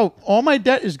like, oh, all my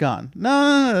debt is gone.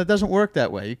 No, that doesn't work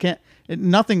that way. You can't.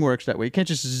 Nothing works that way. You can't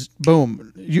just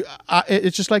boom.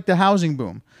 It's just like the housing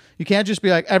boom. You can't just be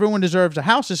like, everyone deserves a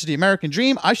house. This is the American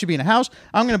dream. I should be in a house.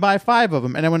 I'm going to buy 5 of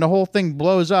them. And then when the whole thing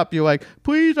blows up, you're like,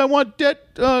 please, I want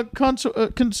debt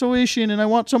consolation, and I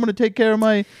want someone to take care of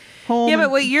my home. Yeah,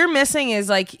 but what you're missing is,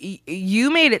 like,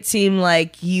 you made it seem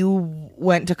like you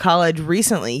went to college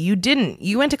recently. You didn't.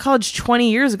 You went to college 20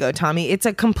 years ago, Tommy. It's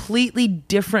a completely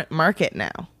different market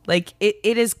now. Like,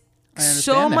 it is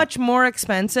so much more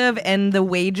expensive, and the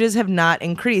wages have not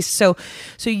increased. So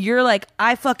you're like,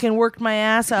 I fucking worked my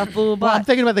ass off. Blah, blah, blah. Well, I'm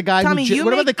thinking about the guy. Tommy,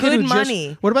 what about the kid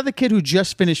money. What about the kid who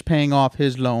just finished paying off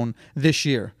his loan this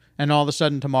year? And all of a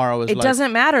sudden tomorrow is it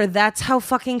doesn't matter. That's how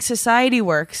fucking society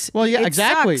works. Well, yeah, it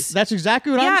exactly. Sucks. That's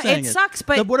exactly what I'm saying. Yeah, it sucks.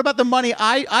 But what about the money?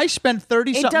 I spent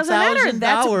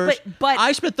 $30,000. But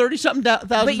I spent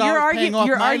 $30,000 paying off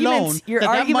my loan.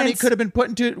 That money could have been put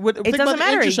into. Think about the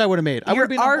interest I would have made.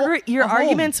 Your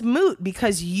argument's moot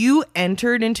because you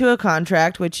entered into a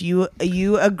contract which you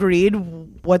agreed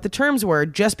what the terms were.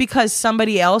 Just because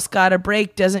somebody else got a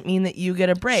break doesn't mean that you get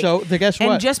a break. So guess what?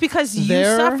 And just because you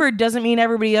suffered doesn't mean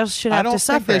everybody else should have to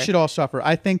suffer. I don't think they should all suffer.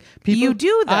 I think people... You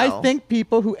do, though. I think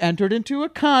people who entered into a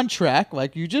contract,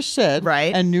 like you just said,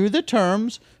 right, and knew the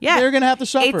terms, they're going to have to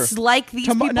suffer. It's like these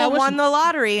people won the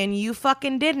lottery and you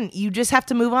fucking didn't. You just have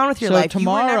to move on with your life. You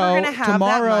were never going to have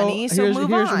that money, so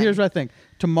move on. Here's what I think.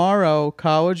 Tomorrow,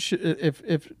 college,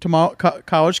 if tomorrow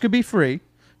college could be free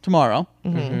tomorrow,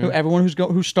 everyone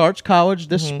who starts college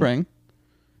this spring,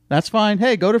 that's fine.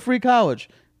 Hey, go to free college,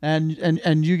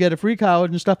 and you get a free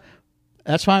college and stuff.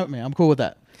 That's fine with me. I'm cool with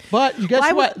that. But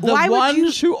guess what? The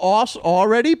ones who also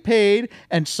already paid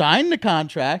and signed the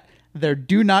contract, they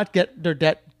do not get their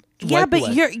debt. Yeah, but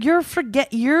away.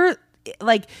 you're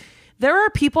like, there are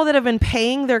people that have been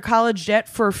paying their college debt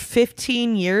for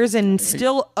 15 years and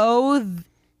still owe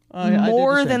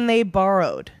more than they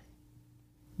borrowed.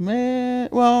 Man,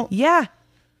 well, yeah.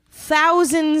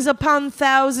 Thousands upon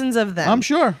thousands of them. I'm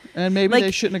sure, and maybe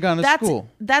they shouldn't have gone to school.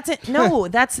 That's it. No,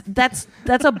 that's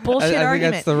a bullshit I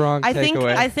argument. think that's the wrong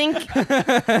takeaway.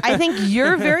 I think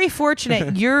you're very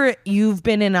fortunate. You've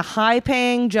been in a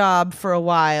high-paying job for a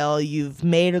while. You've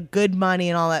made a good money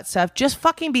and all that stuff. Just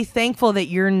fucking be thankful that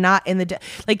you're not in the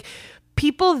like.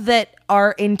 People that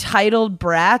are entitled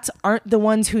brats aren't the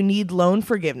ones who need loan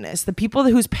forgiveness. The people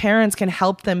whose parents can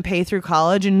help them pay through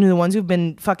college and the ones who've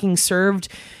been fucking served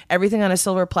everything on a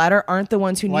silver platter aren't the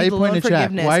ones who need the loan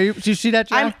forgiveness. Did you see that,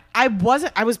 Jack? I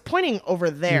was pointing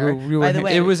over there, by the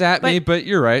way. It was at me, but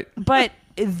you're right. But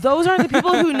those aren't the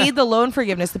people who need the loan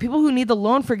forgiveness. The people who need the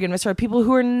loan forgiveness are people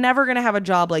who are never going to have a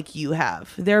job like you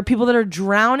have. There are people that are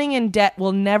drowning in debt,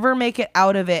 will never make it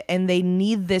out of it, and they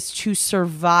need this to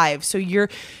survive. So your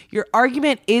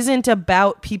argument isn't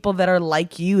about people that are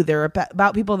like you. They're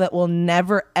about people that will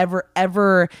never, ever,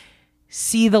 ever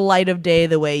see the light of day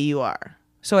the way you are.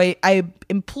 So I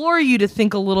implore you to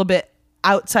think a little bit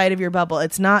outside of your bubble.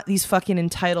 It's not these fucking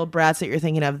entitled brats that you're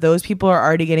thinking of. Those people are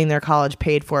already getting their college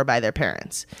paid for by their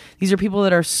parents. These are people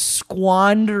that are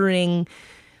squandering,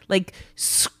 like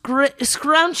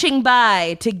scrunching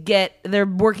by to get, they're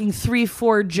working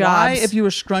 3-4 jobs. Why, if you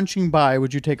were scrunching by,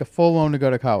 would you take a full loan to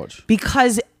go to college?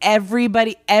 Because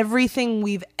everything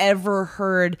we've ever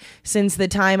heard since the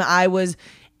time I was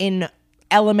in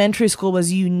elementary school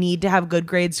was you need to have good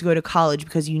grades to go to college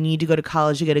because you need to go to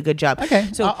college to get a good job. Okay.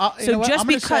 So just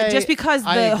because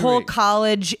the whole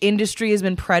college industry has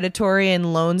been predatory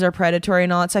and loans are predatory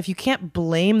and all that stuff, you can't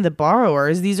blame the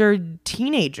borrowers. These are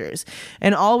teenagers.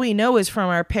 And all we know is from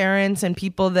our parents and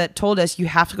people that told us you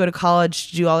have to go to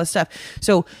college to do all this stuff.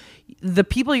 So the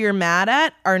people you're mad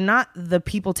at are not the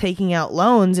people taking out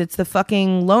loans. It's the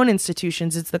fucking loan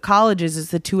institutions. It's the colleges.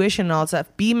 It's the tuition and all that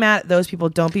stuff. Be mad at those people.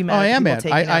 Don't be mad at people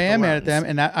taking out the loans. I am mad at them,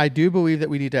 and I do believe that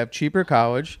we need to have cheaper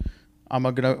college.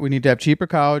 We need to have cheaper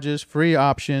colleges, free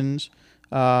options.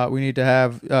 We need to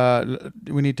have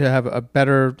a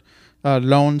better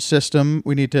loan system.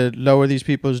 We need to lower these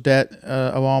people's debt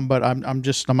along. But I'm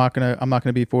not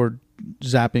gonna be for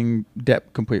zapping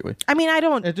debt completely. I mean, I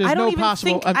don't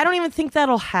even think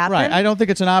that'll happen. Right. I don't think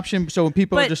it's an option. So when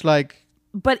people are just like,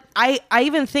 but I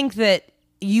even think that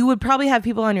you would probably have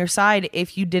people on your side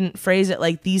if you didn't phrase it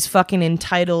like these fucking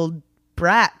entitled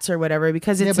brats or whatever,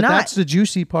 because it's not. That's the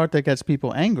juicy part that gets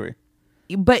people angry.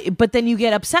 But then you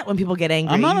get upset when people get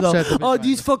angry. I'm not upset. Oh,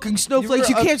 these fucking snowflakes!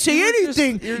 You can't say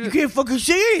anything. You can't fucking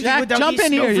say anything. Jack, without jump these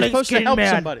in here. You're supposed to help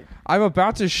mad. somebody. I'm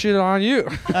about to shit on you. Go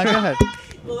ahead.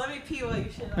 Well, let me pee while you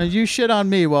shit on me. You shit on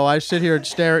me while I sit here and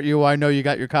stare at you while I know you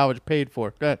got your college paid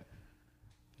for. Go ahead.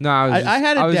 No,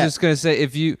 I was just gonna say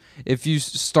if you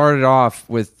started off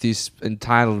with these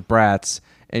entitled brats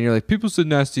and you're like, people said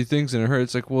nasty things and it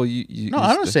hurts. Like, well, you no,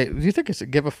 I don't say. Do you think it's a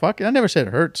give a fuck? I never said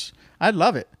it hurts. I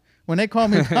love it when they call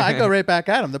me. I go right back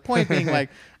at them. The point being,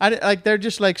 they're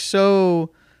just like so.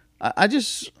 I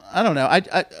don't know.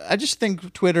 I just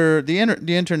think Twitter, the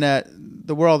internet,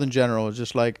 the world in general is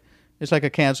just like, it's like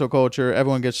a cancel culture.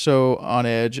 Everyone gets so on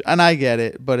edge, and I get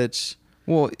it, but it's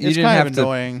kind of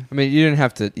annoying. I mean, you didn't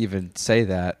have to even say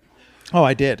that. Oh,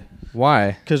 I did.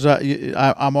 Why? Because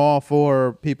I'm all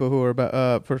for people who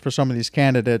are for some of these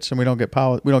candidates, and we don't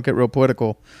get real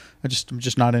political. I'm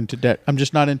just not into debt. I'm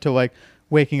just not into like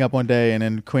waking up one day and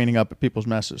then cleaning up people's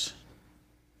messes.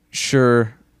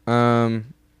 Sure. I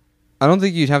don't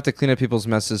think you'd have to clean up people's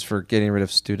messes for getting rid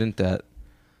of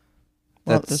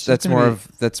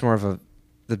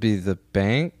that'd be the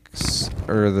banks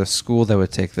or the school that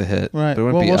would take the hit. Right. But it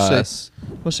wouldn't be us.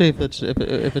 We'll see if it's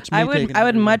me. I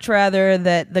would much rather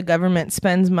that the government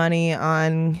spends money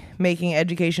on making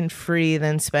education free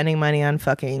than spending money on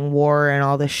fucking war and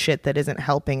all this shit that isn't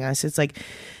helping us. It's like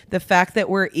the fact that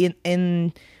we're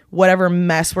in whatever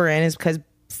mess we're in is because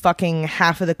fucking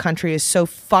half of the country is so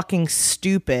fucking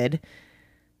stupid.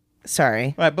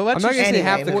 Sorry. Right, but I'm not going to say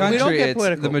half the country.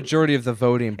 It's the majority of the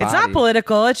voting body. It's not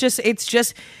political. It's just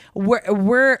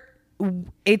we're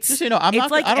it's just, I'm it's not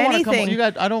like I don't anything. Want to come, you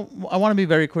guys, I want to be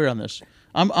very clear on this.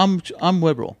 I'm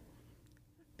liberal.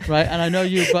 right? And I know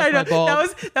you bust I know. my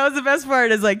balls. That was the best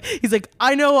part. Is like he's like,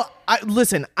 I know.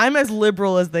 Listen, I'm as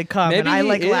liberal as they come, and I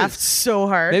like laughed so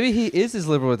hard. Maybe he is as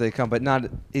liberal as they come, but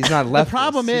he's not leftist. The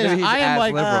problem is, I am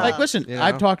like listen. You know?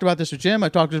 I've talked about this with Jim.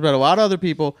 I've talked about a lot of other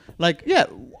people. Like, yeah,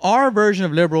 our version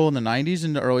of liberal in the '90s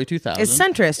and the early 2000s is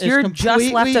centrist. You're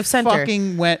just left of center.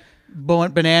 Fucking went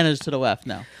bananas to the left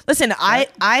now. Listen,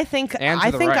 I think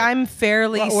right. I'm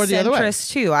fairly or the other way.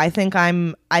 centrist too. I think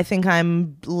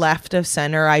I'm left of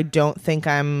center. I don't think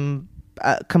I'm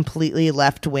completely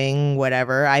left wing,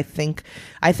 whatever. I think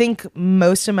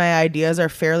most of my ideas are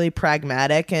fairly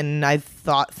pragmatic, and I've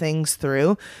thought things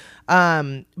through.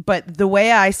 But the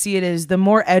way I see it is, the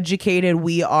more educated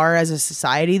we are as a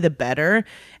society, the better.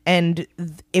 And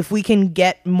if we can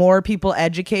get more people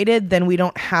educated, then we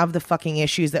don't have the fucking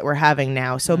issues that we're having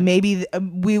now. So maybe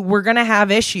we're going to have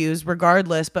issues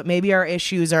regardless, but maybe our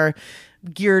issues are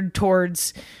geared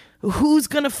towards who's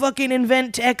going to fucking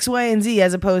invent X, Y, and Z,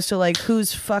 as opposed to like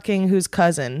who's fucking whose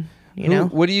cousin, you know?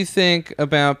 What do you think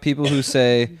about people who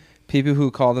say people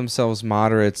who call themselves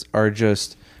moderates are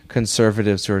just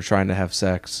conservatives who are trying to have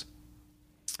sex?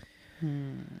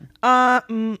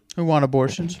 Who want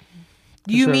abortions?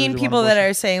 You mean people that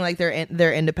are saying like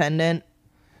they're independent,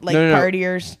 like No.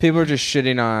 partiers? People are just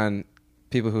shitting on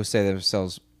people who say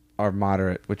themselves are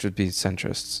moderate, which would be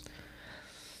centrists.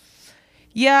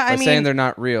 Yeah, I mean, saying they're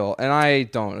not real, and I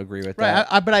don't agree with that.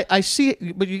 Right, but I see.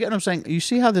 But you get what I'm saying. You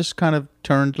see how this kind of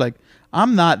turned. Like,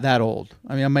 I'm not that old.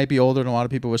 I mean, I might be older than a lot of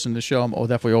people listening to the show. I'm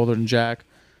definitely older than Jack.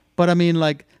 But I mean,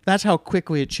 like, that's how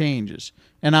quickly it changes.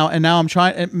 And now I'm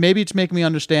trying. And maybe it's making me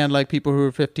understand like people who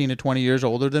are 15 to 20 years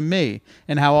older than me,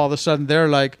 and how all of a sudden they're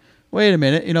like, wait a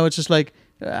minute. You know, it's just like,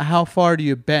 how far do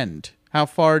you bend? How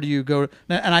far do you go?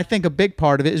 And I think a big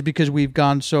part of it is because we've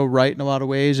gone so right in a lot of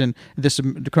ways, and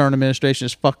the current administration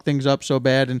has fucked things up so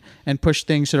bad and pushed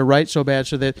things to the right so bad,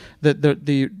 so that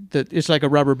the it's like a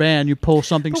rubber band. You pull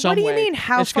something some way. What do you mean?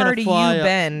 How far do you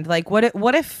bend? Like, what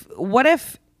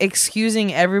if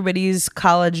excusing everybody's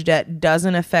college debt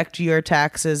doesn't affect your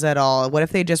taxes at all? What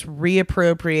if they just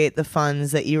reappropriate the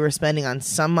funds that you were spending on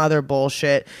some other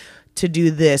bullshit to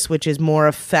do this, which is more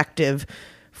effective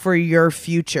for your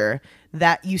future?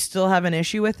 That you still have an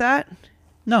issue with that?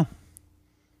 No.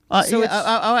 So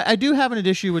I do have an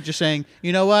issue with just saying,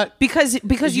 you know what? Because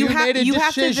you have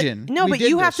decision. No, but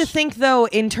you have to think though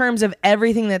in terms of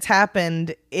everything that's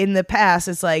happened in the past.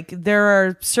 It's like there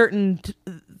are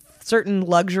certain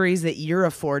luxuries that you're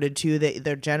afforded to that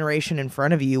the generation in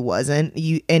front of you wasn't.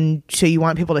 So you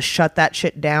want people to shut that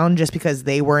shit down just because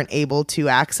they weren't able to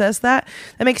access that?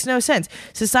 That makes no sense.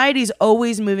 Society's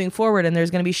always moving forward, and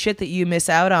there's going to be shit that you miss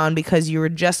out on because you were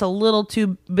just a little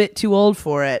bit too old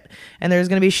for it, and there's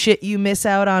going to be shit you miss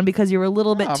out on because you were a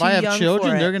little bit too young for it. If I have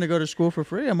children, they're going to go to school for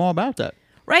free. I'm all about that.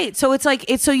 Right. So it's like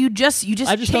so you just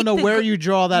I just don't know where you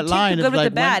draw that line of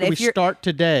like, when do we start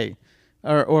today?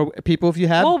 Or people, if you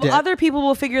have debt. Other people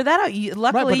will figure that out.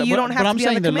 Luckily, you don't have to be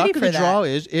on the committee for that. But I'm saying the luck of the draw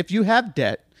is, if you have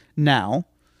debt now,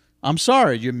 I'm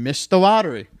sorry, you missed the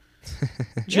lottery.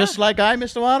 Just like I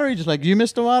missed the lottery, just like you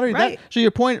missed the lottery. Right. So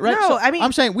your point, right? No, so I mean,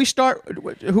 I'm saying we start.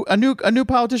 A new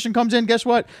politician comes in. Guess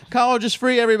what? College is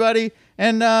free, everybody,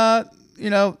 and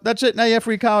that's it. Now you have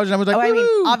free college. And I was like, I mean,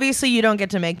 obviously you don't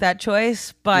get to make that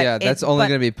choice, but yeah, that's only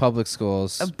going to be public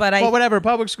schools. But whatever,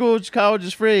 public schools, college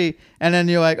is free, and then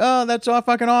you're like, oh, that's all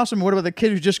fucking awesome. What about the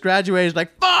kid who just graduated? Is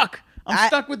like, fuck, I'm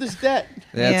stuck with this debt.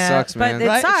 That sucks, man.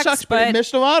 But it sucks, but you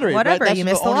missed the lottery. Whatever, right? you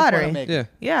missed the lottery.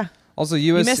 Yeah. Also, USC.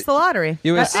 You missed the lottery.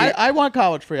 USC. I want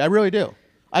college free. I really do.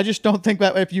 I just don't think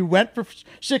that if you went for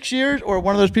 6 years, or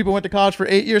one of those people went to college for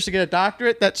 8 years to get a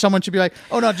doctorate, that someone should be like,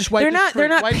 oh no, just wipe. They're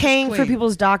not paying for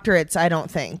people's doctorates. I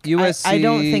don't think. USC. I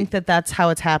don't think that that's how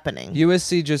it's happening.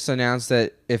 USC just announced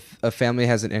that if a family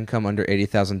has an income under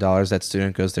 $80,000, that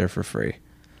student goes there for free.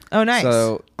 Oh, nice.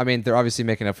 So, I mean, they're obviously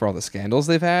making up for all the scandals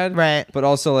they've had, right? But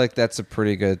also, like, that's a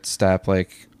pretty good step.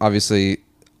 Like, obviously,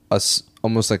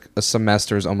 almost like a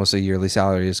semester is almost a yearly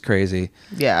salary is crazy.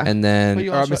 Yeah. And then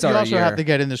you also have to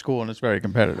get into school, and it's very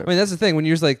competitive. I mean, that's the thing. When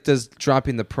you're like, does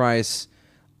dropping the price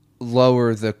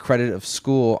lower the credit of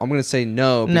school? I'm going to say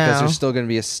no, because there's still going to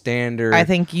be a standard. I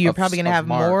think you're probably going to have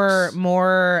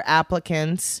more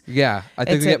applicants. Yeah, I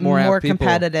think we get more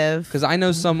competitive. Because I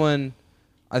know someone,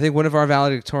 I think one of our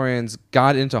valedictorians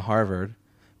got into Harvard,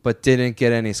 but didn't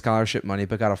get any scholarship money,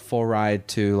 but got a full ride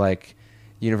to like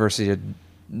University of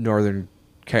Northern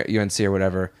UNC or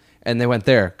whatever, and they went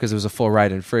there because it was a full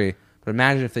ride and free. But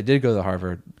imagine if they did go to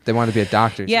Harvard, they wanted to be a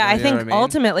doctor. Yeah, I think what I mean?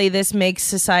 ultimately this makes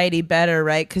society better,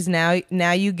 right? Because now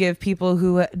you give people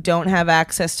who don't have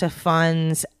access to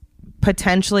funds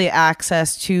potentially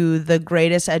access to the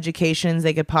greatest educations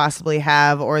they could possibly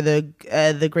have, or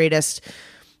the greatest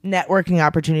networking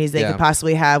opportunities they could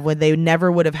possibly have, when they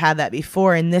never would have had that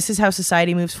before. And this is how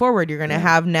society moves forward. You're going to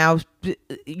have now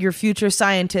your future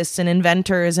scientists and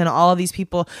inventors and all of these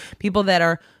people that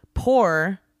are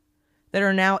poor, that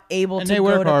are now able to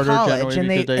go to college, and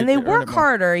they work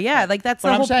harder. Yeah, like that's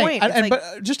the whole point.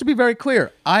 But just to be very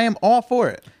clear, I am all for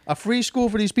it. A free school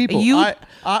for these people. What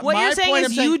you're saying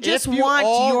is you just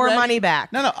want your money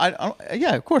back. No,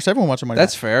 yeah, of course, everyone wants their money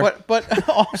That's back. fair. But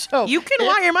also, you can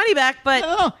want your money back,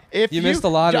 but if you missed the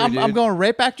lottery, I'm going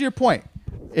right back to your point.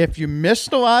 If you missed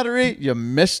the lottery, you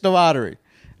missed the lottery.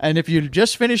 And if you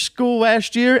just finished school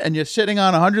last year and you're sitting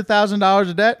on $100,000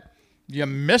 of debt, you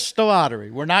missed the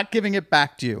lottery. We're not giving it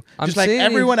back to you. Just like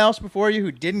everyone else before you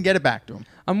who didn't get it back to them.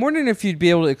 I'm wondering if you'd be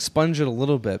able to expunge it a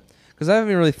little bit, because I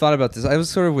haven't really thought about this. I was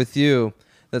sort of with you.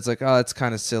 That's like, oh, that's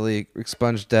kind of silly.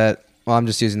 Expunge debt. Well, I'm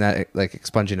just using that like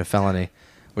expunging a felony,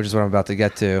 which is what I'm about to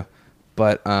get to.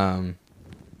 But yeah,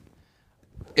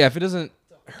 if it doesn't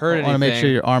hurt anything, I want to make sure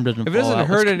your arm doesn't. If it doesn't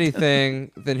hurt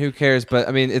anything, then who cares? But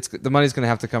I mean, the money's going to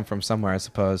have to come from somewhere, I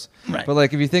suppose. Right. But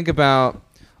like, if you think about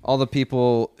all the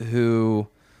people who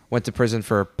went to prison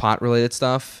for pot-related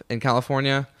stuff in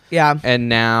California. Yeah. And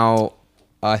now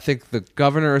I think the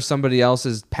governor or somebody else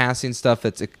is passing stuff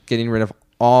that's getting rid of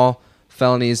all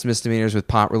felonies, misdemeanors with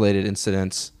pot-related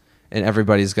incidents, and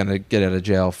everybody's going to get out of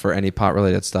jail for any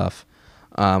pot-related stuff.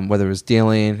 Whether it was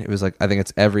dealing, it was like, I think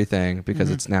it's everything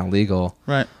because it's now legal.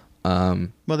 Right.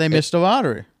 Well, they missed the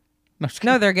lottery.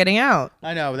 No, they're getting out.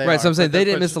 I know. Right, so I'm saying they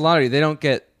didn't miss the lottery. They don't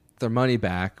get their money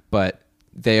back, but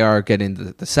they are getting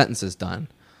the sentences done.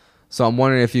 So I'm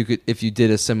wondering if you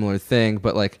did a similar thing,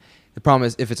 but like the problem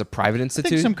is if it's a private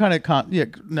institution, I think some kind of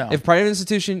no. If private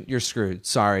institution, you're screwed.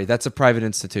 Sorry, that's a private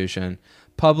institution.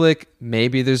 Public,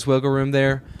 maybe there's wiggle room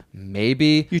there.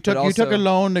 Maybe you took a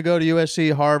loan to go to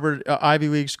USC, Harvard, Ivy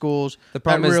League schools. The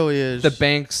problem is the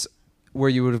banks where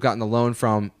you would have gotten the loan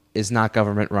from is not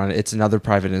government run. It's another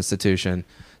private institution.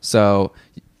 So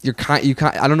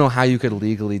I don't know how you could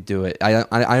legally do it.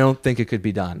 I don't think it could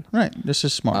be done. Right. This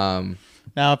is smart.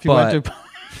 Now, if you went to,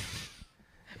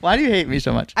 why do you hate me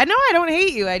so much? I know I don't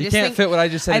hate you. I just can't think, fit what I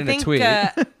just said in a tweet.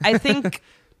 I think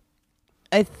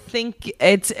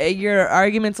it's your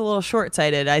argument's a little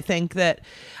short-sighted. I think that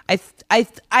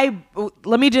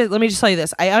let me just tell you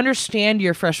this. I understand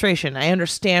your frustration. I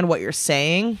understand what you're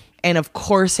saying, and of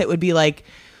course it would be like.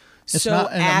 It's so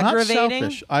not, and aggravating. I'm not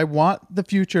selfish. I want the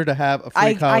future to have a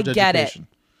free college education.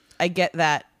 I get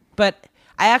that. But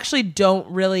I actually don't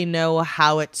really know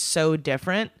how it's so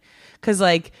different. Because,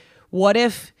 like, what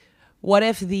if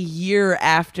the year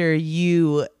after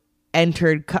you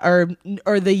entered,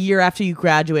 or the year after you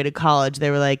graduated college,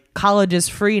 they were like, college is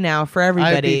free now for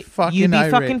everybody. You'd be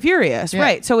fucking furious. Yeah.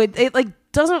 Right. So it like,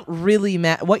 doesn't really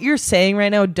matter. What you're saying right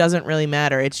now doesn't really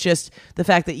matter. It's just the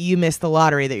fact that you missed the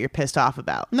lottery that you're pissed off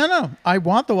about. No. I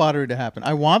want the lottery to happen.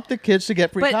 I want the kids to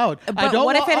get free college. But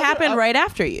what if it happened right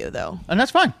after you, though? And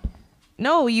that's fine.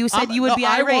 No, you said you would be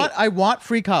irate. I want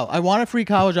free college. I want a free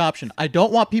college option. I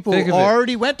don't want people who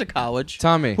already went to college,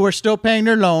 Tommy, who are still paying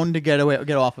their loan to get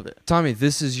off of it. Tommy,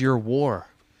 this is your war.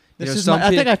 I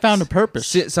think I found a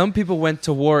purpose. Some people went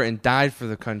to war and died for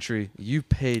the country. You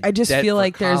paid. I just feel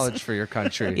like college for your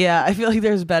country. Yeah, I feel like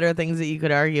there's better things that you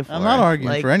could argue for. I'm not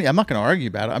arguing for any. I'm not going to argue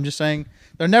about it. I'm just saying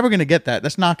they're never going to get that.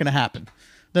 That's not going to happen.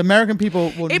 The American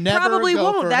people will it never probably go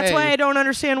won't. for, That's hey, why I don't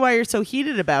understand why you're so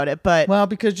heated about it. But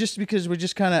because we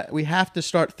just kind of we have to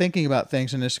start thinking about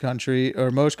things in this country or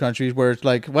most countries where it's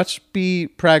like, let's be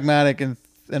pragmatic and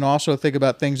also think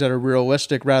about things that are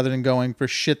realistic rather than going for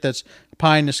shit that's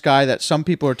pie in the sky that some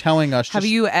people are telling us. Have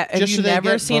you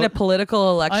never seen a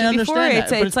political election before?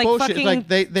 It's like bullshit. fucking, like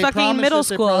they fucking middle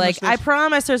school. Like, I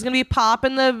promise there's gonna be pop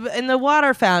in the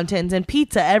water fountains and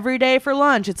pizza every day for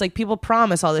lunch. It's like people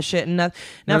promise all this shit and nothing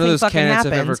None of those fucking candidates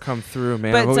happens. have ever come through,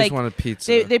 man. But I've always like, wanted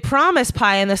pizza. They promise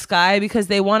pie in the sky because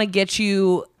they want to get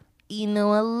you. A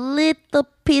little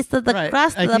piece of the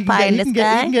crust of the pie in the sky.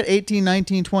 You can get 18,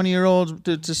 19, 20-year-olds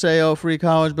to say, oh, free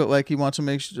college, but like he wants to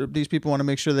make sure, these people want to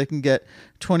make sure they can get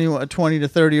 20 to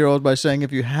 30-year-olds by saying,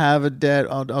 if you have a debt,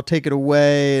 I'll take it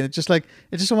away. And it's just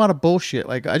a lot of bullshit.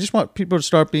 Like, I just want people to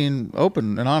start being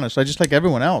open and honest. I just like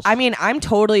everyone else. I mean,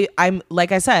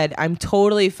 like I said, I'm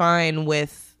totally fine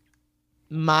with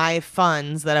my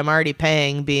funds that I'm already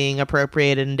paying being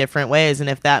appropriated in different ways, and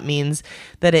if that means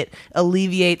that it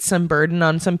alleviates some burden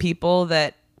on some people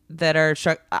that are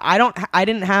I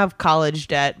didn't have college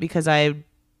debt because I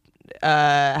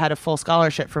had a full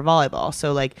scholarship for volleyball,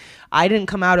 so like I didn't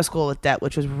come out of school with debt,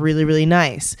 which was really, really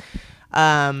nice.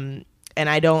 and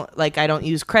I don't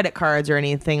use credit cards or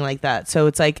anything like that. So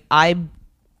it's like I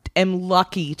am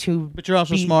lucky to. But you're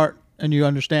also smart and you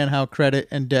understand how credit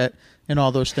and debt and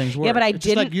all those things work. Yeah, but I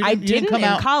didn't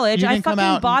in college. I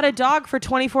fucking bought a dog for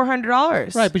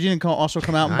 $2,400. Right, but you didn't also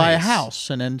come out and buy a house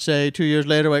and then say 2 years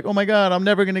later, like, oh my God, I'm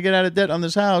never going to get out of debt on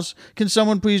this house. Can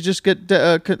someone please just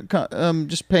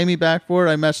just pay me back for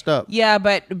it? I messed up. Yeah,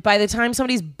 but by the time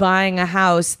somebody's buying a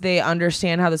house, they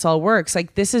understand how this all works.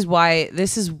 Like this is why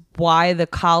the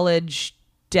college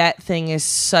debt thing is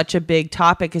such a big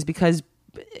topic, is because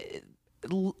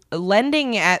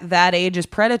lending at that age is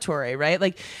predatory, right?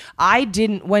 Like I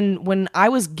didn't, when I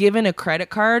was given a credit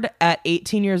card at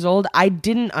 18 years old, I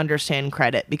didn't understand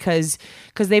credit because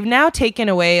they've now taken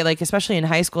away, like especially in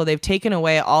high school, they've taken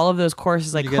away all of those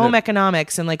courses like home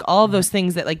economics and like all of those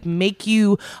things that like make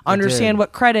you understand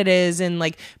what credit is and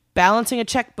like balancing a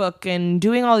checkbook and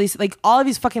doing all these, like all of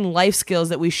these fucking life skills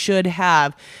that we should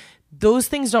have. Those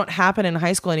things don't happen in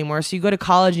high school anymore. So you go to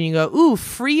college and you go, ooh,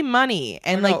 free money.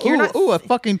 And like, you're not, a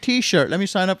fucking t-shirt. Let me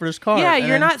sign up for this card. Yeah,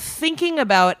 you're not thinking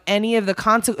about any of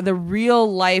the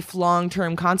real life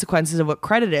long-term consequences of what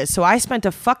credit is. So I spent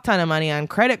a fuck ton of money on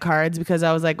credit cards because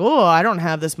I was like, oh, I don't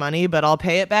have this money, but I'll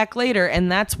pay it back later.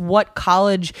 And that's what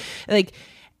college, like,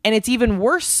 and it's even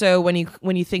worse so when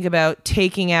you think about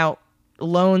taking out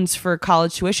loans for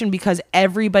college tuition, because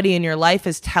everybody in your life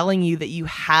is telling you that you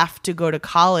have to go to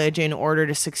college in order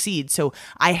to succeed. So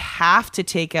I have to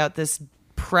take out this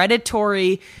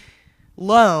predatory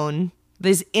loan.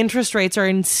 These interest rates are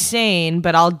insane,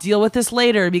 but I'll deal with this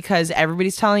later because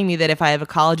everybody's telling me that if I have a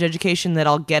college education that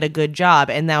I'll get a good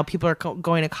job. And now people are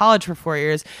going to college for 4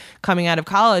 years, coming out of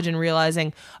college and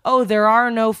realizing, oh, there are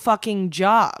no fucking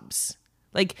jobs.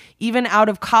 Like, even out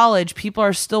of college, people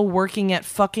are still working at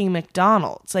fucking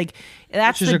McDonald's. Like,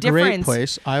 that's the difference. Which is a great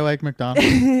place. I like McDonald's.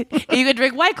 You could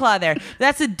drink White Claw there.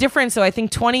 That's the difference. So I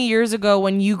think 20 years ago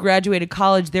when you graduated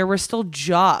college, there were still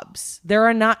jobs. There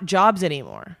are not jobs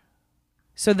anymore.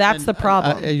 So that's the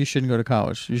problem. You shouldn't go to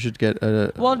college. You should get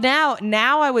a... Well,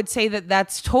 now I would say that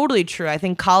that's totally true. I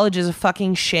think college is a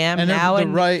fucking sham and now. The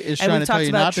right is trying to tell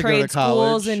you not to go to college.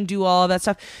 Schools and do all of that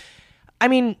stuff. I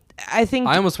mean... I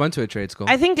almost went to a trade school.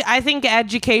 I think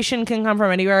education can come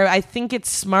from anywhere. I think it's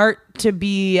smart to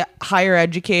be higher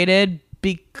educated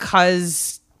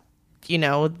because, you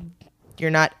know, you're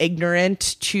not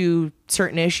ignorant to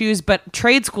certain issues. But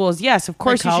trade schools, yes, of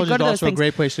course, you should go to those things. College is also a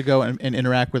great place to go and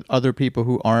interact with other people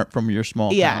who aren't from your small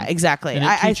town. Yeah, exactly.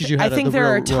 I think there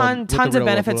are tons of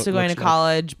benefits to going to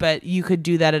college, but you could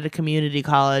do that at a community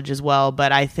college as well.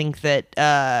 But I think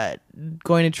that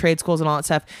going to trade schools and all that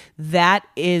stuff, that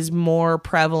is more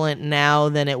prevalent now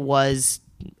than it was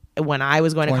when I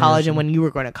was going to college and when you were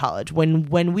going to college. When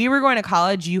we were going to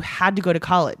college, you had to go to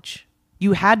college.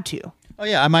 You had to. Oh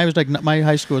yeah, my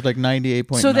high school was like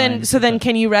 98.9. So then,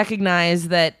 can you recognize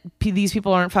that these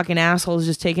people aren't fucking assholes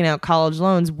just taking out college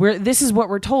loans? This is what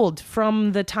we're told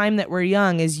from the time that we're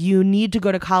young: is you need to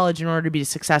go to college in order to be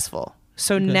successful.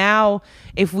 So now,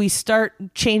 if we start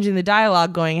changing the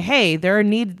dialogue, going, "Hey, there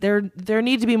need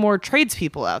to be more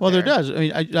tradespeople out there." Well, there does.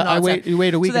 I mean, you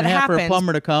wait a week and a half for a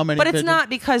plumber to come, but it's not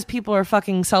because people are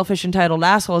fucking selfish, entitled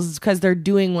assholes. It's because they're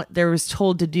doing what they was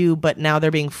told to do, but now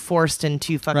they're being forced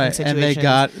into fucking situations. And they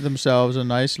got themselves a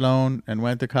nice loan and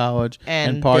went to college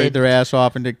and partied their ass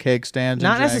off and did cake stands.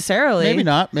 Not necessarily. Maybe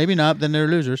not. Then they're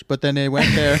losers. But then they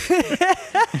went there.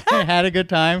 They had a good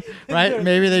time, right?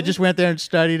 Maybe they just went there and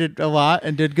studied it a lot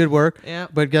and did good work. Yeah.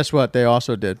 But guess what? They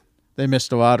also did. They missed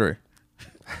the lottery.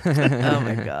 Oh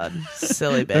my God,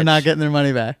 silly bitch! They're not getting their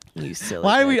money back. You silly.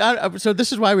 Why bitch. So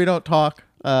this is why we don't talk.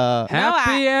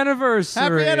 Happy anniversary!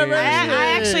 Happy anniversary! I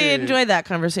actually enjoyed that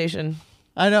conversation.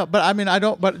 I know, but I mean, I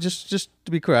don't. But just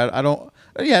to be clear, I don't.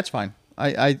 Yeah, it's fine.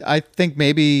 I think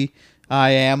maybe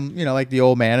I am, like the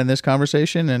old man in this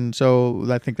conversation, and so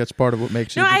I think that's part of what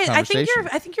makes it a good conversation.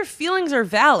 I think your feelings are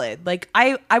valid. Like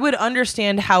I would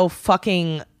understand how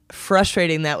fucking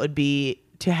frustrating that would be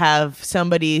to have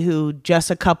somebody who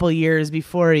just a couple years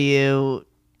before you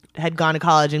had gone to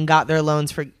college and got their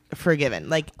loans forgiven.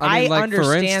 Like I understand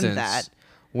for instance, that.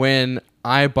 When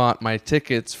I bought my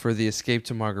tickets for the Escape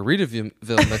to Margaritaville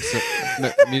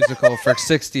musical for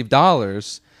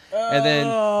 $60. And then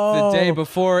the day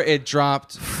before it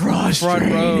dropped front row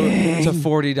to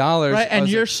 $40. Right, and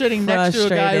you're sitting next to a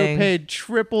guy who paid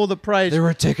triple the price. There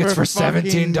were tickets for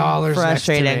 $17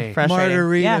 frustrating, next to me. Frustrating.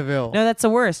 Margaritaville. Yeah. No, that's the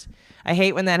worst. I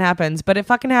hate when that happens, but it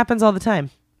fucking happens all the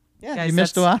time. Yeah, Guys, you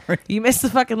missed the lottery. You missed the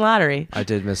fucking lottery. I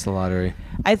did miss the lottery.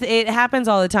 It happens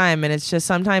all the time, and it's just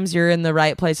sometimes you're in the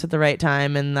right place at the right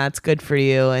time, and that's good for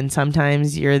you. And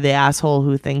sometimes you're the asshole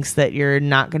who thinks that you're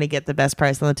not going to get the best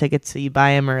price on the tickets, so you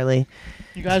buy them early.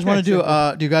 You guys want to do?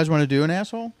 Do you guys want to do an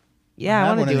asshole?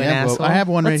 Yeah, I want to do an asshole. I have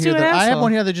one Let's right here. do an I have asshole.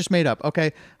 one here that just made up.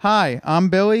 Okay, hi, I'm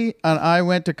Billy, and I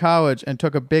went to college and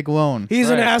took a big loan. He's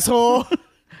an asshole.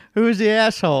 Who's the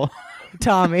asshole?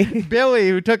 Tommy. Billy,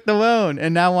 who took the loan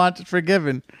and now wants it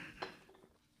forgiven.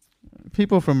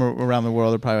 People from around the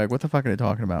world are probably like, what the fuck are they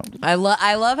talking about? I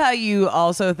love how you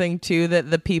also think too that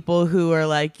the people who are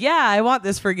like, yeah, I want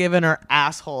this forgiven are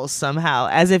assholes somehow,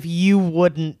 as if you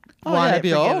wouldn't Oh, want yeah, it I'd be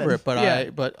forgiven. all over it, but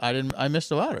Yeah. I didn't. I missed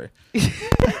the lottery.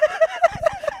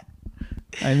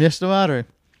 I missed the lottery.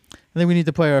 I think we need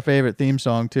to play our favorite theme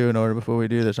song too in order before we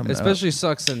do this. Especially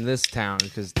sucks in this town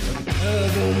because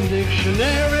Urban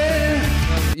Dictionary.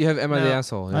 you have Am I the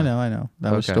Asshole? Yeah. I know.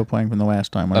 That was Okay. still playing from the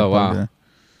last time. When Oh, I plugged wow. it in.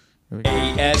 Here we go.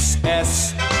 ASSHOLE.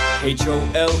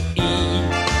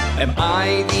 Am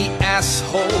I the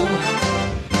asshole?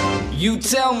 You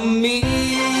tell me.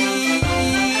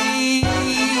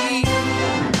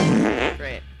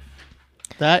 Great.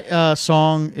 That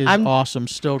song is I'm- awesome.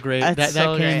 Still great. That's That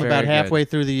so came great. about Very halfway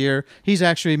through the year. He's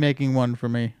actually making one for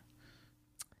me.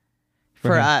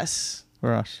 For him. us.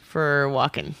 For us. For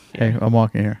walking. Hey, I'm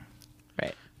walking here.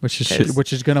 Right. Which is 'Cause-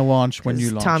 which is gonna launch when you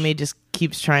 'Cause launch. Tommy just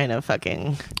keeps trying to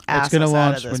fucking ass it's gonna us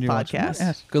launch out of this when you launch. podcast.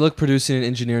 Yes. Good luck producing and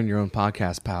engineering your own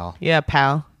podcast, pal. Yeah,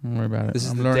 pal. Don't worry about it. This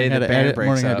is I'm the learning day how the to band edit. breaks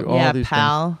Learning how to up. do all Yeah, these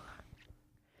pal.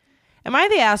 Am I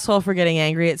the asshole for getting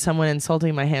angry at someone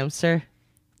insulting my hamster?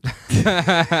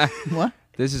 What?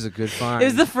 This is a good find. It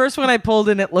was the first one I pulled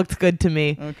and it looked good to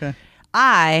me. things. Okay.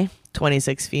 I,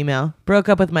 26 female, broke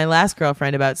up with my last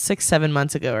girlfriend about 6-7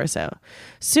 months ago or so.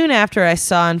 Soon after, I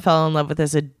saw and fell in love with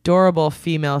this adorable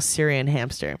female Syrian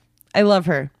hamster. I love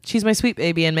her. She's my sweet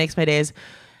baby and makes my days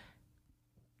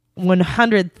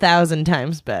 100,000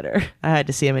 times better. I had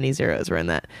to see how many zeros were in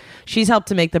that. She's helped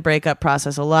to make the breakup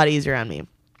process a lot easier on me.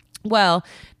 Well,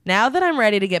 now that I'm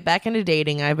ready to get back into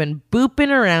dating, I've been booping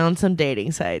around some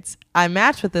dating sites. I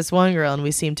matched with this one girl and we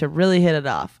seemed to really hit it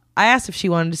off. I asked if she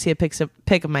wanted to see a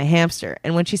pic of my hamster,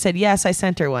 and when she said yes, I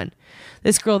sent her one.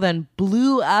 This girl then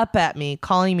blew up at me,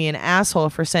 calling me an asshole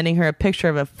for sending her a picture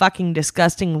of a fucking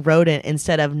disgusting rodent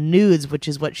instead of nudes, which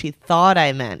is what she thought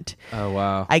I meant. Oh,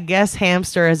 wow. I guess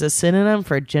hamster is a synonym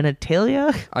for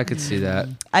genitalia. I could see that.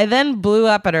 I then blew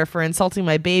up at her for insulting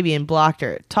my baby and blocked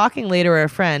her. Talking later with a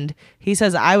friend, he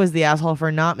says I was the asshole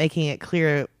for not making it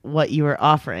clear what you were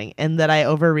offering and that I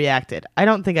overreacted. I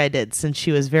don't think I did, since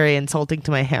she was very insulting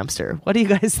to my hamster. What do you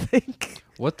guys think?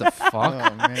 What the fuck?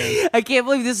 Oh, man. I can't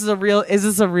believe this is a real. Is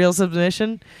this a real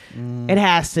submission? It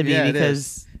has to be Yeah,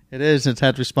 because it is. It's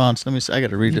had response. Let me see. I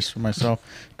got to read this for myself.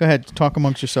 Go ahead. Talk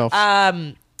amongst yourselves.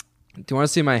 Do you want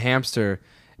to see my hamster?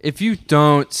 If you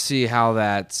don't see how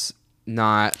that's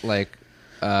not like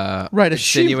Right, if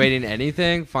she- insinuating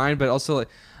anything, fine. But also, like,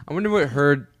 I wonder what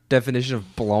her definition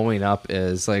of blowing up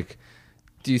is. Like,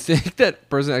 do you think that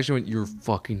person actually went, "You're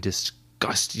fucking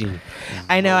disgusting"?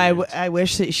 I know. I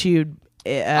wish that she would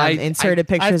inserted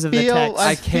pictures of the feel- text.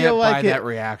 I can't buy like that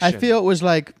reaction. I feel it was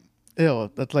like,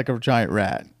 ew, that's like a giant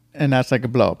rat. And that's like a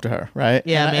blow up to her, right?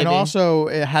 Yeah, and, maybe. And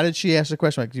also, how did she ask the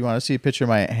question? Like, do you want to see a picture of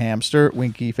my hamster?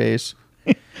 Winky face.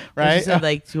 Right? She said,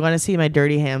 like, do you want to see my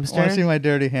dirty hamster? Want to see my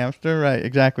dirty hamster? Right,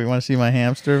 exactly. Want to see my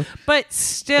hamster? But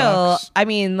still, Box, I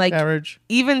mean, like, carriage.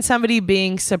 even somebody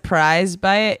being surprised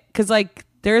by it, because, like,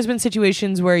 there's been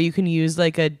situations where you can use,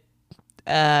 like,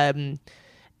 an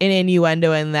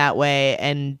innuendo in that way,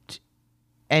 and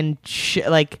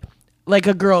like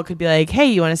a girl could be like, hey,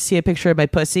 you want to see a picture of my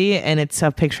pussy? And it's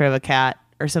a picture of a cat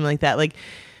or something like that. Like,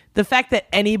 the fact that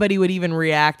anybody would even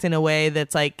react in a way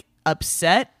that's, like,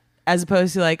 upset, as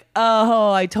opposed to like,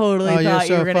 oh, I totally you're thought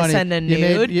you so were gonna funny. send a You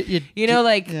made- nude. You know,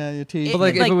 like, Yeah, you tease. But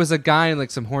like, like- if it was a guy and like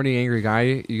some horny, angry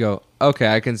guy, you go,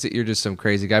 okay, I can see you're just some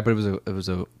crazy guy. But it was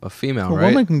a female, a right?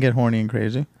 woman can get horny and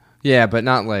crazy. Yeah, but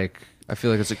not like. I feel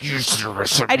like it's like.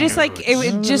 I just like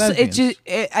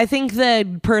I think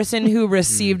the person who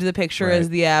received the picture Right. is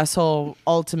the asshole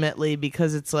ultimately,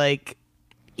 because it's like,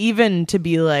 even to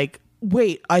be like,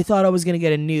 wait, I thought I was gonna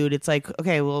get a nude. It's like,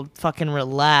 okay, well, fucking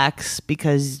relax,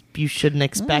 because you shouldn't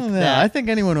expect Yeah, that. I think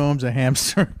anyone who owns a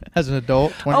hamster as an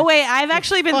adult. 20, Oh wait, I've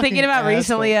actually been thinking Fucking about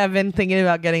recently. asshole. I've been thinking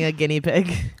about getting a guinea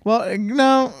pig. Well,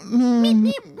 no.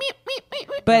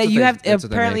 But you have that's what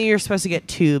they apparently make. you're supposed to get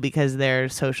two because they're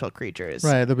social creatures.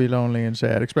 Right, they'll be lonely and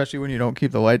sad, especially when you don't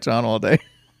keep the lights on all day.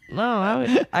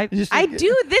 No, I do.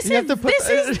 This You is have to put- this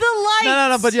is the light.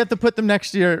 No, but you have to put them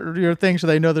next to your thing so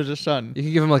they know there's a sun. You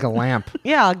can give him like a lamp.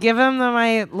 Yeah, I'll give him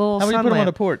my little. How about you sun put them on a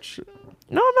lamp. porch?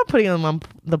 No, I'm not putting them on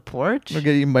the porch. Or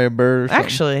get eaten by a bird or something.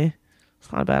 Actually,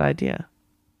 it's not a bad idea.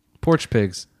 Porch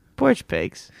pigs. Porch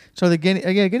pigs. So the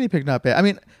guinea pig not bad. I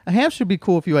mean, a hamster would be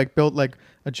cool if you like built like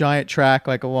a giant track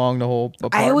like along the whole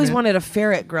apartment. I always wanted a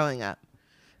ferret growing up.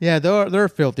 Yeah, they're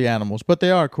filthy animals, but they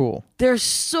are cool. They're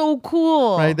so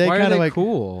cool. Right? Why are kinda they like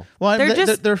cool? Well, They're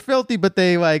just- they're filthy, but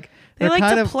they like They they're like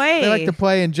kind to of, play. They like to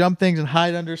play and jump things and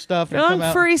hide under stuff. They're and come like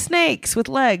out. furry snakes with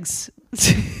legs.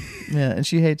 Yeah, and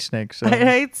she hates snakes. So. I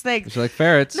hate snakes. It's like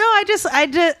ferrets. No, I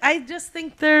just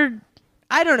think they're.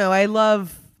 I don't know. I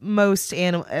love most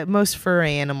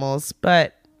furry animals,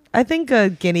 but I think a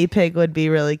guinea pig would be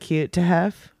really cute to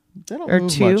have. They don't or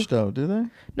move two. much though, do they?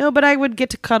 No, but I would get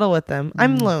to cuddle with them.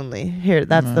 I'm lonely. Here,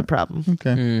 that's the problem.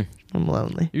 Okay. I'm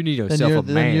lonely. You need Then yourself a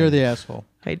man. then you're the asshole.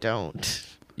 I don't.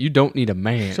 You don't need a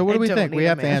man. So what do we don't think? need We a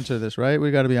have to man. answer this, right?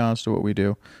 We got to be honest to what we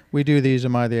do. We do these.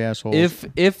 Am I the asshole?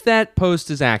 If that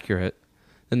post is accurate,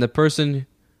 then the person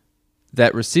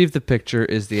that received the picture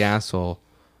is the asshole.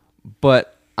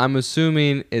 But I'm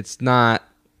assuming it's not.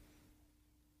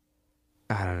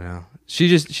 I don't know. She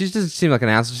doesn't seem like an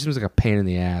asshole. She seems like a pain in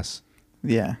the ass.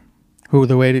 Yeah. Who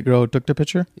the way to girl took the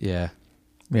picture? Yeah.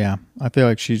 Yeah. I feel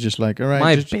like she's just like, all right.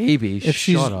 My just, baby, If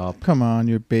she's, shut up. Come on,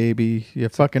 your baby. You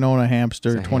fucking own a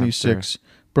hamster. It's a 26. hamster.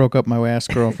 Broke up my ass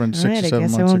girlfriend All 6 right, or I 7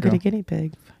 guess I months won't ago. get a guinea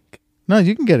pig. No,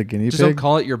 you can get a guinea Just don't pig.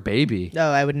 call it your baby.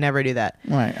 No, I would never do that.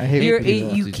 Right. I hate You're, when people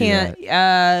do you that.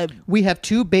 can't. We have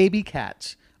 2 baby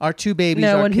cats. Our 2 babies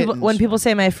No, are when kittens. when people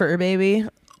say my fur baby,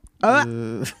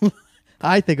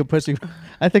 I think of pussy.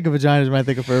 I think of vaginas when I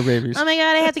think of fur babies. oh my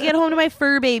god, I have to get home to my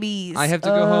fur babies. I have to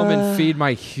go home and feed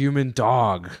my human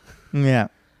dog. Yeah.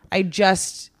 I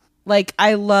just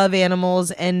I love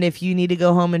animals, and if you need to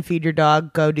go home and feed your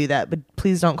dog, go do that. But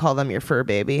please don't call them your fur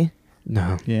baby.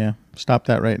 No. Yeah. Stop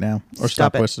that right now, or Stop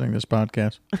stop it. listening to this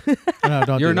podcast. No,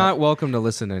 don't. You're do not welcome to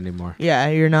listen anymore. Yeah,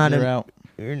 you're not. You're out.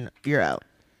 You're out.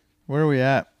 Where are we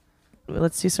at?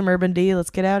 Let's do some Urban D. Let's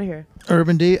get out of here.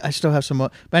 Urban D. I still have some more.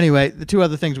 But anyway, the 2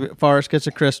 other things: Forrest gets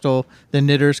a crystal, the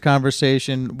knitters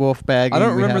conversation, wolf bagging. I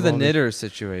don't we remember have the all these- knitter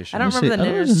situation. I don't Let me remember see. the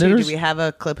Oh, knitters. the too. knitters? Do we have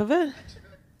a clip of it?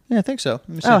 Yeah, I think so. Let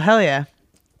me see. Oh hell yeah!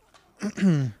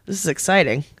 This is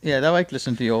exciting. Yeah, I like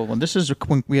listening to the old one. This is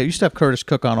when we used to have Curtis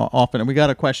Cook on often, and we got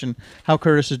a question: how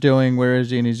Curtis is doing, where is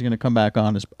he, and he's going to come back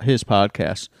on his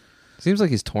podcast. Seems like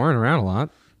he's touring around a lot.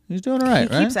 He's doing all right,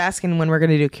 He right? keeps asking when we're going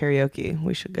to do karaoke.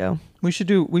 We should go. We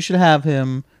should have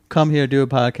him come here, do a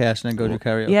podcast, and then go do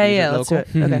karaoke. Yeah, Is yeah. it Let's do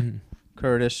local? it. Okay.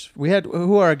 Curtis. We had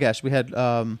who are our guests? We had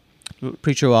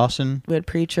Preacher Lawson, We had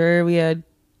Preacher. We had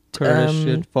Curtis,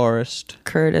 we had Forrest.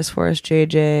 Curtis, Forrest,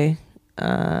 JJ.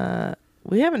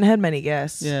 We haven't had many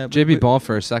guests. Yeah, JB Ball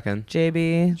for a second.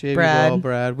 JB, Brad. Ball,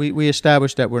 Brad. We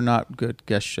established that we're not good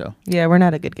guest show. Yeah, we're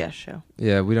not a good guest show.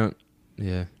 Yeah, we don't.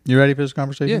 Yeah. You ready for this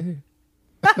conversation?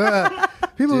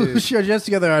 People who share jets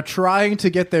together are trying to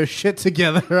get their shit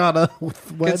together on a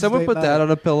Wednesday Can someone put night. that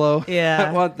on a pillow? Yeah.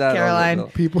 I want that. Caroline. On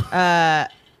a pillow. People.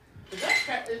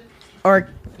 Or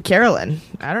Carolyn.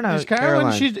 I don't know. Is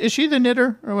Carolyn? Is she the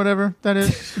knitter or whatever that is?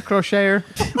 Crocheter.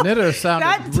 Knitter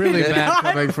sounded really bad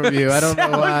coming from you. I don't know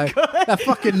why. That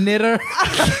fucking knitter.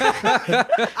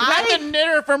 I'm the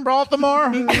knitter from Baltimore.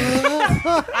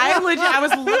 I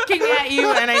was looking at you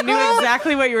and I knew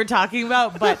exactly what you were talking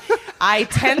about, but I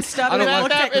tensed up and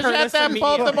looked at Is Curtis that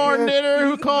immediately. Baltimore knitter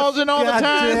who calls in all the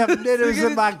time? Goddamn knitters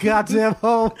in my goddamn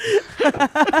home. Is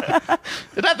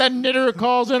that the knitter who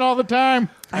calls in all the time?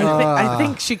 I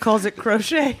think she calls it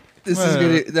crochet. This is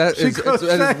gonna. That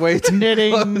is way too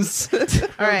knitting. All close.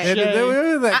 right. And then we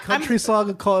remember that country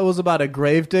song called, it was about a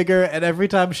grave digger, and every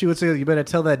time she would say, "You better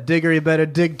tell that digger, you better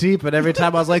dig deep," and every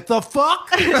time I was like, "The fuck?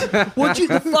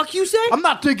 the fuck you say? I'm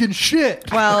not digging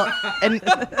shit." Well, and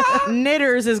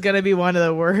knitters is going to be one of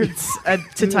the words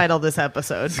to title this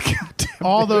episode.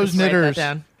 All those Write that knitters.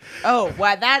 down. Oh,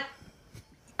 wow, that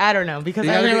I don't know because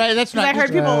Yeah, you're right. That's not. I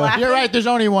heard people laughing. You're right. There's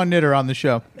only one knitter on the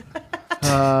show. Is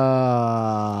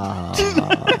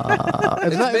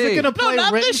it going to play No,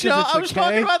 not written this show. 'cause it's I was a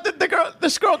talking K? about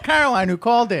this girl Caroline who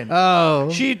called in. Oh.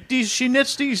 She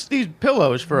knits these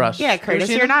pillows for us. Yeah, You ever Curtis,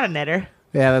 seen you're it? not a knitter.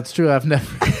 Yeah, that's true. I've never.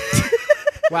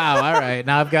 Wow. All right.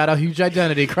 Now I've got a huge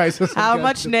identity crisis. How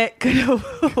much knit could a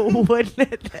wood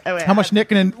knit? Oh, wait, How much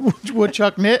knitting and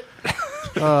woodchuck knit?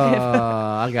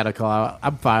 I gotta call.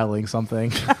 I'm filing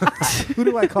something. Who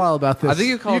do I call about this? I think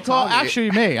you call. You call Tommy.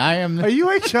 actually me. I am. Are you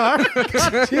HR?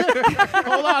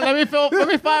 Hold on. Let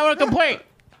me file a complaint.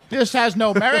 This has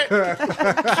no merit.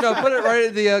 No, put it right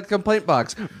in the complaint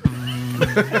box.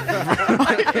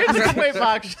 Wait,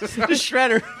 box, just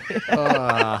shredder.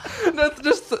 That's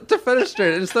just to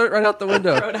fenestrate it. Just throw it right out the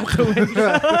window. Throw it out the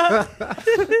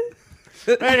window.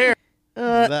 Right here.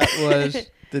 That was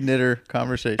the knitter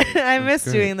conversation. I miss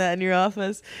great. doing that in your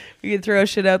office. You could throw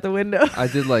shit out the window. I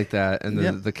did like that, and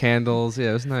the candles. Yeah,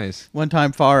 it was nice. One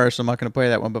time, Forrest, I'm not going to play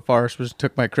that one, but Forrest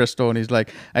took my crystal, and he's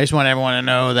like, "I just want everyone to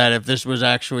know that if this was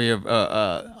actually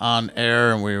on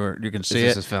air and you can see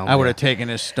this it, is filmed, I would yeah. have taken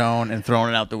his stone and thrown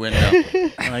it out the window."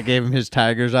 And I gave him his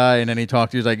tiger's eye, and then he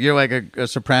talked. He was like, "You're like a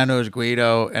Sopranos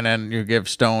Guido," and then you give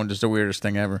Stone just the weirdest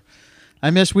thing ever. I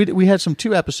miss we had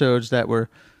 2 episodes that were.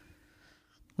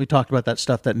 We talked about that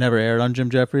stuff that never aired on Jim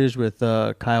Jeffries with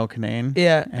Kyle Kinane.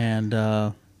 Yeah. And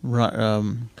who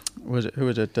was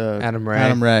it? Adam Ray.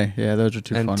 Adam Ray. Yeah, those are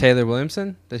 2 And fun. Taylor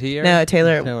Williamson? Did he air? No,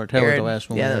 Taylor was aired. the last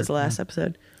one. Yeah, we that was the aired. last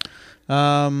episode.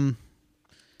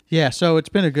 Yeah, so it's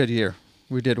been a good year.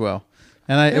 We did well.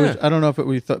 And I don't know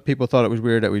if people thought it was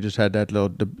weird that we just had that little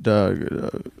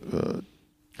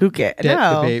Who cares?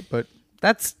 No. debate, but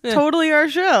That's totally our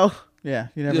show. yeah,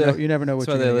 you never know what That's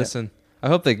why you're they gonna listen. I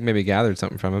hope they maybe gathered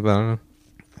something from it, but I don't know.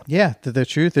 get. Yeah, the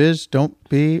truth is, don't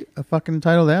be a fucking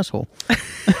entitled asshole.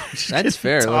 That's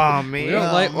fair. Oh, We man.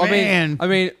 don't like. Oh, man. I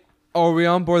mean, are we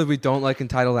on board that we don't like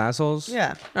entitled assholes?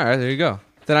 Yeah. All right, there you go.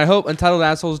 Then I hope entitled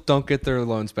assholes don't get their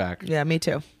loans back. Yeah, me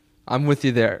too. I'm with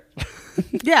you there.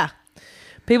 Yeah.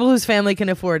 People whose family can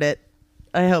afford it.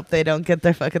 I hope they don't get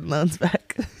their fucking loans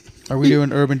back. Are we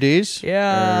doing Urban D's?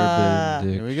 Yeah.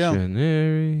 Urban Here we go.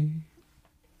 Dictionary.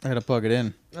 I gotta plug it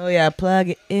in. Oh, yeah. Plug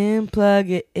it in. Plug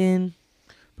it in.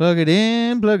 Plug it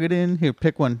in. Plug it in. Here,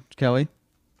 pick one, Kelly.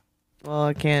 Well,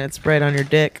 I can't. It's right on your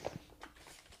dick.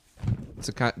 It's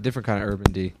a different kind of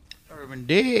Urban D. Urban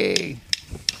D.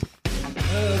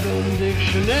 Urban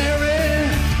Dictionary.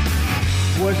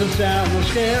 Words that sound real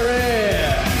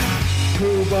scary.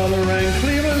 True brother and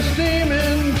Cleveland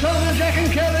steaming. Tom and Jack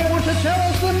and Kelly want to tell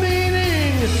us the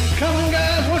meaning. Come on,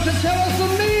 guys, want to tell us the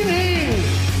meaning.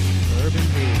 Urban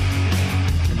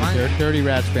D. Dirty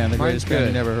Rats Band, the Mine's greatest band you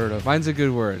good. never heard of. Mine's a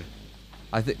good word.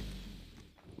 I think.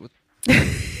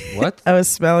 What? I was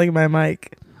smelling my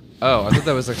mic. Oh, I thought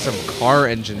that was like some car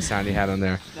engine sound he had on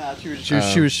there. Nah, she was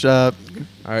all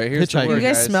right, here's the hitchhiking. word, You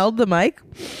guys smelled the mic?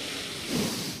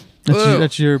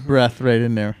 That's your breath right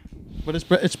in there. But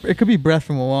it could be breath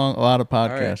from a lot of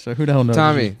podcasts. right. So who the hell knows?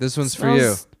 Tommy, this one's for you.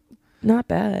 Smells Not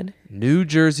bad. New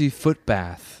Jersey foot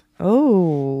bath.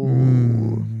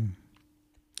 Oh.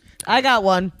 I got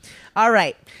one. All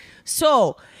right.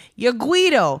 So, your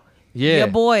Guido, Yeah. your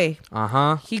boy,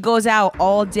 Uh-huh. he goes out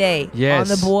all day Yes. on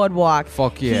the boardwalk.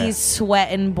 Fuck yeah. He's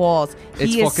sweating balls.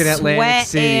 It's He is fucking Atlantic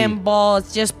sweating City.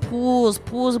 balls, just pools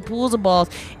of balls.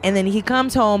 And then he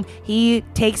comes home, he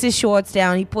takes his shorts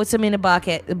down, he puts them in a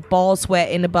bucket, the ball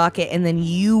sweat in the bucket, and then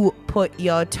you put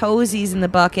your toesies in the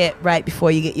bucket right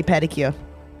before you get your pedicure.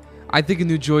 I think a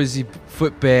New Jersey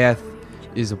foot bath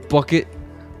is a bucket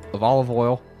of olive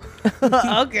oil.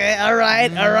 Okay, all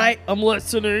right, I'm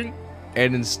listening.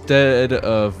 And instead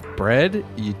of bread,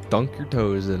 you dunk your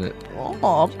toes in it.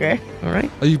 Oh, okay, all right.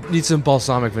 Oh, you need some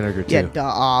balsamic vinegar too.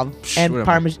 Yeah, and what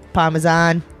am I-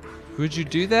 Parmesan. Would you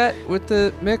do that with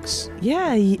the mix?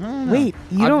 Yeah, wait,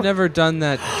 you I've don't. never done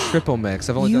that triple mix.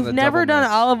 I've only done You've the never double done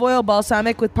mix. olive oil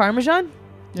balsamic with Parmesan?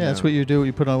 Yeah, that's what you do.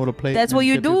 You put on a little plate. That's and what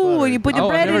you dip your do butter. when you put your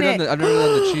bread I've never in done it. I've never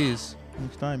done the cheese.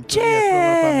 Next time.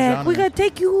 Jack, we gotta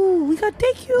take you. We gotta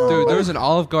take you. Dude, there's an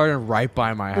Olive Garden right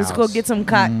by my house. Let's go get some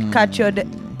cacio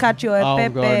e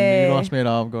Olive Garden. pepe. You lost me at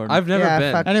Olive Garden. I've never Yeah,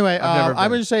 been. fuck. Anyway, I've never I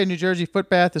been. would say a New Jersey foot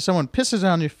bath is someone pisses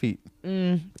on your feet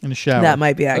in the shower. That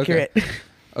might be accurate.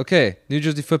 Okay, New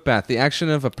Jersey foot bath. The action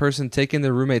of a person taking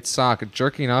their roommate's sock,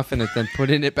 jerking off in it, then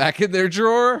putting it back in their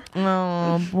drawer.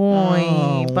 Oh boy,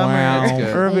 Oh, bummer. wow. That's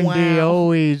good. Urban D Wow.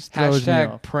 always throws me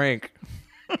Hashtag off. prank.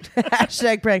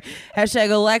 Hashtag prank. Hashtag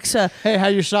Alexa. Hey, how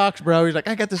your socks, bro? He's like,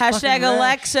 I got this. Hashtag fucking rash.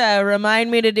 Alexa. Remind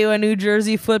me to do a New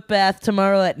Jersey foot bath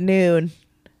tomorrow at noon.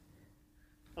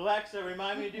 Alexa,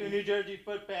 remind me to do a New Jersey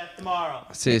foot bath tomorrow.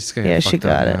 See, it's gonna Yeah, get she fucked up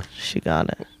got it. now. She got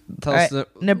it. Tell All us right,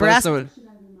 the, Nebraska- let us know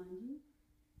what-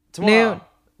 Tomorrow.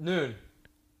 Noon.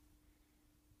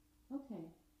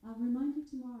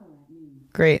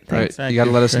 Great. All right, Thanks. Thank you got to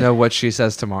you. let us Great. know what she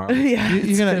says tomorrow. Yeah, You, it's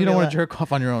you gonna be don't a want lot. to jerk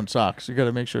off on your own socks. You got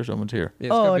to make sure someone's here. Yeah, it's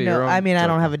gotta Oh be your no! own I mean, I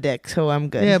don't jerk. have a dick, so I'm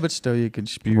good. Yeah, but still, you can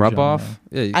spew. Rub on off.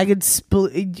 there. Yeah, I could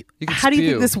split. can How do you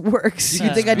think spew. this works? You You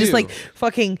can think I just spew. like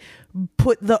fucking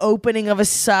put the opening of a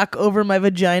sock over my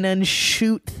vagina and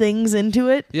shoot things into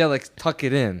it? yeah, like tuck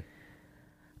it in.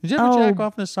 Did you ever Oh, jack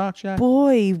off in a sock, Jack?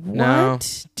 Boy, what? No.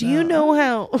 Do you know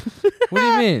how? What do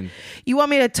you mean? You want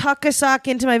me to tuck a sock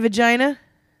into my vagina?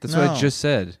 That's what I No. just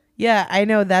said. Yeah, I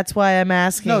know. That's why I'm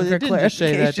asking No, for they didn't just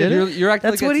say that, clarification. did it? You're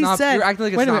acting That's like what it's he not, said. You're acting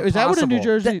like it's Wait a not minute, is that what a New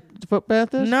possible. Jersey foot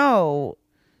bath is? No.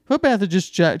 Foot bath is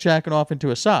just jacking off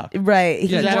into a sock. Right.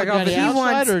 Yeah, jack off the outside,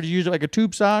 wants, or do you use it like a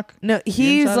tube sock? No, The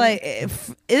he's inside? like,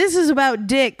 if this is about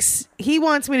dicks. He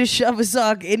wants me to shove a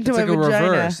sock into It's my like a vagina.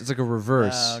 reverse. It's like a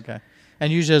reverse. Okay.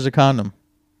 And use it as a condom.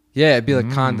 Yeah, it'd be like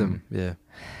condom. Yeah.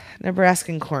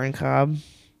 Nebraskan corn cob.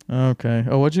 Okay.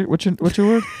 Oh, what's your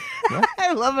word?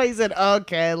 I love how he said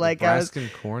okay, like Nebraskan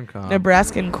corn cob.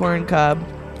 Nebraskan corn cob.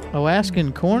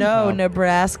 Alaskan corn No, cob.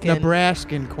 Nebraskan.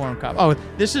 Nebraskan corn cob. Oh,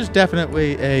 this is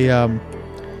definitely a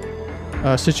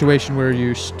situation where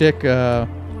you stick.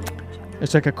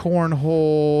 It's like a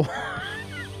cornhole.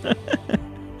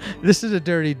 This is a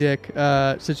dirty dick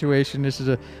situation. This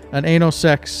is an anal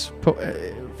sex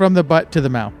from the butt to the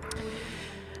mouth.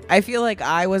 I feel like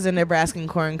I was a Nebraskan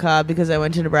corn cob because I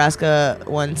went to Nebraska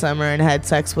one summer and had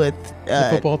sex with The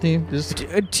football team.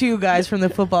 two guys from the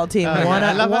football team. Okay. One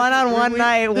I love on it. one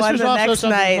night, This one was the also next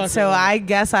something to night. talk So about. I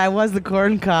guess I was the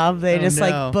corn cob. They Oh, just no.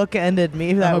 like bookended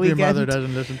me I that hope weekend. your mother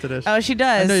doesn't listen to this. Oh, she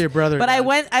does. I know your brother. But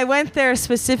does. I went there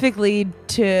specifically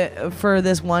for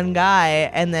this one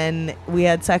guy, and then we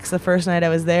had sex the first night I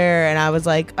was there, and I was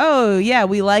like, oh yeah,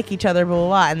 we like each other, blah blah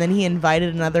blah. And then he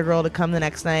invited another girl to come the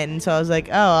next night, and so I was like,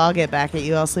 oh, I'll get back at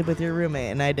you. I'll sleep with your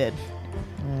roommate, and I did.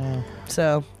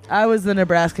 So I was the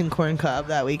Nebraskan corn cob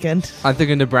that weekend. I think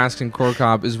a Nebraskan corn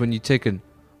cob is when you take an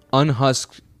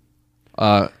unhusked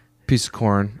piece of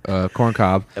corn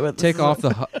cob, take off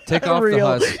the husk.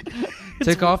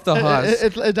 Take off the husk.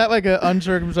 Is that like an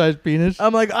uncircumcised penis?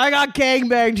 I'm like, I got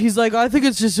gangbanged. He's like, I think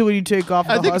it's just when you take off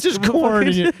the I think it's husk just of a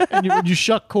corn, fucking- and you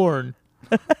shuck corn.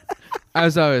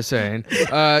 As I was saying,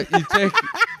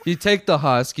 you take the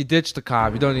husk, you ditch the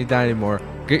cob, you don't need that anymore.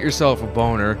 Get yourself a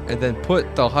boner, and then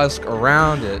put the husk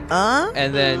around it.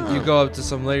 And then you go up to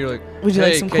some lady, you're like, Would you hey,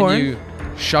 like some can corn?" you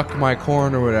shuck my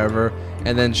corn or whatever?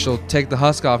 And then she'll take the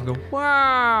husk off and go,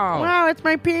 wow. Wow, it's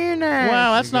my penis.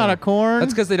 Wow, that's not a corn.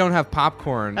 That's because they don't have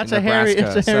popcorn That's in a hairy- Nebraska. it's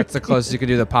a So that's hairy- the closest you can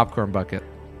do the popcorn bucket.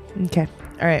 Okay.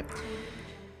 All right.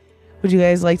 Would you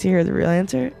guys like to hear the real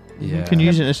answer? Yeah. Can you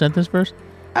use it in a sentence first?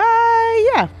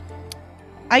 Yeah.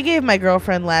 I gave my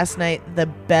girlfriend last night the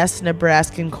best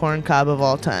Nebraskan corn cob of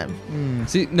all time.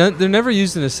 See, no, they're never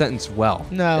used in a sentence well.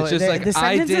 No, it's just the- like the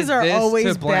I sentences did are this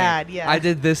always to blank. bad, yeah. I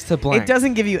did this to blank. It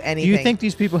doesn't give you Do anything. you think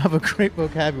these people have a great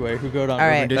vocabulary who go down All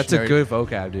Urban right. That's a Dictionary? good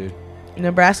vocab, dude.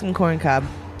 Nebraskan corn cob.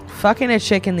 Fucking a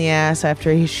chick in the ass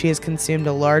after she has consumed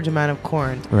a large amount of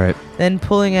corn. Right. Then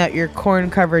pulling out your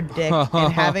corn-covered dick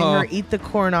and having her eat the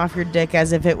corn off your dick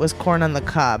as if it was corn on the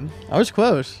cob. I was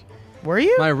close. Were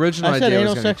you? My original I said idea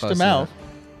anal was gonna be sex close to mouth.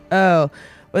 Oh.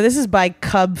 Well, this is by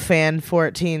Cub Fan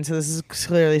 14, so this is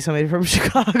clearly somebody from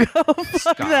Chicago.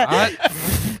 Fuck that.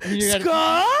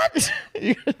 Scott?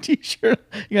 You got a t-shirt.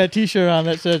 You got a t-shirt on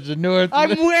that says the North.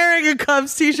 I'm wearing a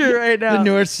Cubs t-shirt right now. the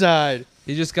North Side.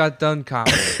 He just got done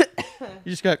cobbing. You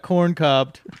just got corn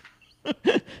cobbed. All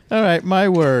right, my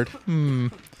word.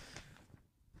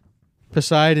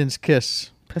 Poseidon's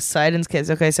kiss. Poseidon's kiss.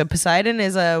 Okay, so Poseidon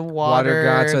is a Water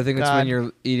god. So I think it's god. when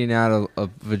you're eating out a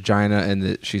vagina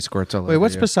and she squirts all over Wait,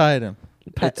 what's you. Poseidon?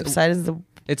 Poseidon's the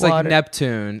It's water. like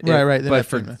Neptune. Right, the but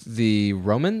Neptune. for the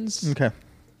Romans. Okay.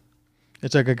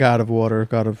 It's like a god of water,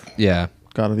 god of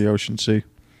the ocean, sea.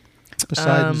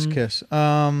 Poseidon's kiss.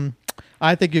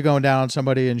 I think you're going down on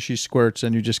somebody and she squirts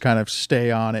and you just kind of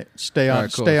stay on it. Stay on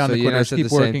Alright, cool. stay on So the you and I clitoris, said keep the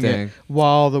same working thing. it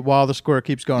while the squirt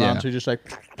keeps going on. Yeah. So you're just like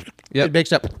Yep. it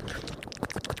makes up.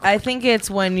 I think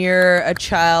it's when you're a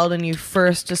child and you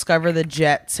first discover the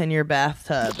jets in your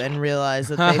bathtub and realize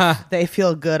that they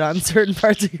feel good on certain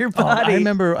parts of your body. I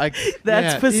remember like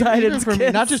That's Poseidon's even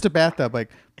kiss. not just a bathtub, like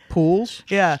pools.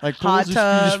 Yeah, Like hot pools, you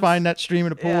tubs. just find that stream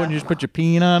in a pool Yeah. and you just put your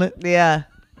peen on it. Yeah.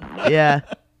 Yeah.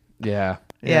 Yeah.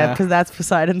 Yeah, because that's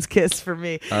Poseidon's kiss for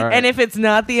me. All right. And if it's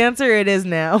not the answer, it is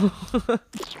now. I'm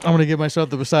gonna give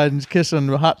myself the Poseidon's kiss in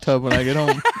the hot tub when I get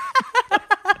home.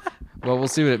 Well, we'll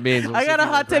see what it means. We'll I see got if a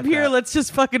you hot tub regret here. that. Let's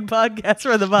just fucking podcast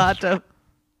for the hot tub.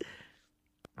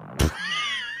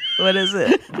 What is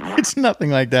it? It's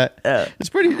nothing like that. It's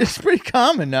pretty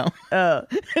common now. Oh.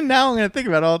 And now I'm gonna think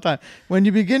about it all the time. When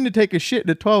you begin to take a shit in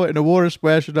the toilet and the water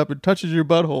splashes up and touches your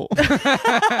butthole. It's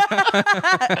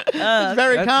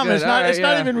very That's common. good. It's not. All right, it's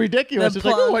not yeah. even ridiculous. The It's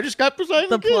like, plunk. oh, I just got Poseidon's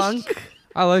The kiss. plunk.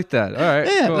 I like that. All right.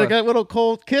 Yeah, cool. like a little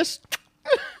cold kiss.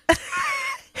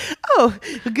 Oh,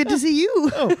 good to see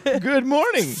you. Oh, good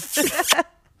morning.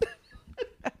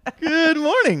 Good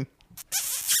morning.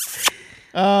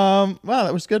 Wow,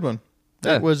 that was a good one.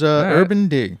 That Yeah. was All right. Urban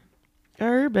D.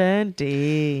 Urban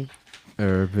D.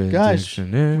 Urban Guys,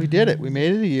 Dictionary. we did it. We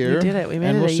made it a year. We did it. We made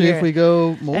and it we'll a see year. if we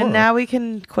go more. And now we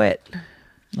can quit.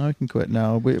 No, we can quit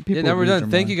now. Yeah, now we're done.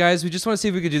 Thank you guys. We just want to see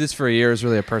if we could do this for a year. It was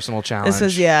really a personal challenge. This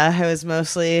was, it was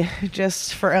mostly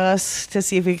just for us to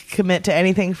see if we could commit to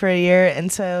anything for a year. And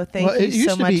so thank you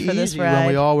so much for this ride. When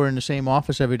we all were in the same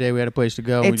office every day, we had a place to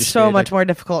go. And we It's just so stayed, much more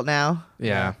difficult now.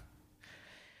 Yeah.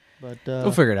 But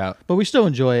we'll figure it out. But we still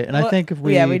enjoy it. And I think if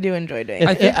we... Yeah, we do enjoy doing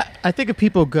it. I think if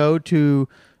people go to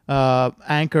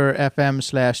Anchor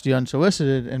FM/The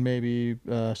Unsolicited and maybe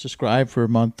subscribe for a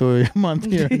month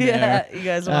here and Yeah, there. you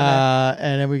guys want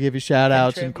and then we give you shout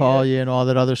outs and call you and all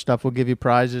that other stuff. We'll give you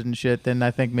prizes and shit. Then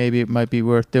I think maybe it might be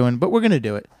worth doing. But we're going to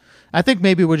do it. I think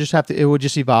maybe we'll just have to, it will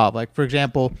just evolve. Like, for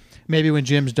example, maybe when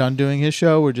Jim's done doing his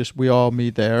show, we all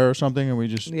meet there or something and we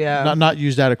just not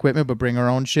use that equipment, but bring our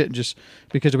own shit and just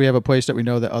because we have a place that we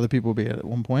know that other people will be at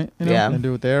one point, and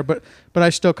do it there. But I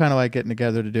still kind of like getting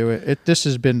together to do it. This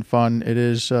has been fun. It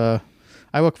is, I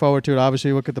look forward to it.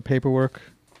 Obviously, look at the paperwork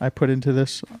I put into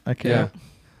this. I can't. Yeah.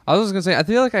 I was going to say, I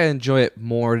feel like I enjoy it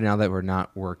more now that we're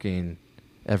not working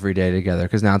every day together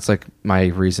because now it's like my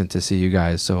reason to see you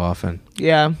guys so often.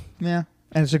 Yeah. Yeah.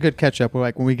 And it's a good catch up. We're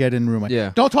like when we get in the room,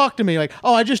 like, don't talk to me. Like,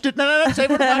 oh, I just did. No. Say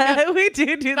what we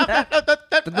do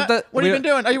that. What have you been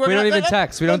doing? Are you working? We don't even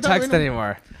text. We don't text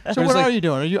anymore. So what are you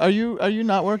doing? Are you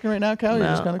not working right now, Callie? No,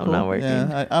 Just kinda cool? I'm not working.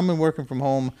 Yeah, I'm been working from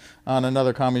home on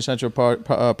another Comedy Central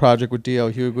project with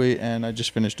D.L. Hughley, and I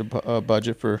just finished a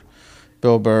budget for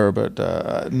Bill Burr, but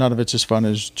none of it's as fun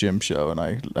as Jim's show, and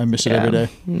I miss it every day.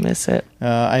 Miss it.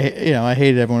 I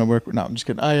hated everyone at work. No, I'm just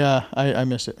kidding. I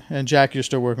miss it. And Jack, you're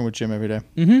still working with Jim every day.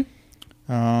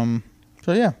 Mm-hmm.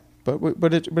 So yeah,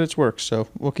 but it's work. So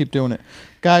we'll keep doing it,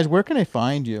 guys. Where can I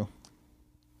find you?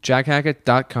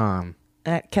 JackHackett.com.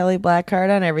 At Kelly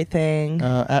Blackheart on everything.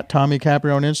 At Tommy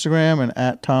Caprio on Instagram and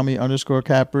at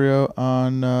Tommy_Caprio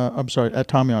on at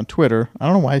Tommy on Twitter. I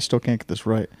don't know why I still can't get this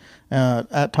right.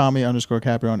 At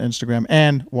Tommy_Caprio on Instagram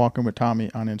and Walking with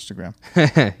Tommy on Instagram.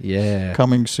 Yeah.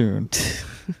 Coming soon.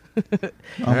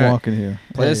 I'm walking here.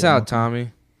 Play us out,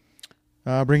 Tommy.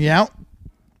 Bring you out.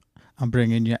 I'm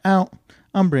bringing you out.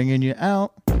 I'm bringing you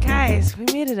out. Guys, we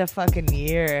made it a fucking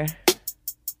year.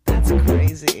 That's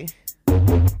crazy.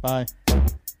 Bye.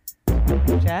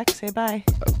 Jack, say bye.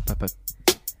 Bye.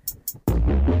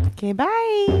 Okay,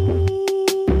 bye.